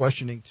limited the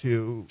questioning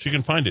to... She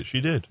can find it.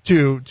 She did.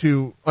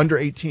 To under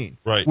 18.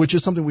 Right. Which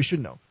is something we should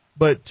know.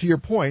 But to your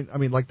point, I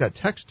mean, like that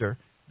texter,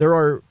 there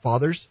are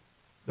fathers,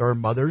 there are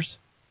mothers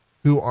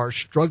who are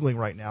struggling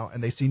right now,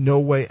 and they see no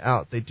way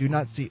out. They do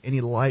not see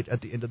any light at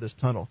the end of this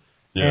tunnel.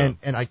 Yeah.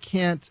 And I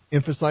can't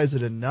emphasize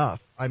it enough.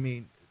 I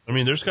mean,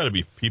 there's got to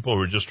be people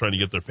who are just trying to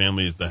get their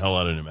families the hell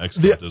out of New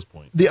Mexico at this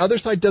point. The other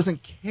side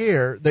doesn't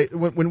care.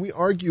 When we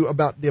argue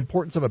about the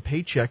importance of a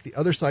paycheck, the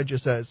other side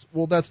just says,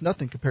 well, that's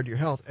nothing compared to your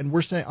health. And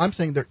I'm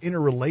saying they're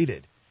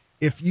interrelated.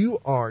 If you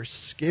are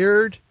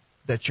scared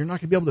that you're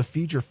not going to be able to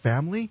feed your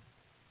family,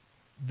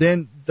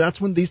 then that's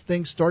when these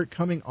things start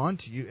coming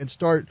onto you and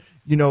start,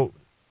 that's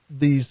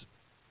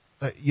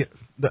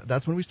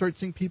when we start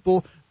seeing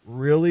people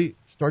really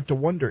start to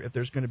wonder if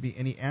there's going to be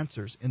any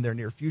answers in their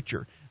near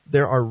future.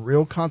 There are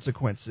real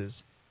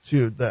consequences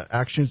to the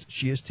actions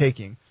she is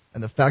taking.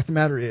 And the fact of the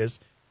matter is,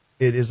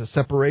 it is a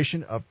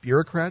separation of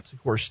bureaucrats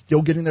who are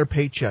still getting their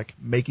paycheck,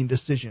 making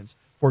decisions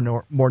for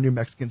more New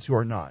Mexicans who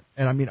are not.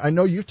 And I mean, I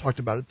know you've talked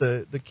about it,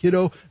 the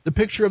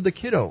picture of the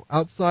kiddo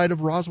outside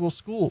of Roswell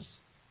schools.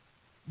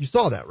 You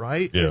saw that,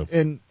 right? Yeah.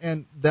 And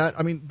that,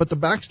 I mean, but the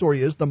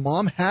backstory is the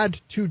mom had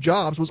 2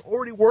 jobs, was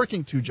already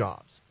working 2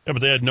 jobs. Yeah,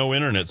 but they had no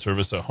internet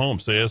service at home,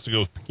 so he has to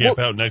go camp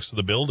out next to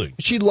the building.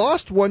 She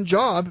lost 1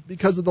 job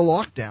because of the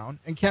lockdown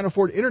and can't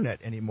afford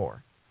internet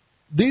anymore.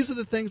 These are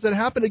the things that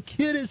happen. A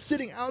kid is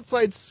sitting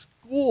outside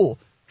school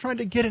trying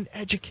to get an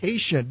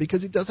education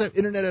because he doesn't have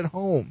internet at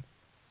home.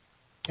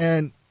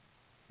 And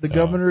the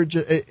governor,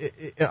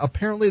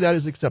 apparently that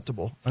is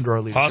acceptable under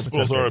our leadership.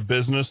 Hospitals are a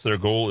business. Their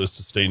goal is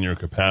to stay near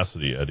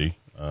capacity, Eddie.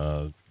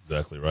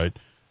 Exactly right.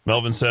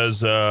 Melvin says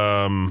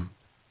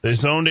they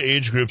zoned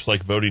age groups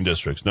like voting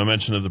districts. No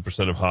mention of the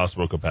percent of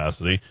hospital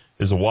capacity.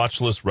 Is the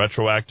watch list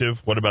retroactive?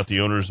 What about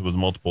the owners with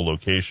multiple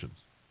locations?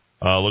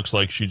 Looks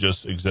like she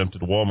just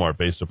exempted Walmart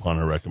based upon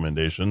her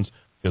recommendations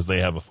because they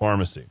have a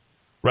pharmacy.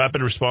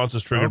 Rapid response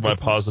is triggered by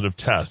positive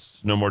tests.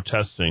 No more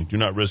testing. Do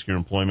not risk your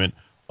employment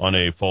on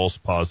a false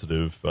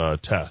positive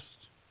test.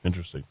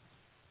 Interesting.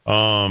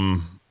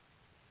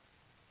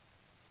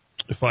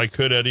 If I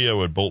could, Eddie, I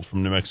would bolt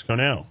from New Mexico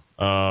now.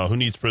 Who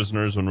needs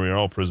prisoners when we are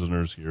all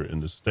prisoners here in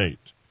the state?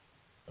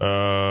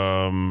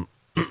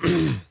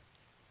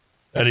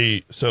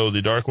 Eddie, so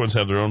the Dark Ones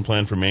have their own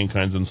plan for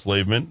mankind's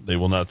enslavement. They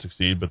will not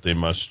succeed, but they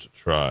must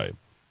try.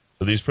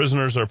 So these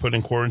prisoners are put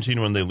in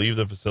quarantine when they leave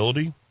the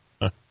facility?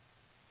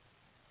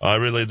 I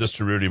relayed this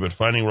to Rudy, but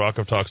finding Rock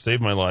of Talk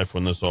saved my life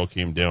when this all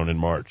came down in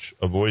March.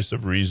 A voice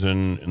of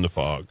reason in the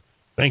fog.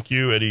 Thank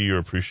you, Eddie. You're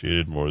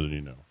appreciated more than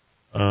you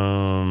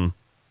know.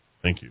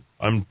 Thank you.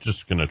 I'm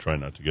just going to try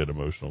not to get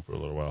emotional for a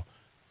little while.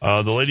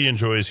 The lady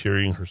enjoys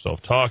hearing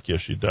herself talk. Yes,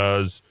 she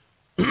does.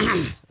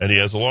 Eddie,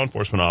 as a law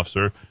enforcement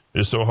officer, it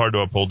is so hard to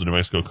uphold the New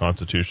Mexico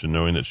Constitution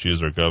knowing that she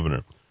is our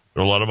governor.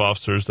 There are a lot of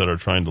officers that are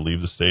trying to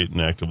leave the state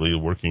and actively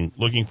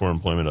looking for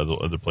employment at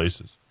other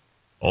places.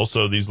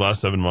 Also, these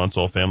last 7 months,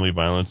 all family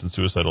violence and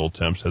suicidal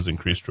attempts has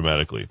increased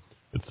dramatically.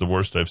 It's the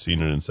worst I've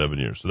seen it in 7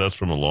 years. So that's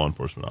from a law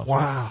enforcement officer.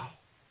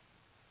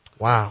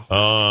 Wow.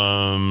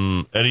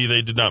 Eddie,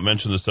 they did not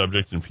mention the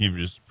subject in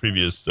previous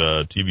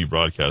TV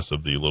broadcasts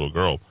of the little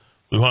girl.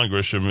 Lujan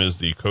Grisham is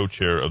the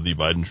co-chair of the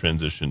Biden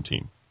transition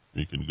team.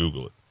 You can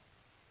Google it.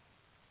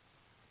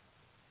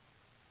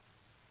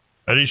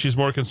 Eddie, she's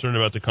more concerned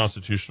about the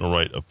constitutional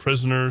right of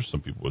prisoners.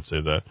 Some people would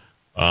say that.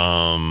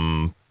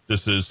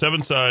 This is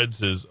Seven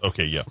Sides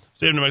okay, yeah.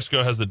 State of New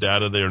Mexico has the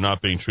data. They are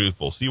not being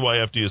truthful.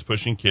 CYFD is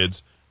pushing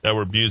kids that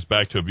were abused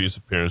back to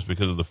abusive parents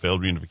because of the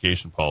failed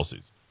reunification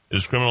policies. It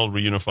is criminal to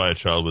reunify a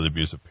child with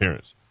abusive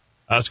parents.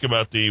 Ask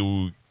about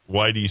the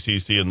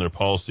YDCC and their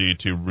policy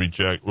to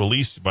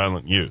release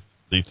violent youth.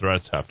 The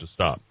threats have to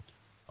stop.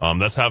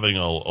 That's having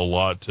a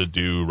lot to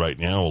do right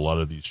now. A lot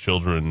of these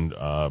children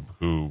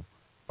who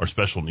are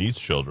special needs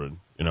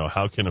children,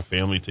 how can a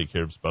family take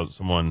care of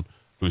someone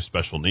who's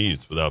special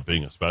needs without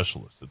being a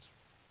specialist? It's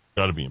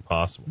got to be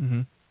impossible.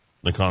 Mm-hmm.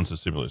 The constant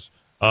stimulus.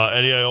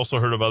 Eddie, I also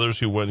heard of others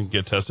who went and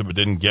get tested but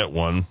didn't get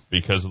one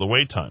because of the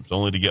wait times,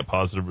 only to get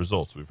positive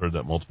results. We've heard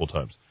that multiple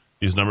times.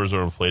 These numbers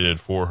are inflated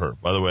for her.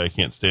 By the way, I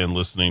can't stand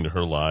listening to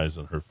her lies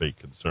and her fake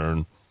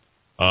concern.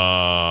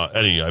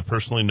 Eddie, I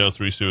personally know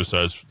 3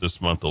 suicides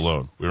this month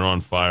alone. We're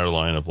on fire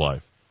line of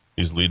life.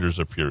 These leaders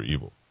are pure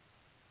evil.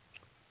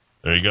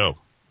 There you go.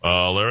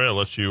 Larry, I'll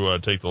let you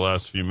take the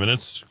last few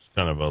minutes. It's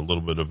kind of a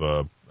little bit of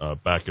a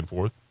back and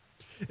forth.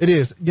 It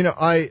is.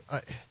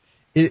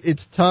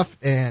 It's tough,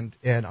 and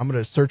I'm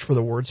going to search for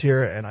the words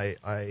here, and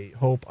I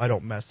hope I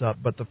don't mess up.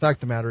 But the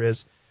fact of the matter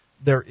is,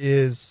 there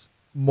is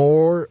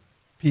more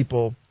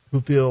people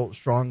who feel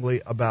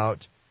strongly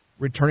about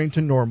returning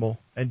to normal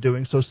and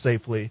doing so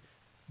safely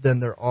than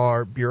there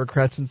are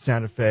bureaucrats in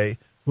Santa Fe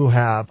who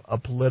have a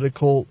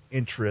political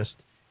interest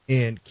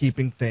in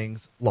keeping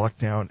things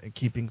locked down and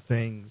keeping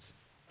things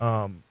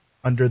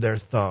under their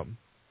thumb.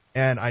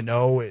 And I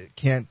know it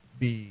can't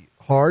be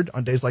hard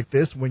on days like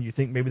this when you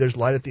think maybe there's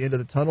light at the end of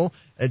the tunnel,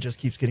 and it just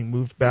keeps getting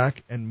moved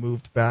back and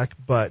moved back.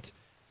 But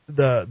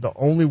the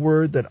only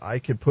word that I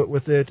could put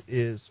with it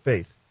is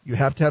faith. You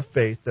have to have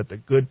faith that the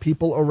good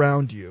people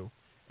around you,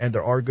 and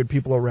there are good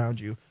people around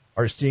you,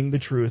 are seeing the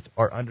truth,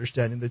 are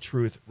understanding the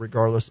truth,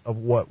 regardless of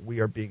what we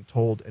are being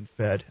told and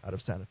fed out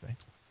of Santa Fe.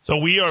 So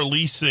we are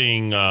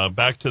leasing,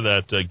 back to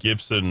that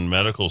Gibson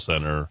Medical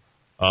Center,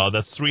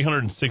 that's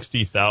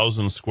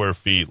 360,000 square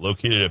feet,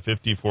 located at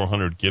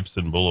 5400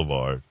 Gibson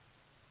Boulevard.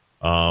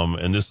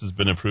 And this has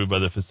been approved by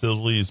the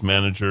Facilities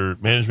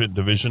Management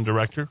Division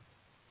Director,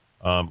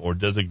 or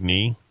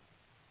designee.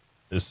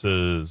 This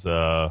is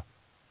a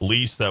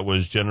lease that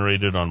was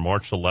generated on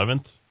March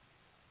 11th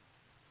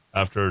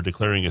after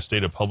declaring a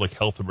state of public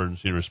health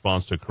emergency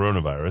response to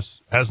coronavirus.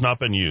 Has not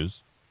been used.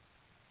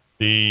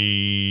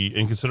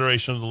 In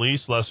consideration of the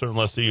lease, lessor and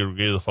lessee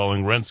agree the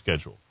following rent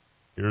schedule.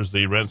 Here's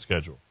the rent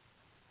schedule.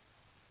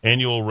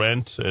 Annual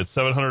rent at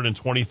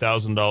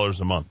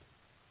 $720,000 a month.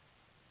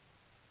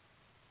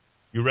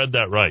 You read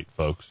that right,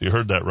 folks. You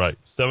heard that right.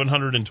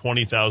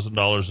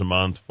 $720,000 a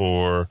month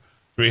for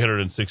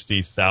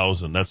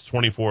 $360,000. That's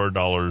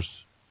 $24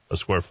 a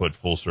square foot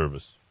full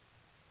service.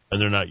 And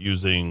they're not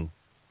using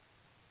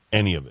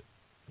any of it.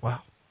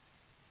 Wow.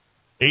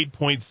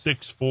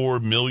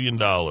 $8.64 million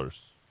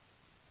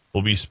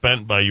will be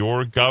spent by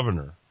your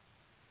governor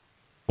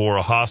for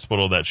a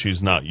hospital that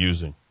she's not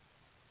using.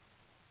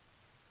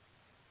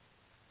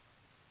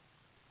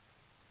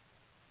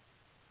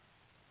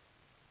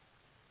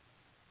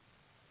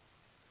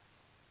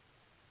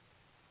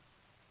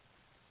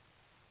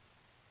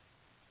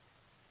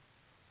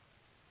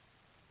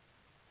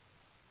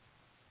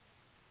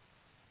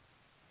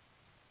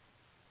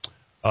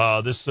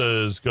 This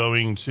is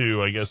going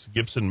to, I guess,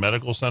 Gibson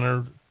Medical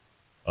Center,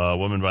 a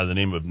woman by the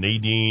name of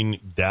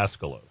Nadine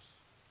Daskalos.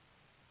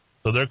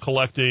 So they're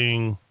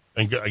collecting,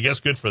 and I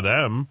guess good for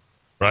them,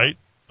 right?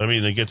 I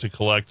mean, they get to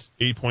collect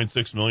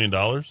 $8.6 million,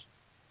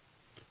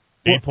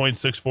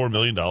 $8.64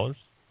 million,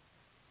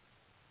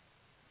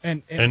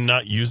 and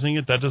not using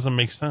it. That doesn't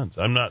make sense.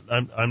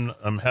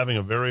 I'm having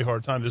a very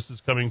hard time. This is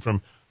coming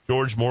from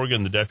George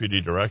Morgan, the deputy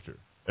director.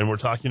 And we're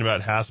talking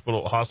about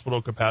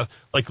hospital capacity.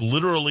 Like,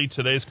 literally,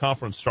 today's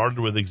conference started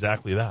with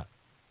exactly that.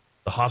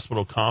 The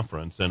hospital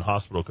conference and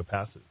hospital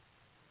capacity.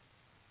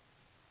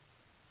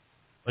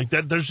 Like,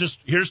 that,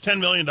 here's $10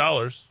 million.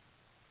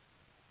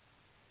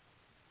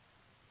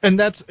 And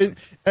that's,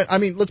 I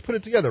mean, let's put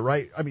it together,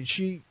 right? I mean,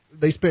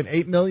 they spent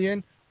 $8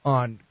 million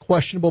on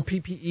questionable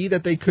PPE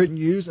that they couldn't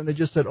use, and they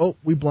just said, oh,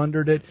 we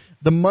blundered it.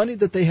 The money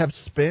that they have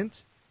spent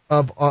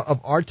of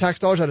our tax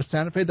dollars out of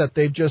Santa Fe that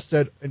they've just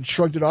said and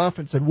shrugged it off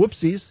and said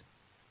whoopsies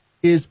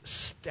is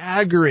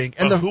staggering.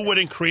 And who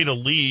wouldn't create a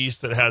lease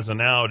that has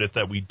an out if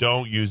that we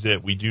don't use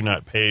it, we do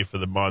not pay for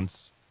the months?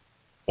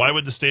 Why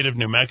would the state of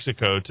New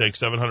Mexico take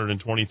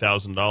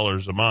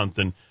 $720,000 a month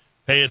and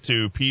pay it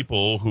to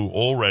people who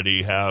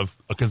already have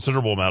a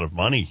considerable amount of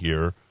money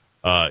here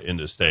in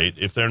the state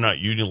if they're not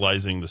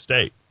utilizing the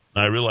state?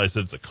 Now, I realize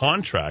that it's a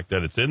contract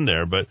that it's in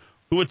there, but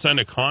who would sign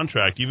a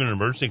contract, even an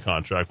emergency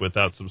contract,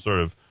 without some sort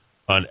of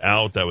an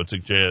out that would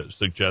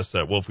suggest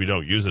that, well, if we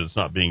don't use it, it's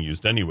not being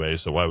used anyway,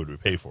 so why would we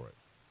pay for it?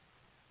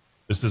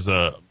 This is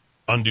a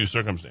undue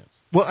circumstance.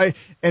 Well,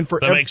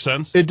 that makes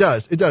sense? It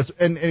does.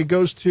 And it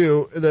goes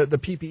to the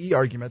PPE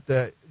argument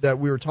that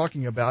we were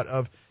talking about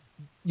of,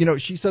 you know,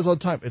 she says all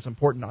the time, it's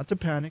important not to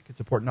panic. It's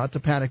important not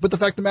to panic. But the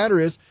fact of the matter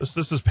is,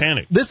 this is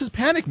panic. This is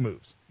panic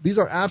moves. These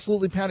are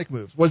absolutely panic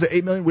moves. Was it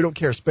 $8 million? We don't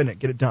care. Spend it.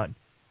 Get it done.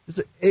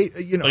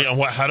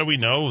 How do we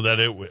know that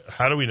it?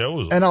 How do we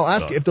know? And I'll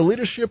ask you, if the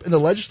leadership in the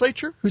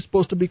legislature, who's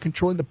supposed to be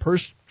controlling the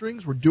purse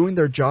strings, were doing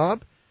their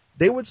job,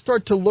 they would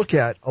start to look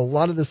at a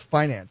lot of this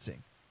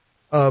financing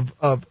of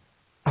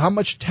how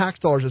much tax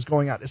dollars is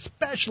going out,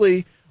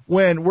 especially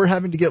when we're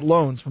having to get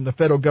loans from the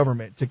federal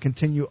government to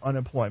continue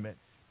unemployment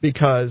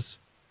because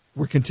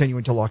we're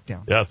continuing to lock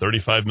down. Yeah,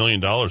 $35 million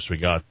we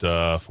got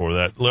for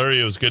that. Larry,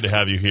 it was good to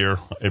have you here.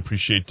 I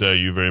appreciate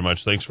you very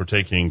much. Thanks for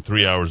taking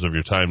 3 hours of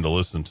your time to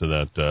listen to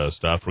that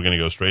stuff. We're going to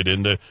go straight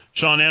into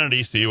Sean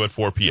Hannity. See you at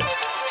 4 p.m.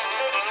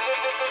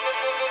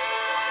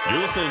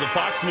 You're listening to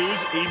Fox News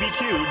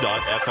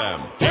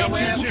ABQ.FM.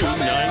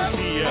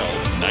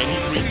 KQ29CL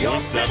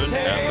 93.7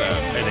 FM.